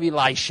name of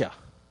Elisha.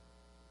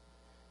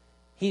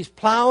 He's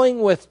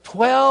plowing with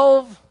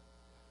 12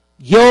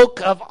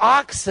 yoke of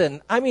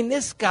oxen. I mean,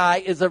 this guy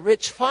is a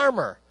rich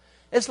farmer.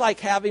 It's like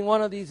having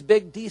one of these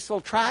big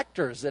diesel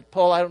tractors that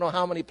pull I don't know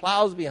how many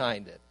plows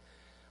behind it.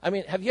 I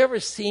mean, have you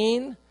ever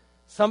seen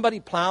somebody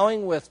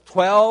plowing with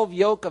 12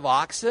 yoke of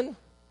oxen?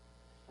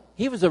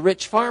 He was a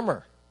rich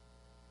farmer.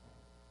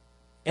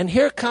 And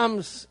here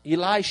comes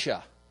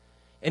Elisha,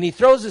 and he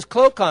throws his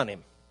cloak on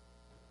him.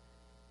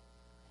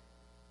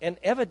 And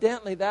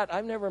evidently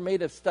I've never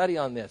made a study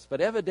on this,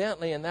 but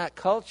evidently in that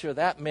culture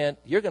that meant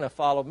you're going to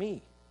follow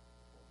me.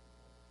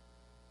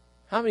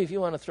 How many of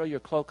you want to throw your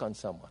cloak on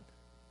someone?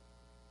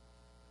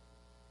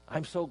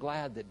 I'm so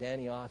glad that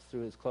Danny Oss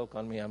threw his cloak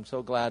on me. I'm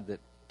so glad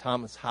that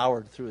Thomas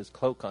Howard threw his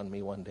cloak on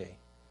me one day.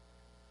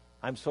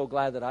 I'm so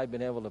glad that I've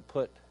been able to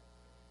put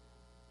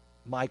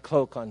my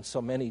cloak on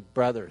so many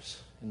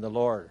brothers in the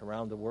Lord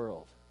around the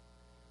world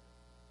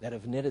that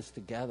have knit us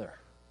together.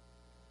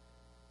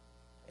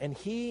 And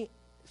he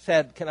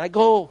said, can I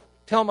go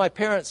tell my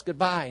parents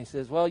goodbye? He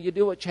says, well, you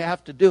do what you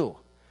have to do.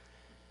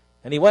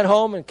 And he went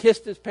home and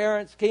kissed his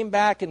parents, came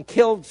back and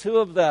killed 2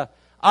 of the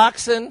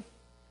oxen,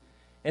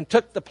 and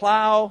took the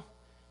plow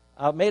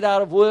made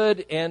out of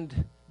wood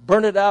and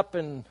burned it up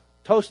and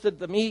toasted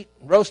the meat,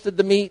 roasted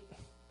the meat.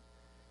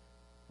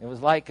 It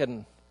was like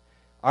an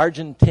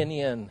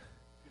Argentinian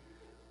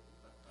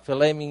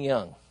filet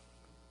mignon.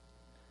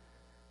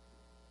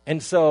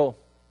 And so,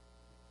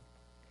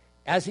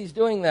 as he's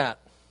doing that,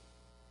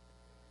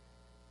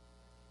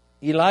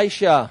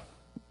 Elisha,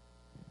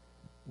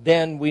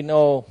 then we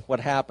know what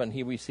happened.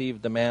 He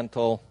received the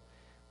mantle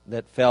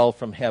that fell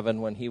from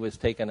heaven when he was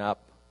taken up.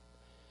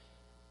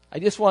 I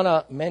just want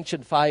to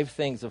mention 5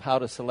 things of how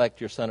to select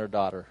your son or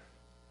daughter,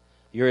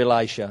 your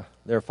Elisha.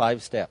 There are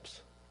 5 steps.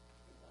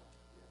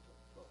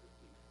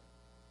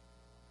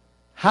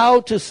 How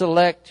to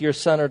select your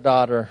son or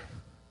daughter,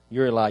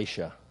 your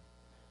Elisha.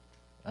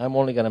 I'm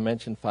only going to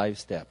mention 5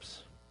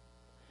 steps.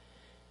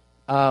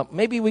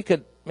 Maybe we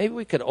could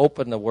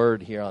open the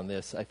word here on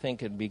this. I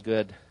think it'd be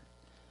good.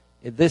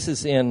 This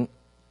is in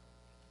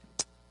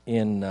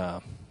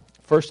 1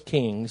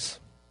 Kings.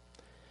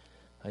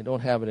 I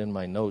don't have it in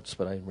my notes,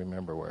 but I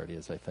remember where it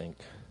is, I think.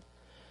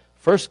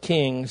 1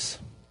 Kings,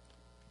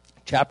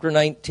 chapter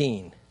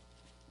 19.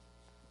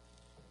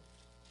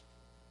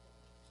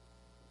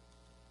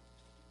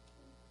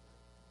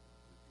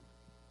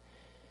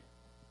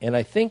 And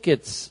I think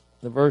it's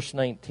the verse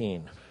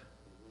 19.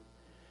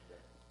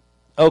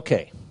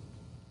 Okay.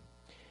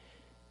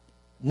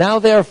 Now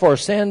therefore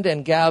send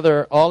and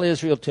gather all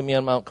Israel to me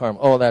on Mount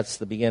Carmel. Oh, that's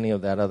the beginning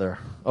of that other.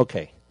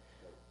 Okay.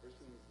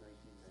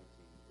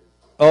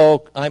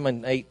 Oh, I'm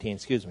on 18,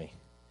 excuse me.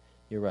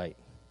 You're right.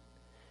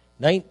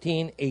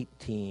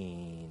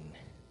 19:18.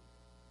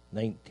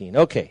 19.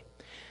 Okay.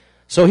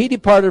 So he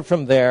departed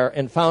from there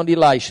and found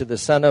Elisha, the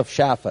son of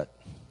Shaphat,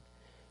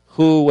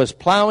 who was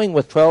plowing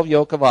with 12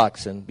 yoke of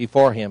oxen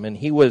before him, and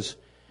he was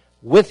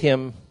with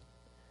him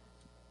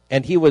the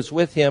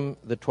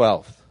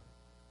 12th.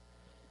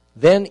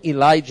 Then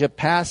Elijah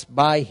passed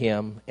by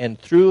him and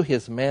threw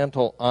his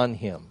mantle on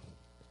him.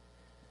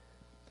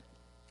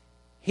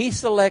 He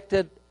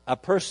selected a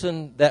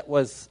person that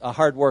was a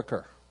hard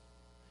worker.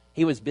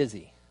 He was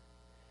busy.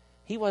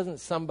 He wasn't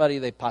somebody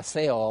they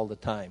paseo all the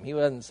time. He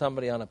wasn't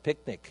somebody on a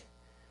picnic.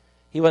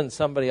 He wasn't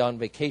somebody on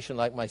vacation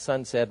like my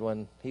son said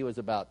when he was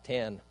about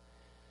 10.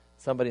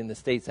 Somebody in the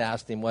States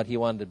asked him what he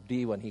wanted to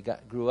be when he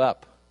grew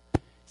up.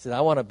 He said,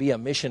 I want to be a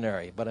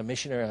missionary, but a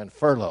missionary on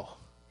furlough.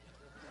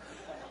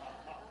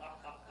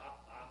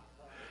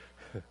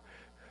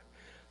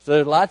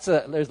 So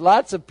there's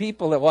lots of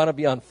people that want to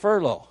be on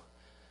furlough.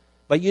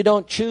 But you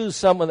don't choose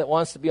someone that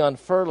wants to be on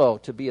furlough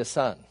to be a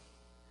son.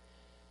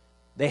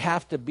 They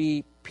have to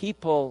be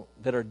people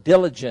that are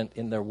diligent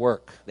in their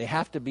work. They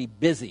have to be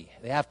busy.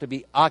 They have to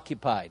be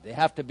occupied. They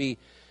have to be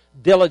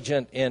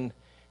diligent in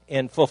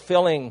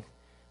fulfilling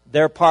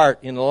their part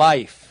in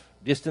life,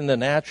 just in the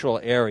natural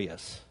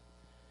areas.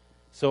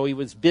 So he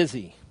was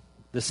busy.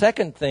 The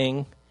second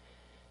thing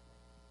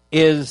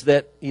is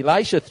that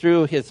Elisha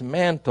threw his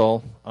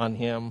mantle on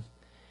him.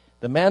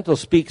 The mantle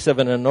speaks of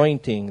an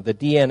anointing, the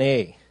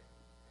DNA.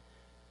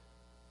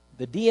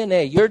 The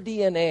DNA, your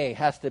DNA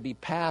has to be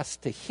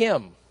passed to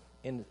him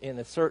in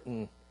a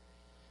certain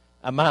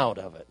amount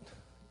of it.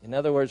 In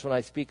other words, when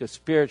I speak of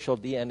spiritual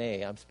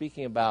DNA, I'm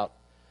speaking about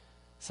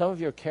some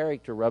of your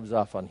character rubs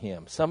off on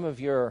him. Some of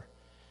your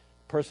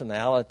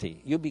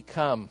personality. You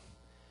become,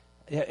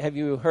 have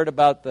you heard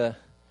about the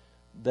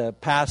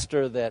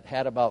pastor that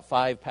had about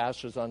 5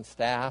 pastors on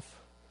staff?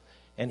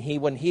 And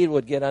when he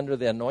would get under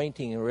the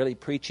anointing and really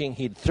preaching,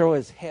 he'd throw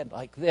his head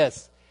like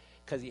this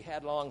because he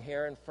had long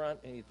hair in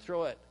front, and he'd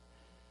throw it.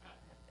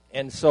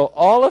 And so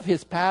all of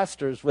his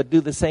pastors would do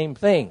the same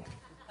thing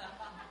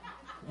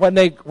when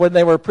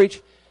they were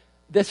preaching.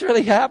 This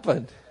really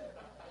happened.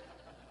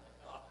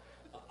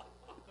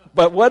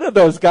 But one of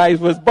those guys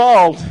was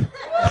bald.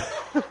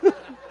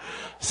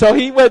 So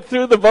he went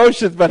through the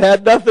motions but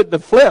had nothing to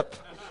flip.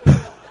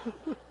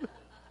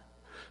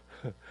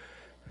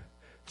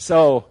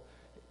 So,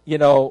 we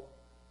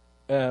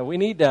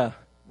need to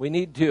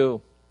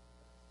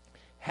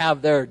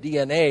have their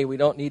DNA. We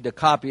don't need to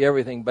copy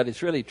everything, but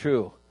it's really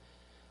true.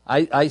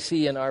 I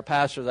see in our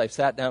pastors, I've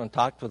sat down and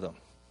talked with them.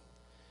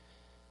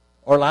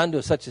 Orlando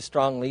is such a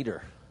strong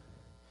leader.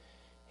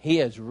 He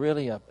is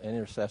really an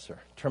intercessor,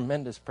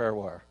 tremendous prayer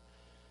warrior.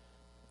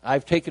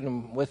 I've taken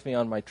him with me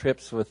on my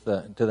trips to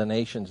the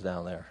nations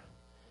down there.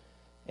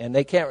 And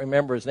they can't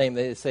remember his name.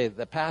 They say,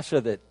 the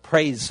pastor that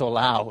prays so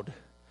loud,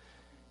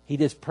 he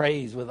just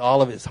prays with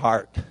all of his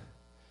heart.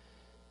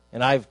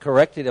 And I've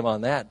corrected him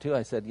on that, too.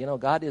 I said,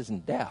 God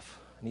isn't deaf.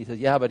 And he said,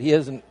 yeah, but he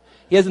isn't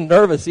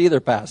nervous either,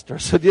 Pastor.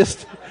 So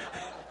just...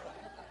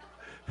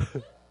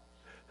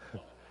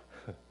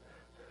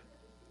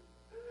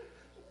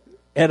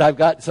 And I've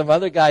got some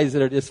other guys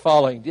that are just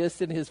following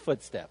just in his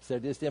footsteps. They're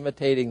just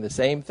imitating the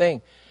same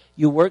thing.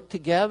 You work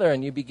together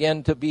and you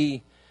begin to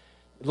be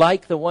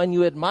like the one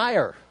you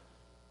admire.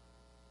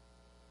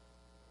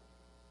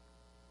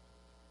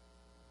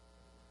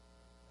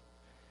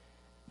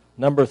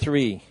 Number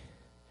 3,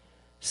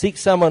 seek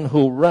someone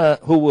who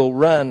will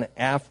run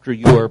after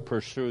you or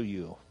pursue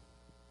you.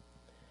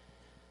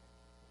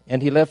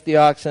 And he left the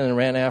oxen and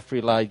ran after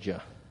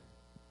Elijah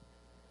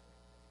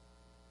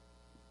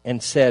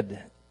and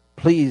said,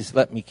 please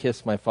let me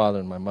kiss my father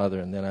and my mother,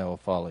 and then I will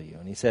follow you.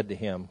 And he said to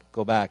him,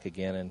 go back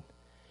again and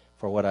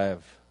for what I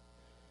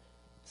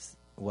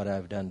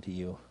have done to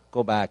you.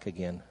 Go back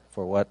again,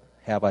 for what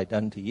have I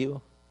done to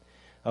you?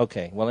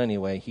 Okay, well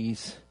anyway,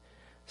 he's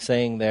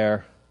saying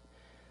there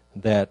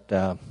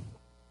that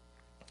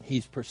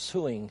he's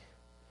pursuing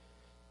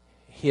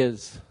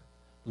his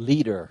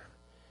leader,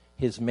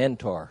 his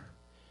mentor,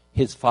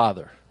 his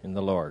father in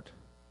the Lord.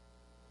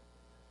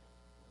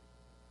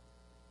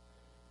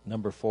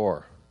 Number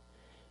 4,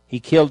 he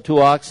killed 2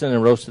 oxen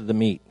and roasted the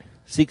meat.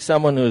 Seek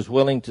someone who is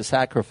willing to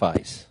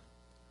sacrifice.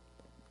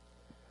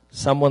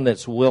 Someone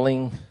that's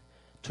willing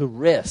to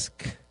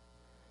risk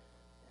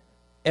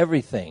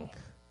everything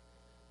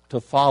to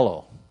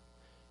follow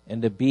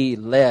and to be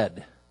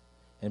led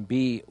and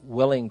be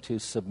willing to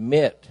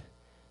submit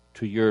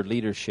to your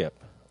leadership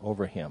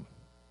over him.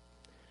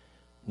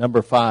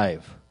 Number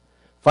 5,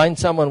 find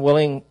someone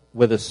willing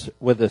with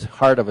the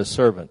heart of a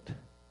servant.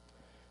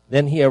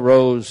 Then he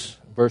arose,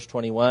 verse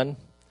 21,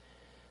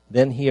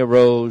 then he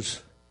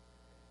arose,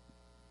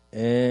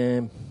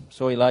 and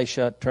so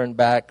Elisha turned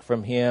back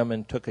from him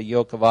and took a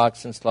yoke of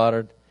oxen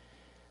slaughtered.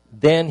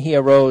 Then he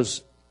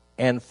arose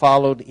and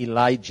followed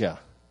Elijah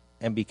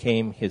and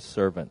became his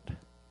servant.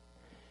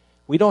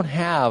 We don't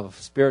have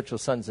spiritual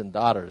sons and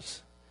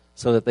daughters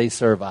so that they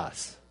serve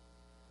us,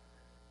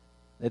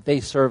 that they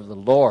serve the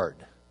Lord.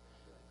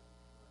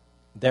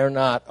 They're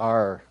not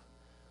our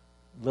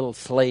little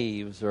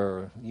slaves,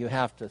 or you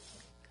have to.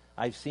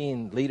 I've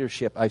seen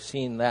leadership, I've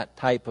seen that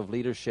type of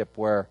leadership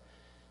where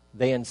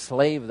they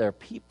enslave their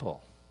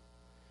people.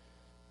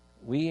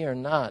 We are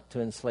not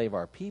to enslave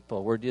our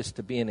people. We're just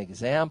to be an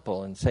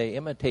example and say,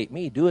 imitate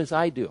me, do as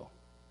I do.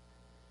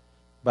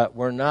 But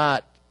we're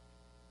not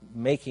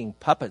making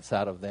puppets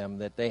out of them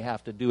that they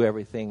have to do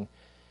everything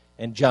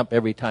and jump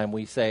every time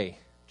we say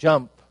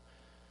jump.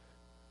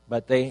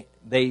 But they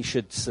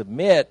should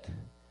submit,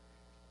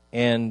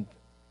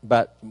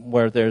 but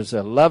where there's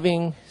a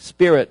loving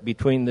spirit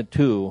between the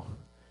two,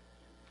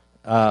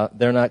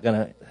 they're not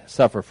going to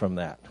suffer from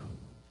that.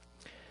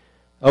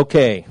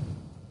 Okay.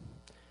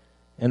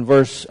 And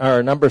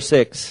number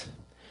 6,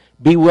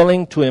 be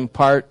willing to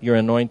impart your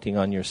anointing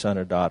on your son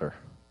or daughter.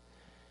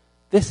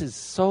 This is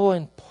so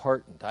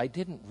important. I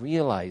didn't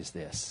realize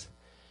this.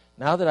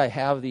 Now that I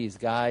have these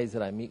guys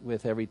that I meet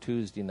with every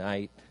Tuesday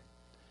night,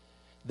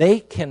 they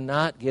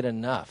cannot get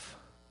enough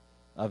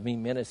of me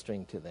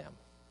ministering to them,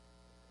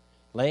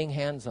 laying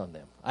hands on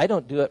them. I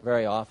don't do it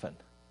very often.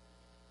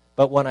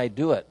 But when I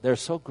do it, they're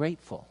so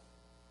grateful.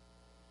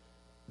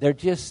 They're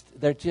just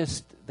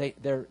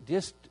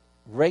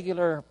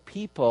regular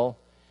people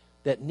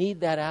that need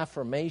that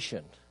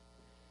affirmation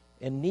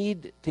and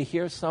need to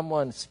hear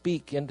someone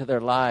speak into their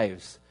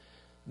lives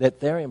that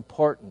they're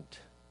important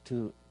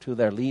to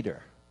their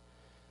leader,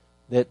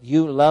 that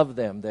you love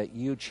them, that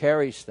you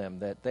cherish them,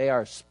 that they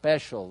are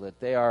special, that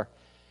they are.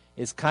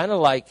 It's kind of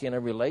like in a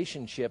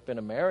relationship, in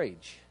a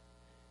marriage.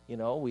 You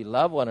know, we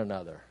love one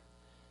another.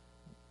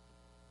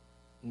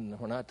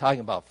 We're not talking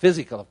about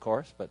physical, of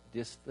course, but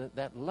just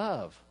that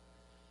love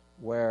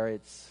where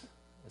it's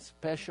a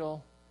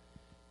special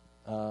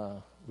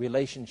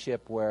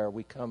relationship where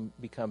we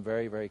become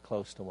very, very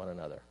close to one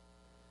another.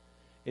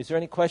 Is there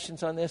any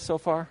questions on this so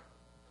far?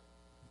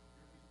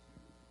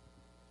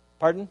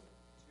 Pardon?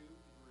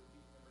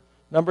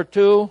 Number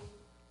 2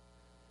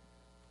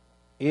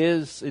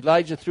 is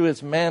Elijah threw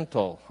his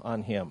mantle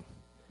on him.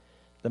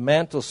 The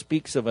mantle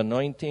speaks of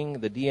anointing,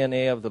 the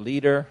DNA of the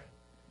leader.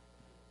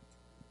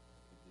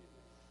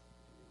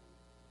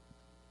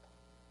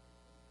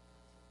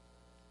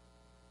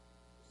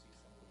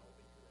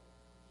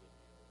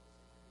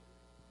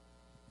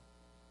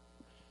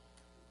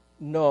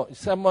 No,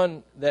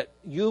 someone that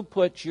you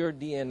put your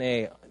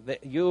DNA,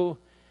 that you,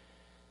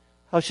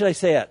 how should I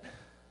say it?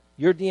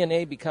 Your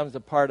DNA becomes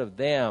a part of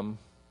them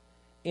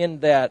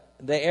in that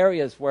the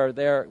areas where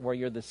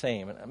you're the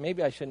same. And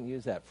maybe I shouldn't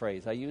use that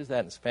phrase. I use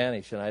that in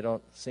Spanish, and I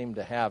don't seem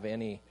to have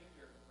any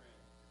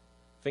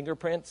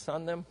fingerprints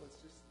on them. Well,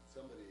 it's just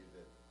somebody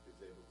that is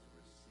able to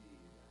receive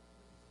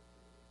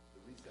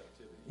the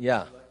receptivity.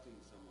 Yeah. Selecting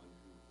someone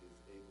who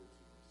is able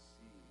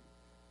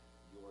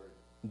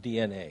to receive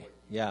your DNA.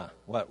 Yeah.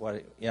 What?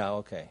 Yeah.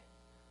 Okay.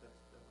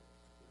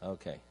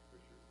 Okay.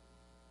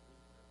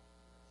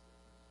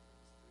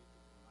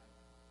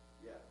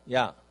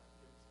 Yeah.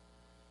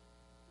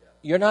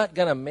 You're not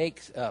going to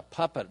make a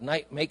puppet,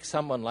 make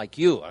someone like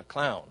you, a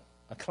clown,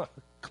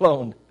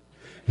 clone.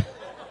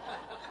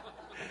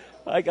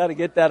 I got to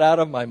get that out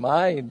of my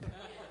mind.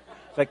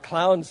 The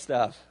clown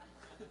stuff.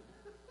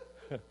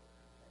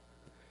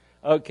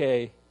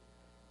 Okay.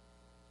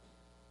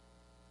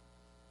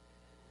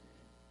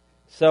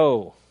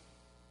 So,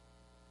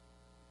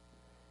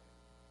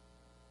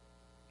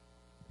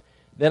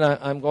 then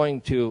I'm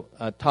going to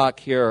talk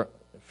here,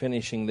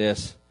 finishing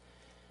this.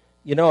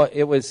 You know,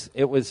 it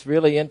was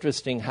really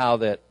interesting how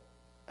that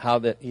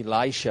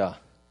Elisha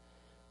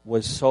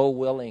was so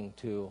willing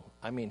to.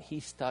 I mean, he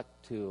stuck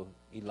to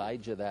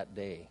Elijah that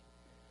day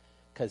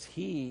because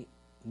he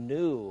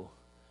knew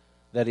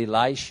that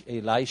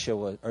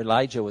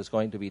Elijah was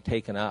going to be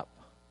taken up,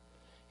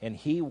 and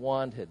he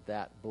wanted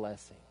that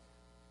blessing.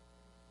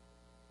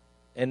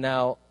 And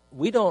now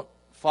we don't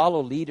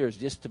follow leaders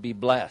just to be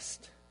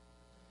blessed,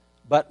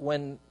 but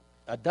when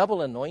a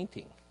double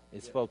anointing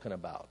is spoken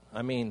about,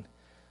 I mean,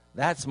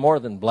 that's more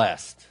than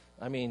blessed.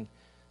 I mean,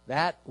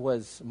 that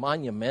was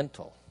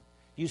monumental.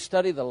 You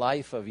study the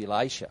life of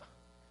Elisha,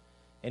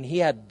 and he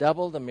had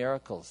double the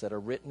miracles that are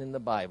written in the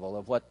Bible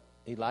of what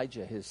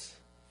Elijah, his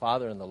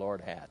father in the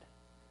Lord, had.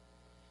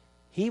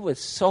 He was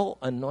so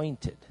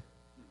anointed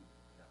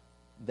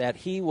that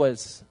he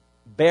was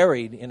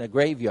buried in a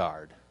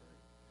graveyard.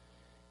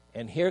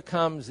 And here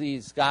comes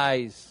these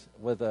guys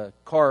with a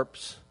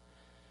corpse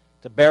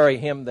to bury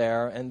him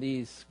there, and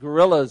these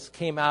guerrillas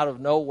came out of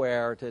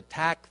nowhere to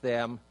attack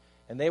them,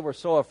 and they were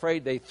so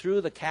afraid they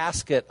threw the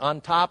casket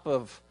on top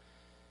of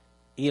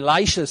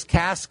Elisha's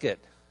casket,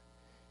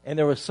 and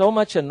there was so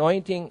much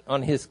anointing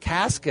on his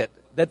casket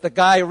that the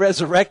guy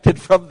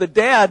resurrected from the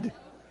dead.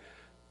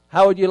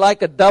 How would you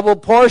like a double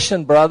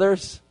portion,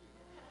 brothers?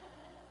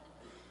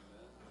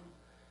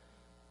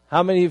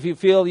 How many of you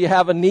feel you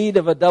have a need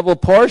of a double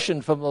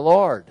portion from the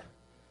Lord?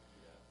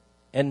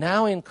 And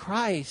now in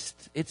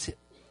Christ,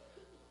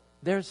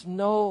 there's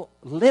no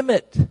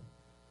limit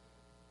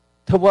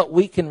to what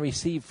we can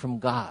receive from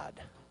God.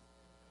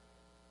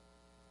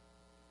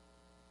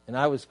 And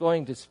I was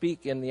going to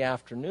speak in the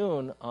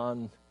afternoon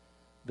on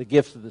the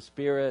gifts of the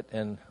Spirit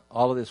and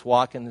all of this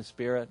walk in the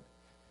Spirit.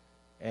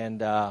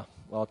 And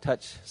I'll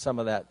touch some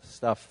of that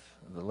stuff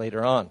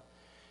later on.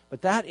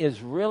 But that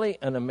is really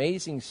an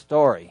amazing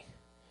story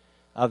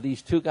of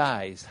these two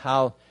guys.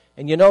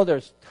 And you know,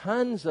 there's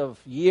tons of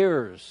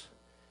years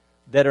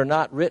that are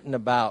not written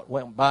about,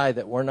 went by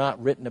that were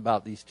not written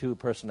about these two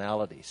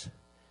personalities.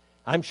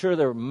 I'm sure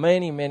there were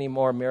many, many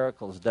more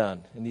miracles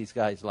done in these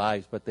guys'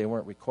 lives, but they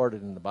weren't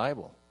recorded in the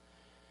Bible.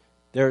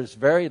 There's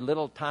very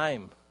little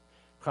time,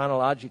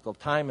 chronological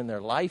time in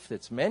their life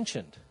that's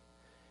mentioned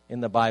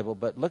in the Bible,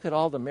 but look at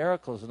all the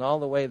miracles and all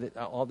the way that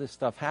all this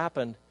stuff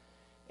happened.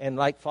 And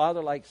like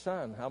father, like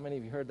son. How many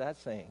of you heard that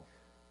saying?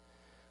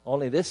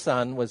 Only this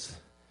son was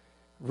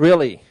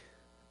really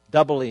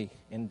doubly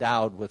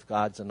endowed with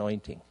God's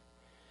anointing.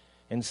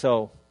 And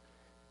so,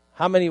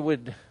 how many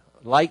would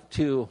like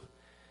to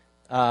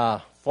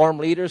form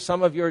leaders?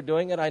 Some of you are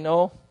doing it, I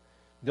know.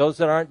 Those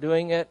that aren't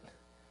doing it,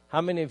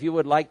 how many of you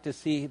would like to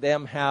see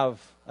them have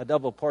a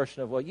double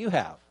portion of what you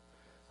have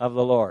of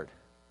the Lord?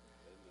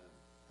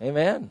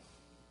 Amen.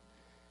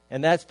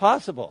 And that's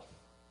possible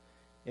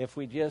if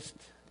we just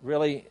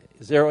really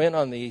zero in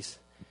on these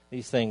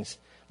things.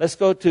 Let's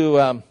go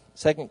to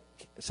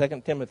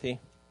 2 Timothy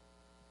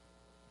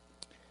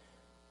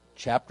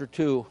chapter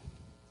 2.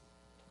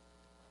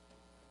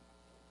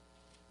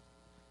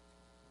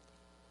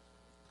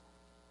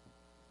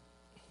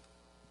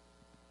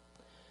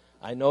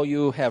 I know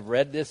you have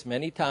read this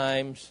many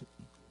times.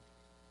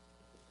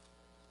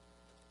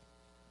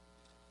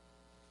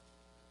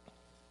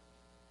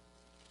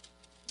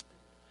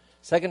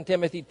 Second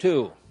Timothy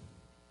 2,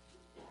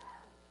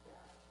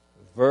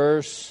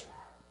 verse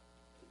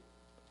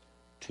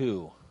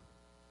 2.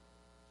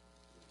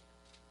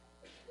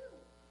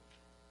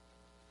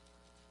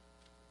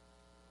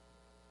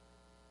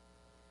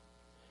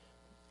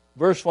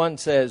 Verse 1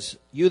 says,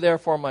 "You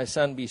therefore, my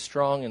son, be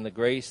strong in the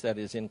grace that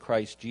is in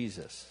Christ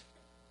Jesus."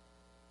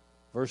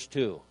 Verse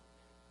 2,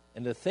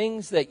 "And the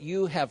things that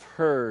you have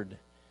heard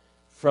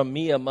from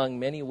me among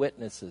many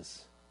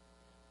witnesses,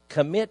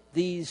 commit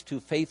these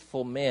to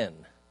faithful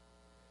men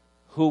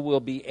who will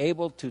be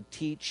able to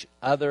teach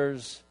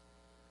others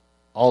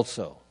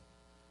also."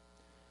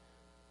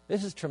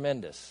 This is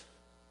tremendous.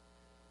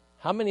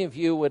 How many of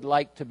you would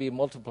like to be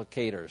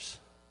multiplicators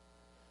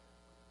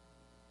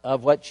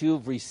of what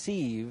you've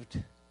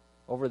received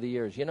over the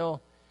years? You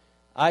know,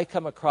 I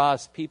come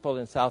across people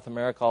in South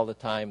America all the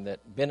time that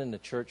have been in the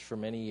church for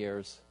many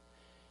years,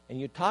 and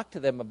you talk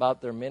to them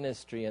about their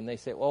ministry, and they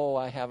say, "Oh,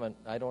 I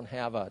don't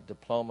have a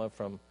diploma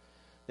from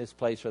this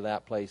place or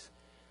that place."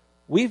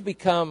 We've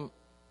become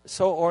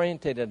so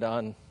oriented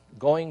on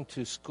going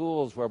to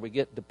schools where we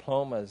get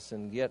diplomas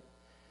and get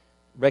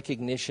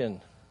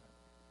recognition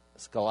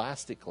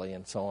scholastically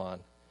and so on.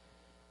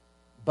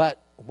 But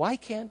why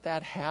can't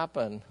that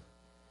happen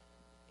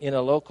in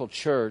a local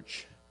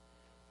church?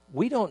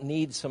 We don't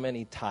need so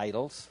many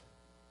titles.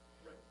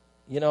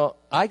 You know,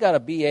 I got a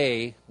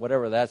BA,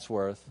 whatever that's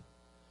worth,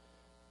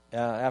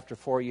 after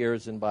 4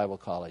 years in Bible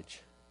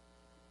college.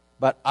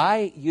 But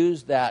I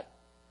used that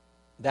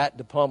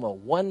diploma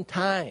one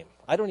time.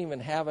 I don't even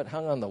have it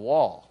hung on the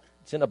wall.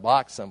 It's in a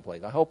box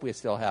someplace. I hope we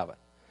still have it.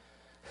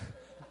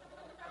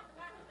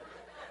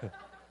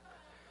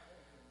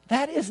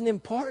 That isn't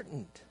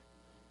important.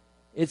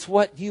 It's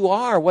what you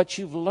are, what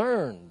you've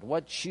learned,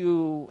 what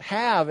you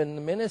have in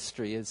the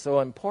ministry is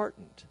so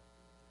important.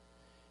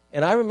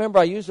 And I remember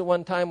I used it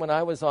one time when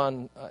I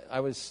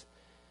was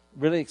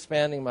really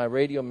expanding my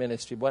radio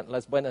ministry,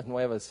 Las Buenas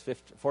Nuevas,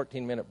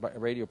 14-minute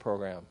radio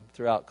program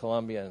throughout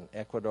Colombia and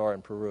Ecuador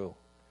and Peru.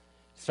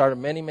 Started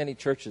many, many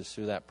churches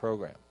through that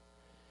program.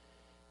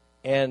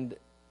 And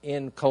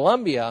in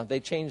Colombia, they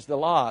changed the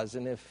laws,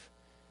 and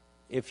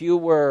if you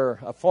were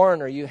a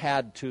foreigner, you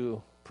had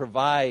to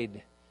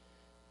provide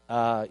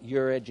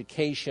your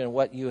education,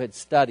 what you had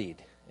studied.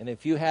 And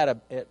if you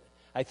had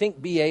I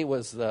think BA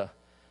was the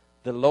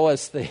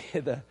lowest thing,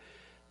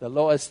 the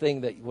lowest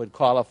thing that would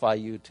qualify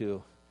you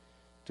to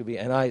be.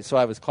 And so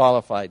I was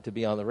qualified to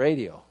be on the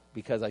radio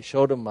because I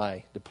showed them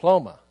my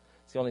diploma.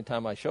 It's the only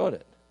time I showed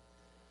it.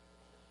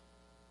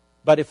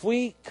 But if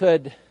we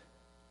could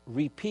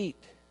repeat,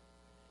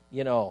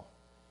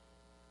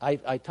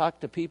 I talk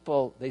to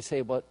people, they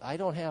say, but I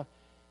don't have,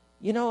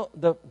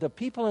 the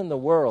people in the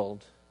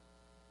world,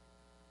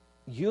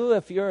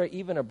 if you're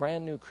even a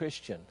brand new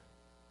Christian,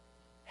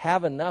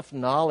 have enough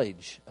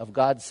knowledge of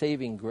God's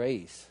saving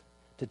grace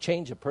to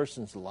change a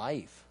person's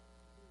life.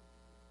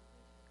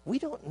 We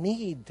don't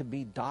need to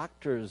be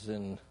doctors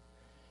and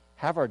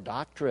have our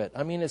doctorate.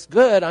 I mean, it's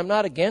good. I'm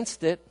not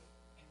against it.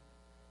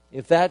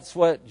 If that's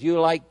what you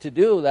like to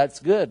do, that's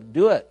good.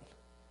 Do it.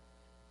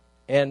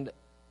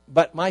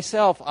 But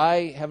myself,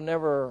 I have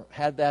never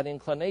had that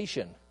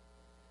inclination.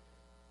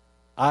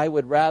 I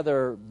would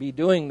rather be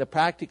doing the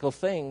practical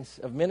things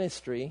of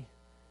ministry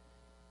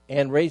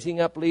and raising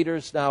up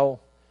leaders. Now,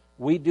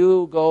 we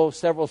do go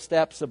several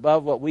steps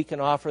above what we can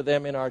offer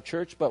them in our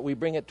church, but we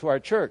bring it to our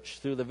church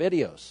through the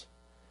videos.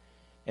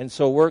 And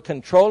so we're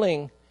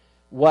controlling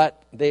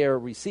what they are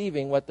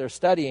receiving, what they're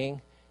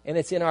studying, and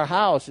it's in our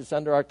house, it's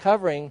under our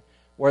covering,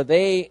 where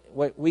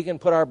we can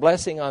put our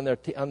blessing on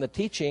the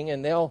teaching,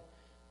 and they'll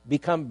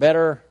become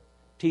better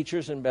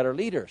teachers and better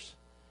leaders.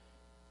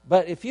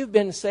 But if you've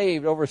been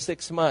saved over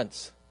 6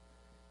 months,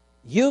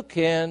 you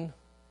can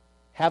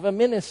have a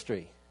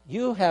ministry.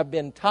 You have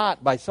been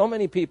taught by so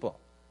many people.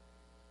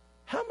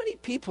 How many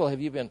people have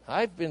you been?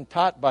 I've been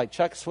taught by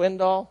Chuck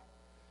Swindoll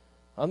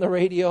on the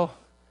radio.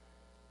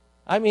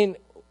 I mean,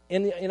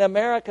 in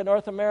America,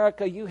 North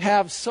America, you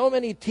have so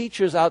many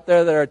teachers out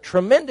there that are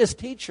tremendous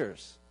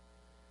teachers.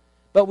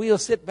 But we'll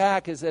sit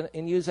back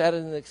and use that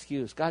as an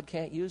excuse. God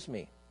can't use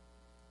me.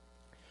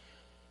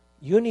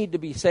 You need to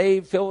be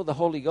saved, filled with the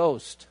Holy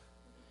Ghost,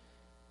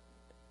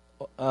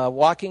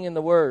 walking in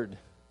the Word.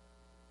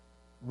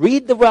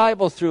 Read the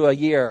Bible through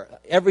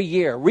every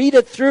year. Read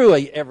it through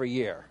every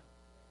year.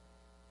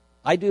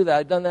 I do that.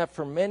 I've done that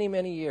for many,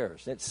 many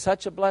years. It's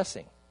such a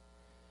blessing.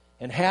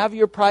 And have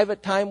your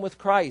private time with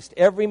Christ.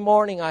 Every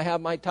morning I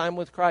have my time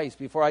with Christ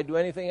before I do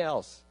anything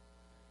else.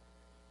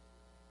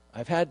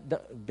 I've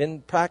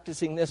been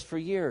practicing this for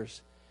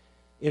years.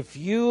 If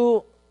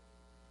you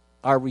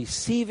are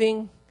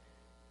receiving,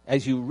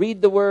 as you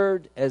read the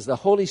Word, as the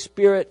Holy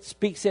Spirit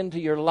speaks into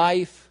your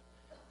life,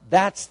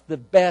 that's the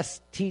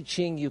best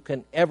teaching you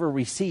can ever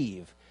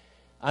receive.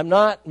 I'm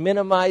not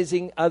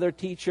minimizing other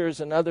teachers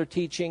and other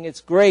teaching.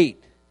 It's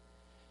great.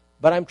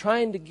 But I'm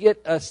trying to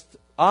get us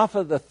off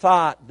of the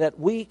thought that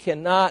we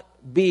cannot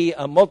be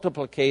a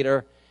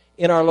multiplicator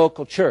in our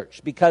local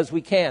church, because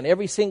we can.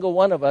 Every single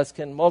one of us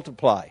can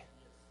multiply.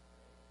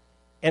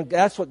 And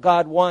that's what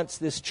God wants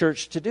this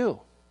church to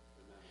do.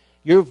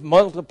 You've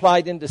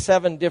multiplied into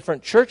 7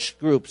 different church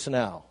groups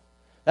now.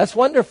 That's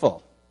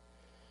wonderful.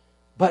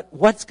 But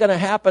what's going to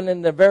happen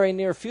in the very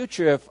near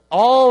future if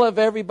all of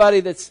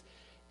everybody that's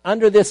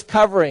under this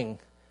covering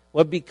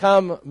would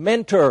become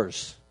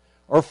mentors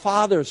or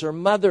fathers or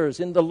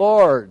mothers in the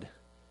Lord?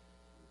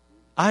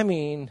 I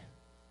mean,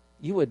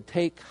 you would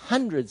take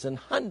hundreds and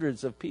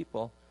hundreds of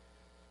people,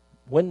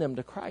 win them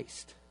to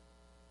Christ.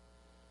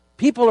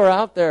 People are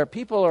out there.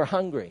 People are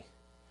hungry.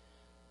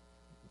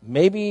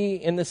 Maybe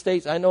in the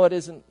States, I know it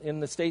isn't in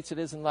the States, it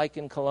isn't like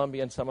in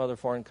Colombia and some other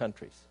foreign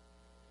countries.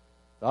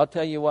 But I'll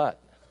tell you what,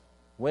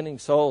 winning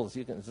souls,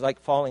 it's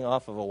like falling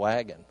off of a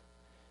wagon.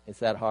 It's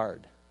that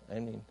hard. I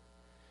mean,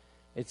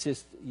 it's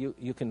just,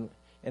 you can,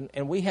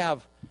 and we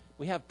have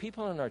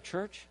people in our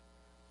church.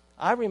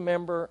 I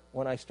remember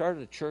when I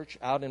started a church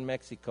out in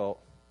Mexico,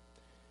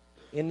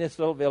 in this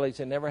little village,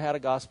 they never had a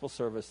gospel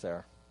service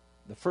there.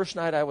 The first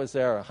night I was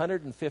there,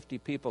 150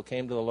 people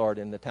came to the Lord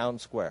in the town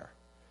square.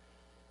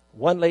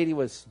 One lady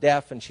was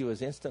deaf, and she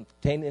was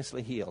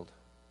instantaneously healed.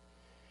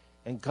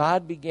 And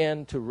God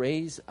began to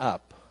raise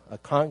up a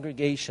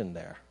congregation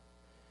there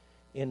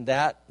in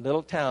that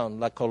little town,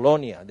 La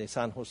Colonia de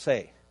San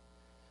Jose.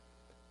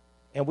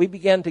 And we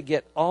began to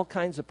get all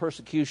kinds of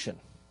persecution.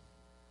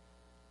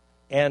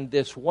 And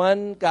this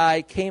one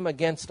guy came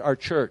against our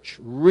church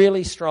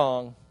really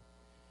strong,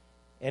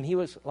 and he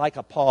was like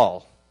a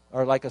Paul,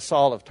 or like a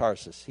Saul of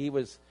Tarsus. He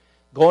was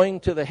going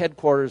to the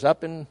headquarters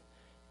up in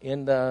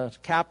the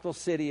capital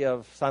city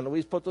of San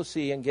Luis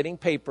Potosí and getting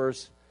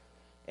papers.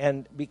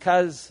 And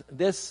because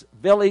this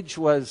village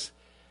was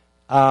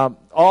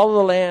All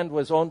the land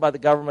was owned by the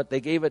government.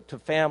 They gave it to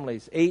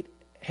families, 8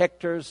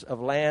 hectares of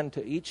land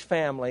to each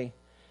family.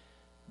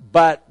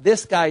 But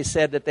this guy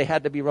said that they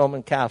had to be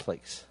Roman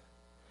Catholics.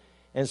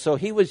 And so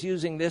he was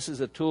using this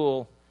as a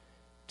tool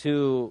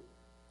to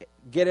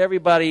get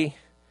everybody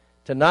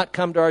to not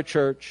come to our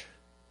church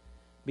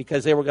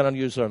because they were going to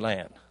lose their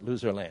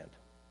land.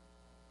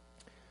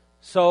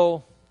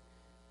 So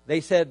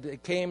they said,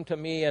 it came to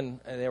me and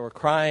they were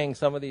crying,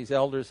 some of these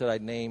elders that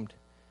I'd named,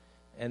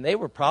 and they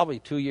were probably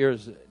 2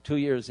 years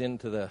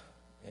into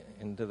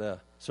the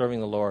serving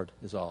the Lord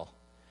is all.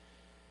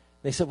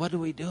 They said, what do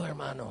we do,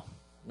 hermano?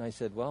 And I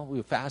said, well,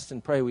 we fast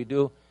and pray. We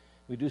do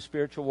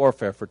spiritual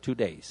warfare for 2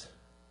 days.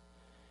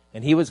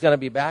 And he was going to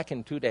be back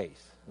in 2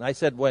 days. And I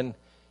said, when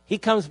he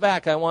comes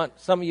back, I want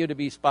some of you to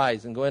be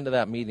spies and go into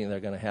that meeting they're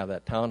going to have,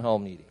 that town hall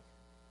meeting.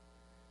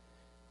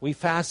 We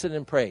fasted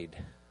and prayed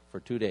for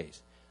 2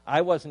 days.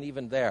 I wasn't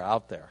even there,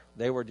 out there.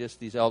 They were just,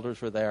 these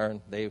elders were there,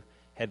 and they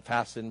had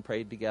fasted and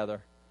prayed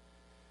together.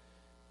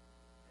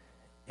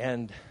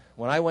 And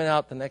when I went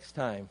out the next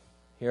time,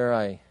 here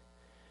I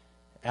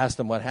asked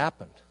them what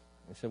happened.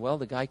 I said, well,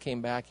 the guy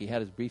came back. He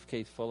had his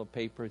briefcase full of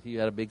papers. He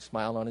had a big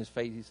smile on his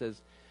face. He says,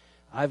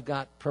 I've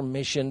got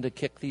permission to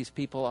kick these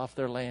people off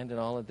their land and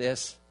all of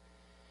this.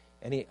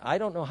 And I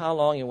don't know how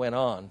long he went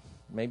on,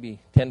 maybe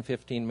 10,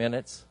 15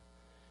 minutes.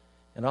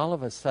 And all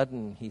of a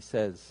sudden he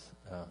says,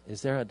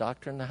 is there a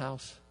doctor in the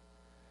house?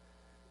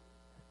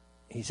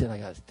 He said, I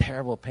got a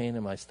terrible pain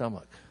in my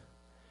stomach.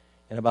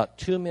 And about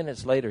 2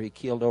 minutes later, he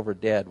keeled over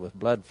dead with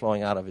blood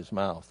flowing out of his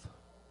mouth.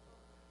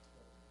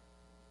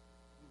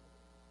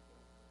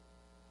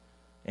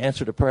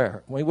 Answer to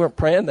prayer. We weren't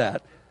praying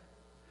that.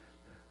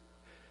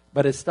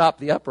 But it stopped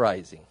the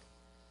uprising.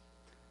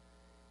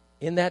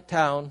 In that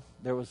town,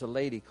 there was a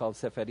lady called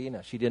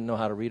Seferina. She didn't know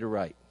how to read or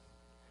write.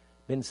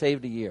 Been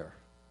saved a year.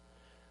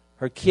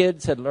 Her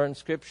kids had learned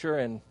Scripture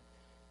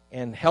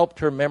and helped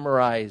her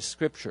memorize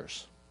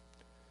Scriptures.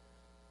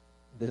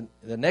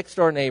 The next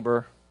door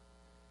neighbor,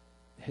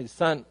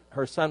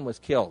 her son was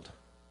killed.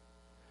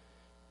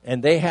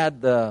 And they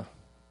had the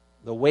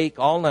wake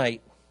all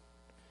night.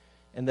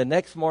 And the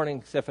next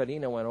morning,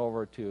 Seferina went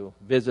over to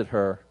visit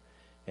her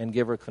and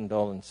give her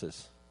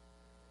condolences.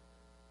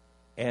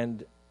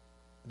 And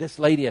this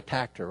lady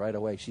attacked her right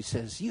away. She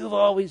says, you've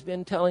always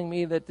been telling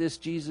me that this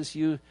Jesus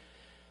you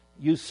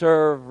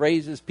serve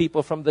raises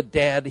people from the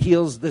dead,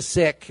 heals the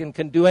sick, and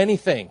can do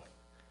anything.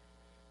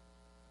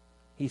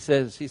 He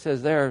says,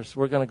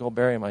 we're going to go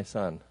bury my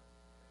son.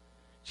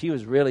 She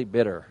was really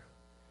bitter,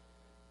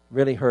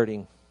 really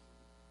hurting.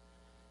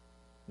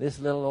 This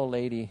little old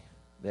lady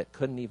that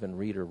couldn't even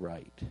read or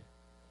write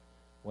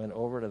went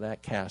over to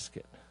that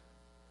casket,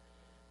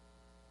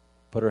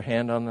 put her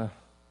hand on the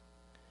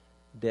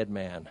dead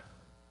man.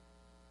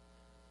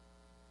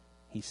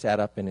 He sat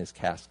up in his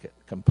casket,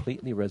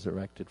 completely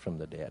resurrected from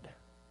the dead.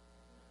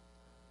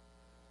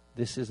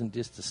 This isn't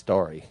just a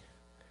story.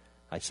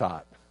 I saw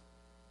it.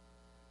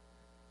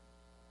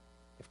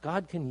 If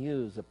God can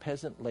use a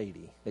peasant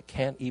lady that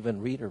can't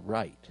even read or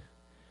write,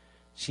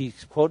 she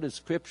quoted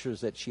scriptures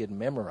that she had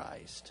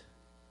memorized.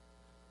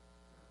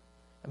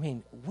 I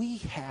mean, we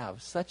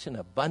have such an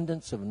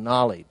abundance of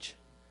knowledge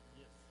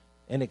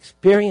and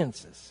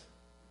experiences.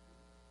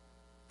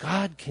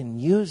 God can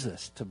use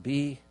us to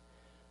be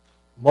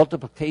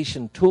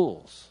multiplication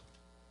tools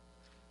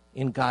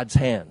in God's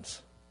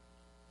hands.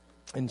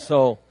 And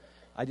so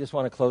I just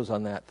want to close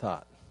on that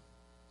thought.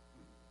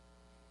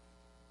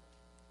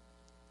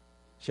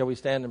 Shall we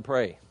stand and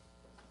pray?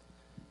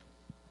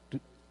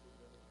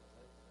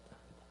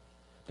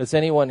 Does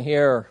anyone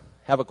here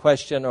have a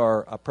question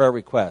or a prayer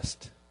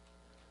request?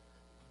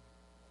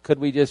 Could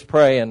we just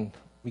pray and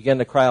begin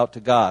to cry out to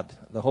God,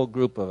 the whole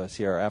group of us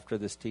here, after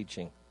this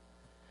teaching?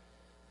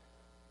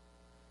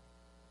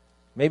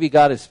 Maybe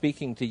God is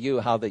speaking to you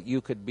how that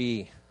you could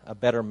be a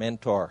better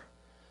mentor,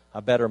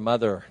 a better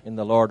mother in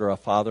the Lord, or a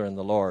father in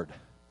the Lord.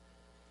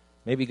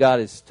 Maybe God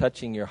is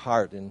touching your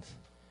heart. And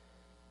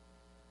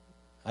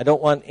I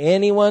don't want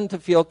anyone to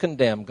feel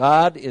condemned.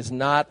 God is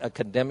not a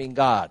condemning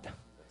God.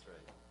 That's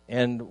right.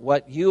 And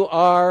what you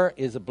are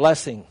is a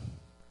blessing.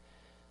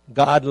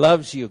 God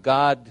loves you.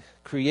 God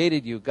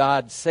created you.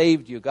 God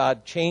saved you.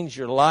 God changed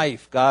your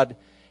life. God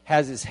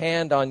has His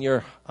hand on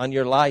your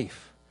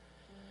life.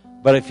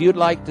 But if you'd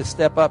like to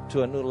step up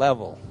to a new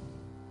level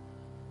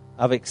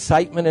of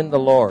excitement in the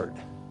Lord,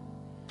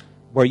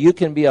 where you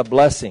can be a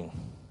blessing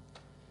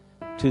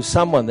to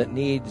someone that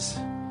needs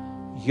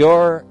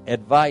your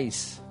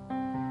advice,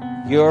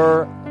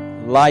 your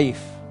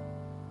life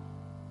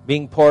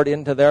being poured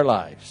into their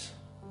lives,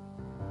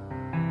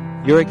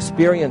 your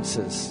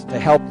experiences to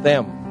help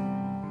them,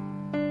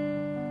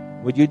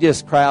 would you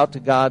just cry out to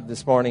God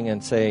this morning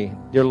and say,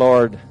 Dear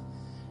Lord,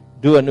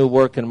 do a new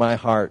work in my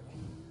heart.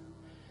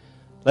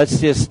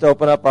 Let's just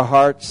open up our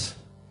hearts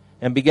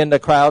and begin to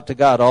cry out to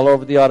God all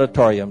over the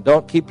auditorium.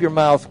 Don't keep your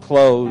mouth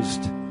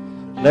closed.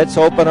 Let's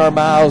open our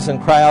mouths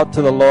and cry out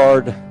to the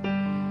Lord.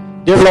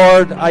 Dear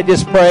Lord, I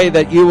just pray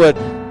that you would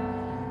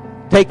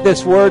take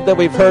this word that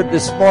we've heard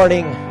this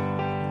morning,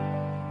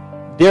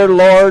 Dear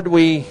Lord,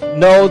 we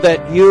know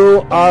that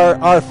you are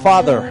our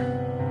Father.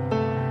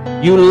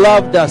 You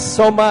loved us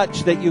so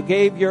much that you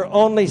gave your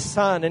only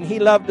Son, and He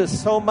loved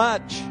us so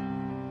much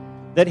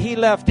that He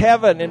left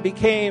heaven and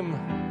became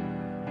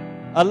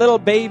a little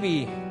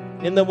baby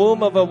in the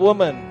womb of a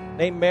woman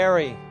named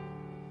Mary.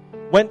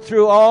 Went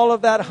through all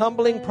of that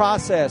humbling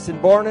process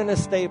and born in a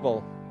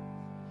stable.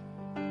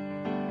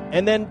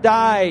 And then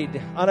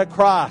died on a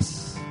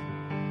cross.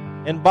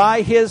 And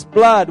by His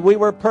blood we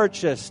were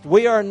purchased.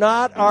 We are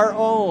not our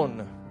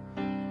own.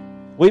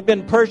 We've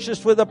been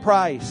purchased with a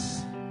price.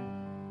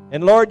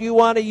 And Lord, you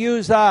want to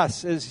use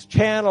us as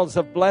channels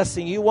of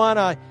blessing. You want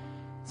to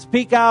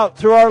speak out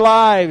through our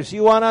lives.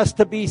 You want us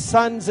to be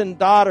sons and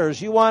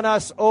daughters. You want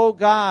us, oh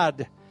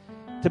God,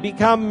 to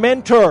become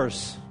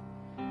mentors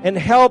and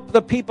help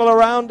the people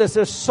around us.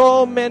 There's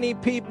so many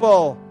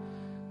people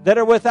that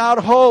are without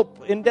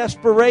hope, in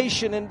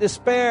desperation and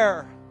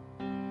despair.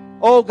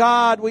 Oh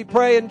God, we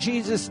pray in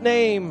Jesus'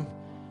 name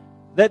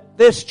that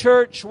this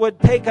church would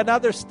take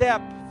another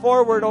step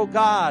forward, oh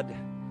God,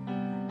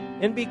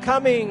 in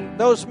becoming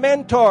those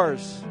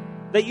mentors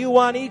that you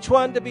want each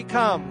one to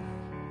become.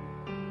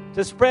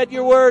 To spread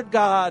your word,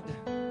 God.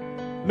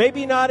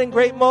 Maybe not in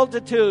great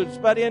multitudes,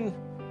 but in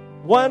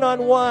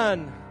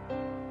one-on-one,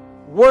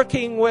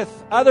 working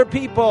with other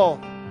people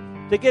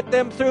to get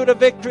them through to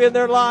victory in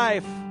their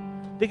life,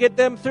 to get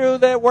them through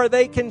that where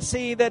they can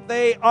see that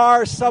they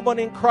are someone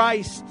in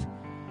Christ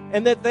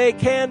and that they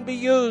can be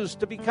used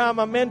to become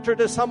a mentor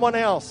to someone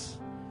else.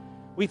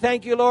 We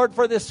thank you, Lord,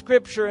 for this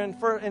scripture in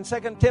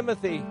 2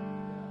 Timothy,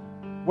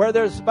 where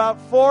there's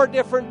about 4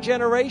 different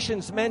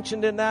generations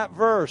mentioned in that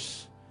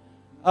verse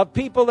of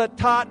people that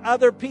taught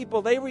other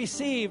people. They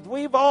received.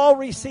 We've all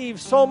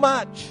received so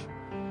much.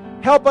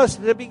 Help us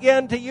to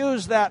begin to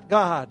use that,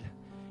 God.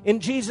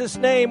 In Jesus'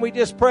 name, we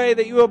just pray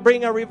that you will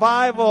bring a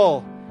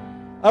revival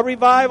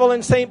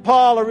in St.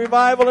 Paul, a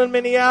revival in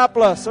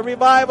Minneapolis, a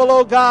revival,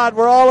 oh God,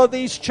 where all of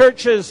these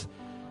churches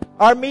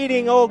are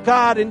meeting, oh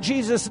God, in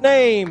Jesus'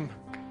 name.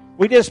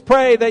 We just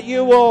pray that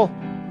you will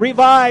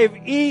revive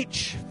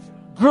each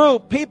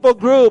people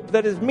group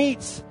that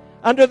meets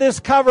under this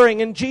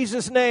covering in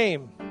Jesus'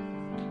 name.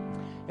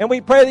 And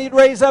we pray that you'd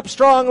raise up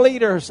strong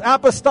leaders,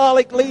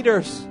 apostolic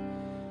leaders.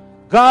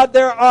 God,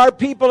 there are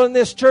people in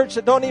this church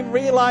that don't even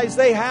realize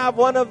they have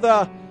one of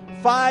the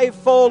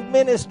 5-fold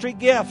ministry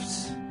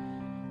gifts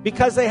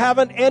because they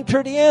haven't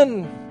entered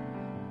in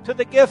to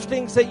the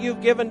giftings that you've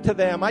given to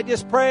them. I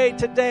just pray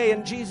today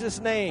in Jesus'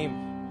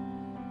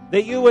 name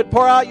that you would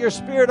pour out your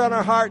Spirit on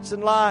our hearts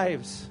and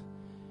lives.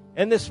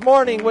 And this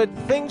morning,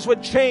 things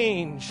would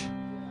change.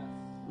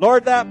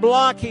 Lord, that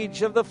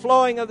blockage of the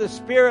flowing of the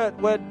Spirit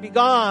would be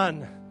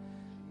gone.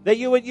 That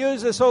you would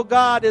use us, oh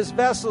God, as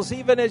vessels,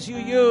 even as you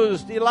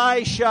used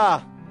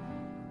Elisha,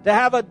 to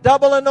have a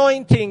double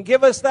anointing.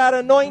 Give us that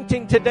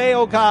anointing today,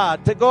 oh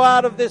God, to go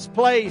out of this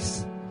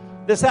place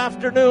this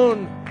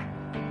afternoon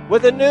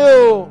with a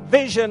new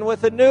vision,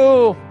 with a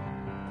new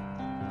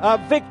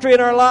victory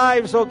in our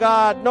lives, oh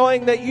God,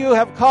 knowing that you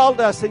have called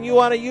us and you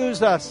want to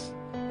use us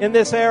in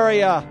this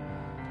area.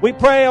 We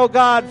pray, oh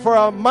God, for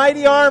a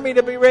mighty army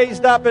to be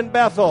raised up in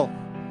Bethel.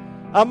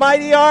 A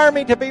mighty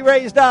army to be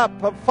raised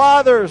up of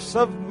fathers,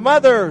 of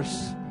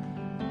mothers,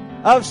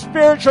 of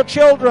spiritual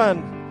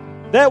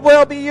children that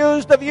will be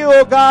used of you,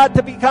 oh God,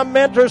 to become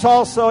mentors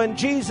also in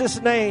Jesus'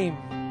 name.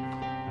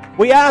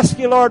 We ask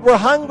you, Lord, we're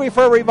hungry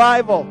for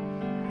revival.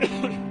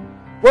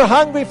 We're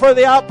hungry for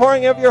the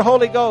outpouring of your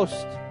Holy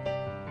Ghost.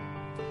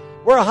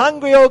 We're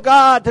hungry, oh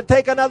God, to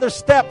take another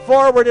step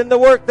forward in the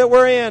work that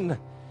we're in.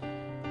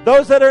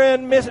 Those that are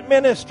in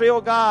ministry, oh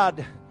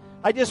God,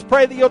 I just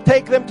pray that you'll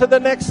take them to the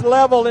next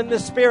level in the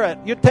Spirit.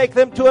 You take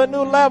them to a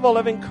new level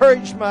of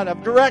encouragement,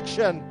 of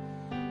direction,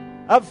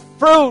 of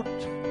fruit,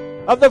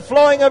 of the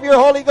flowing of your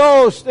Holy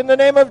Ghost in the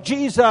name of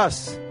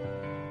Jesus.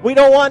 We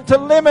don't want to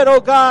limit, oh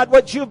God,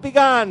 what you've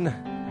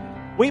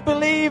begun. We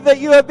believe that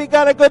you have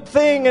begun a good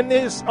thing, and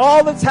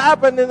all that's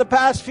happened in the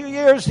past few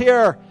years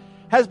here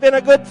has been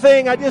a good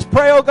thing. I just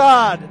pray, oh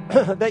God,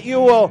 that you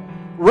will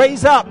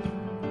raise up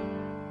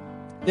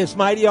this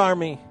mighty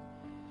army.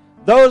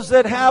 Those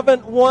that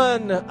haven't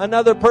won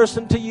another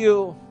person to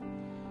you,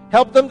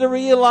 help them to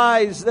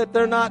realize that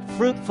they're not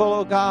fruitful,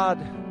 oh God.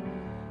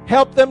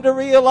 Help them to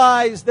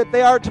realize that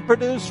they are to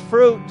produce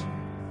fruit.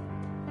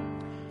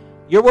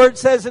 Your word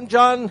says in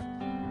John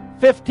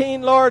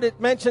 15, Lord, it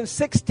mentions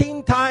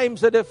 16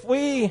 times that if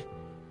we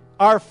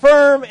are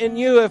firm in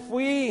you, if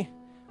we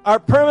are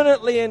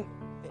permanently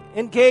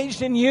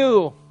engaged in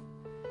you,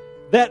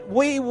 that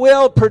we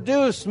will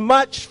produce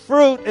much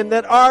fruit and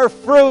that our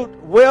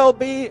fruit will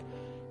be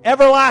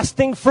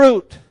everlasting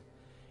fruit.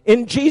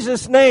 In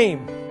Jesus'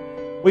 name,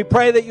 we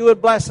pray that you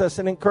would bless us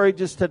and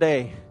encourage us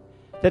today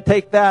to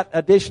take that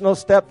additional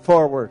step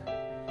forward.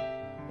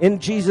 In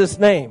Jesus'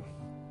 name.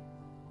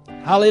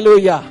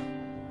 Hallelujah.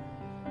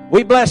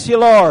 We bless you,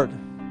 Lord.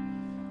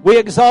 We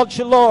exalt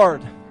you,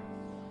 Lord.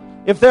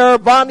 If there are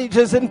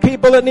bondages in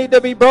people that need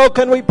to be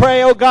broken, we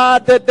pray, oh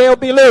God, that they'll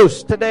be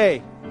loosed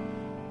today.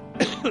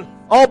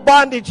 All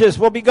bondages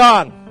will be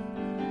gone.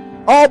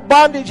 All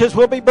bondages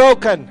will be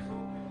broken.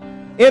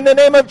 In the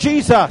name of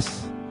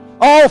Jesus.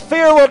 All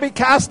fear will be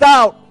cast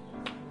out.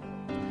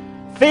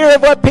 Fear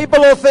of what people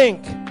will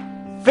think.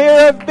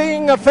 Fear of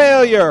being a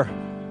failure.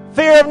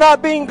 Fear of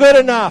not being good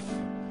enough.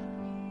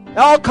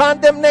 All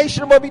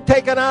condemnation will be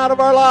taken out of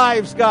our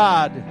lives,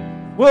 God.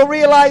 We'll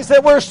realize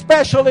that we're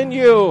special in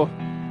you.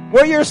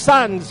 We're your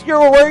sons.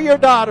 We're your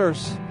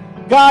daughters.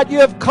 God, you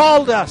have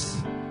called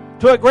us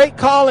to a great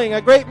calling,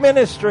 a great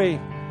ministry.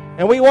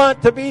 And we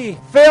want to be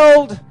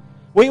filled.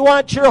 We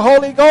want your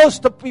Holy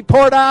Ghost to be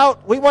poured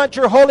out. We want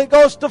your Holy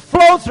Ghost to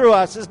flow through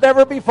us as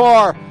never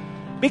before.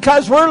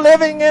 Because we're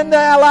living in the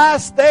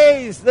last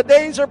days. The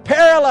days are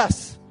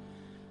perilous.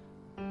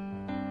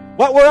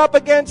 What we're up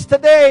against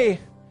today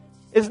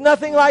is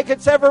nothing like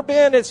it's ever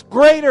been. It's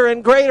greater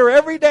and greater.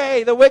 Every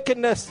day the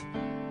wickedness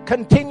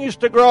continues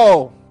to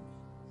grow.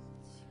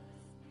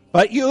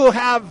 But you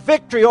have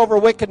victory over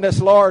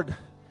wickedness, Lord.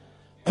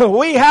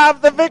 We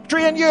have the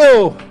victory in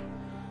you.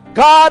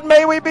 God,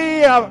 may we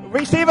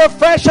receive a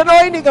fresh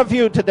anointing of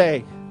you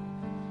today.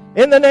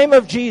 In the name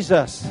of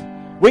Jesus,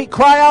 we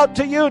cry out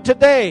to you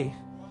today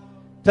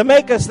to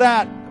make us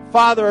that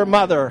father or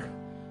mother,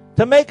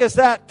 to make us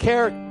that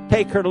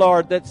caretaker,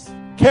 Lord, that's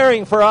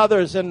caring for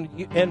others and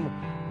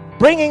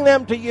bringing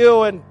them to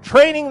you and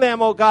training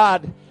them, oh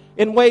God,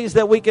 in ways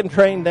that we can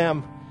train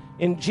them.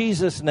 In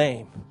Jesus'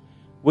 name,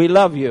 we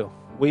love you,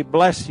 we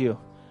bless you,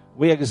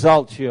 we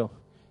exalt you,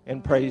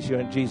 and praise you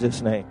in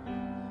Jesus' name.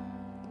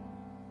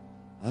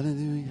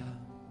 Hallelujah.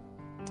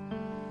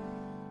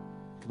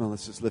 Come on,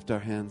 let's just lift our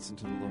hands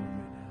into the Lord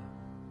right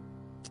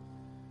now.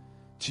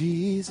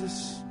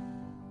 Jesus,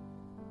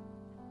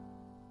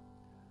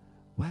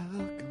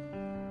 welcome.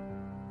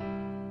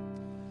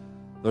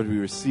 Lord, we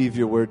receive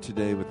your word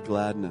today with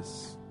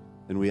gladness,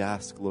 and we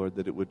ask, Lord,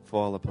 that it would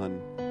fall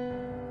upon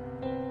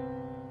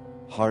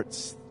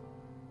hearts,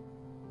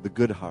 the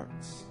good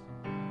hearts,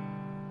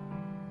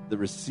 that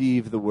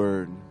receive the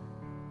word,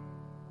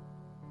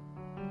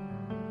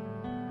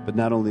 but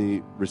not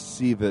only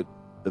receive it,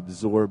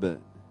 absorb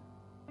it,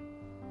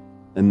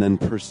 and then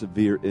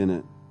persevere in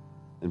it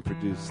and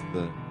produce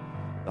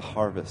the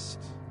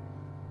harvest,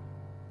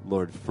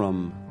 Lord,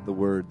 from the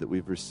word that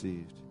we've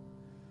received.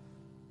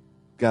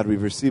 God,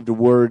 we've received a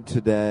word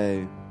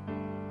today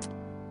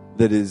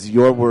that is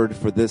your word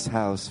for this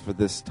house, for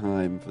this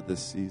time, for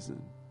this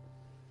season.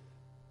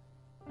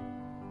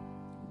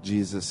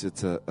 Jesus,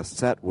 it's a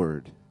set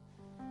word,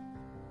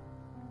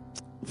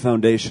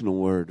 foundational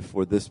word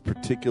for this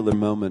particular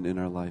moment in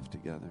our life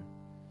together.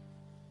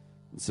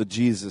 And so,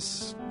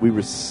 Jesus, we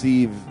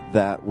receive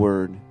that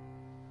word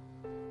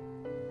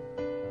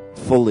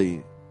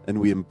fully,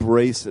 and we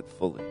embrace it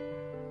fully.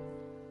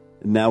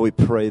 And now we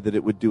pray that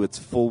it would do its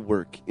full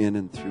work in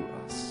and through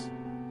us.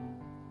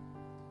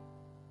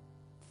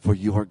 For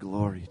your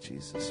glory,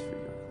 Jesus, for your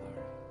glory.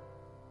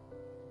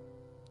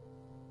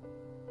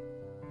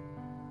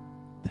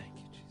 Thank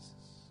you, Jesus.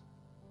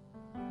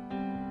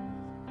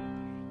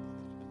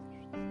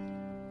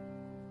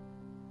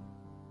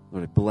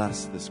 Lord, I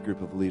bless this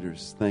group of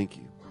leaders. Thank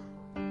you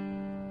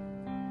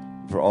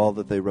for all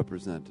that they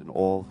represent and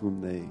all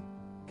whom they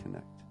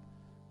connect.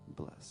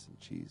 Bless in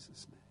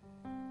Jesus' name.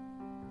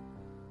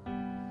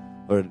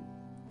 Lord,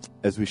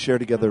 as we share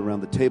together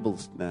around the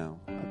tables now,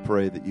 I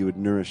pray that you would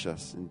nourish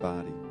us in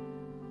body,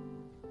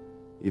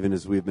 even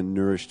as we've been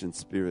nourished in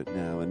spirit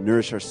now, and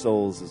nourish our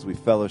souls as we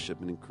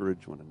fellowship and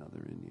encourage one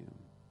another in you.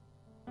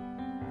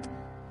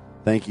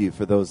 Thank you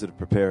for those that have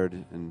prepared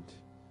and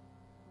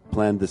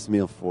planned this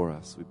meal for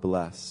us. We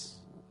bless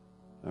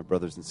our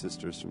brothers and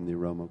sisters from the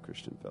Aromo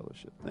Christian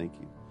Fellowship. Thank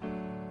you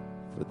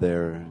for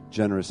their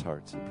generous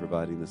hearts in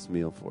providing this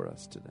meal for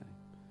us today.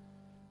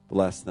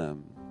 Bless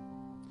them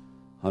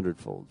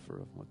 100-fold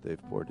for what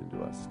they've poured into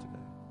us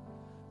today.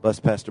 Bless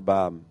Pastor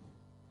Bob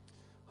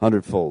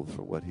 100-fold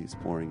for what he's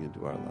pouring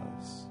into our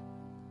lives.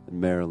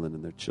 And Marilyn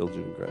and their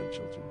children and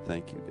grandchildren.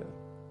 Thank you, God.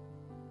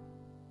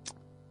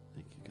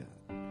 Thank you,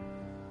 God.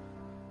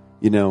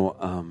 You know,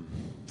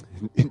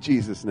 in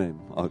Jesus' name,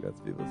 all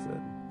God's people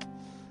said,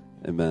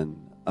 amen.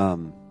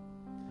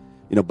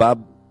 You know,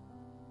 Bob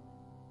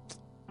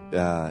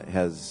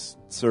has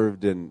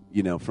served in,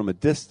 from a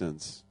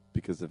distance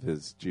because of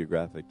his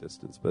geographic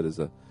distance, but as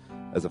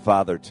a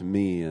father to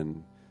me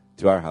and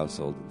to our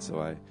household. And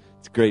so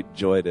it's a great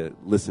joy to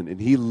listen. And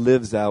he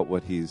lives out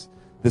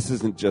this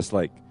isn't just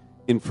like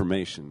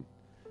information.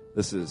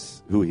 This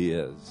is who he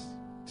is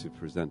to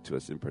present to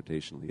us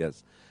impartationally. He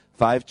has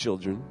 5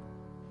 children,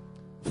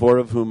 4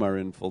 of whom are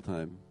in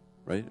full-time,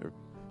 right? Or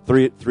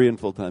three in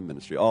full-time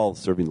ministry, all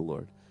serving the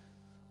Lord.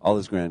 All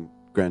his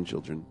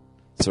grandchildren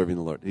serving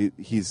the Lord.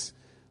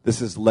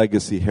 This is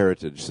legacy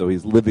heritage, so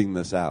he's living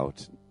this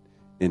out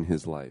in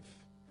his life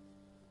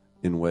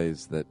in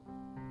ways that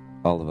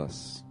all of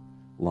us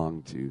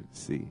long to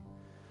see.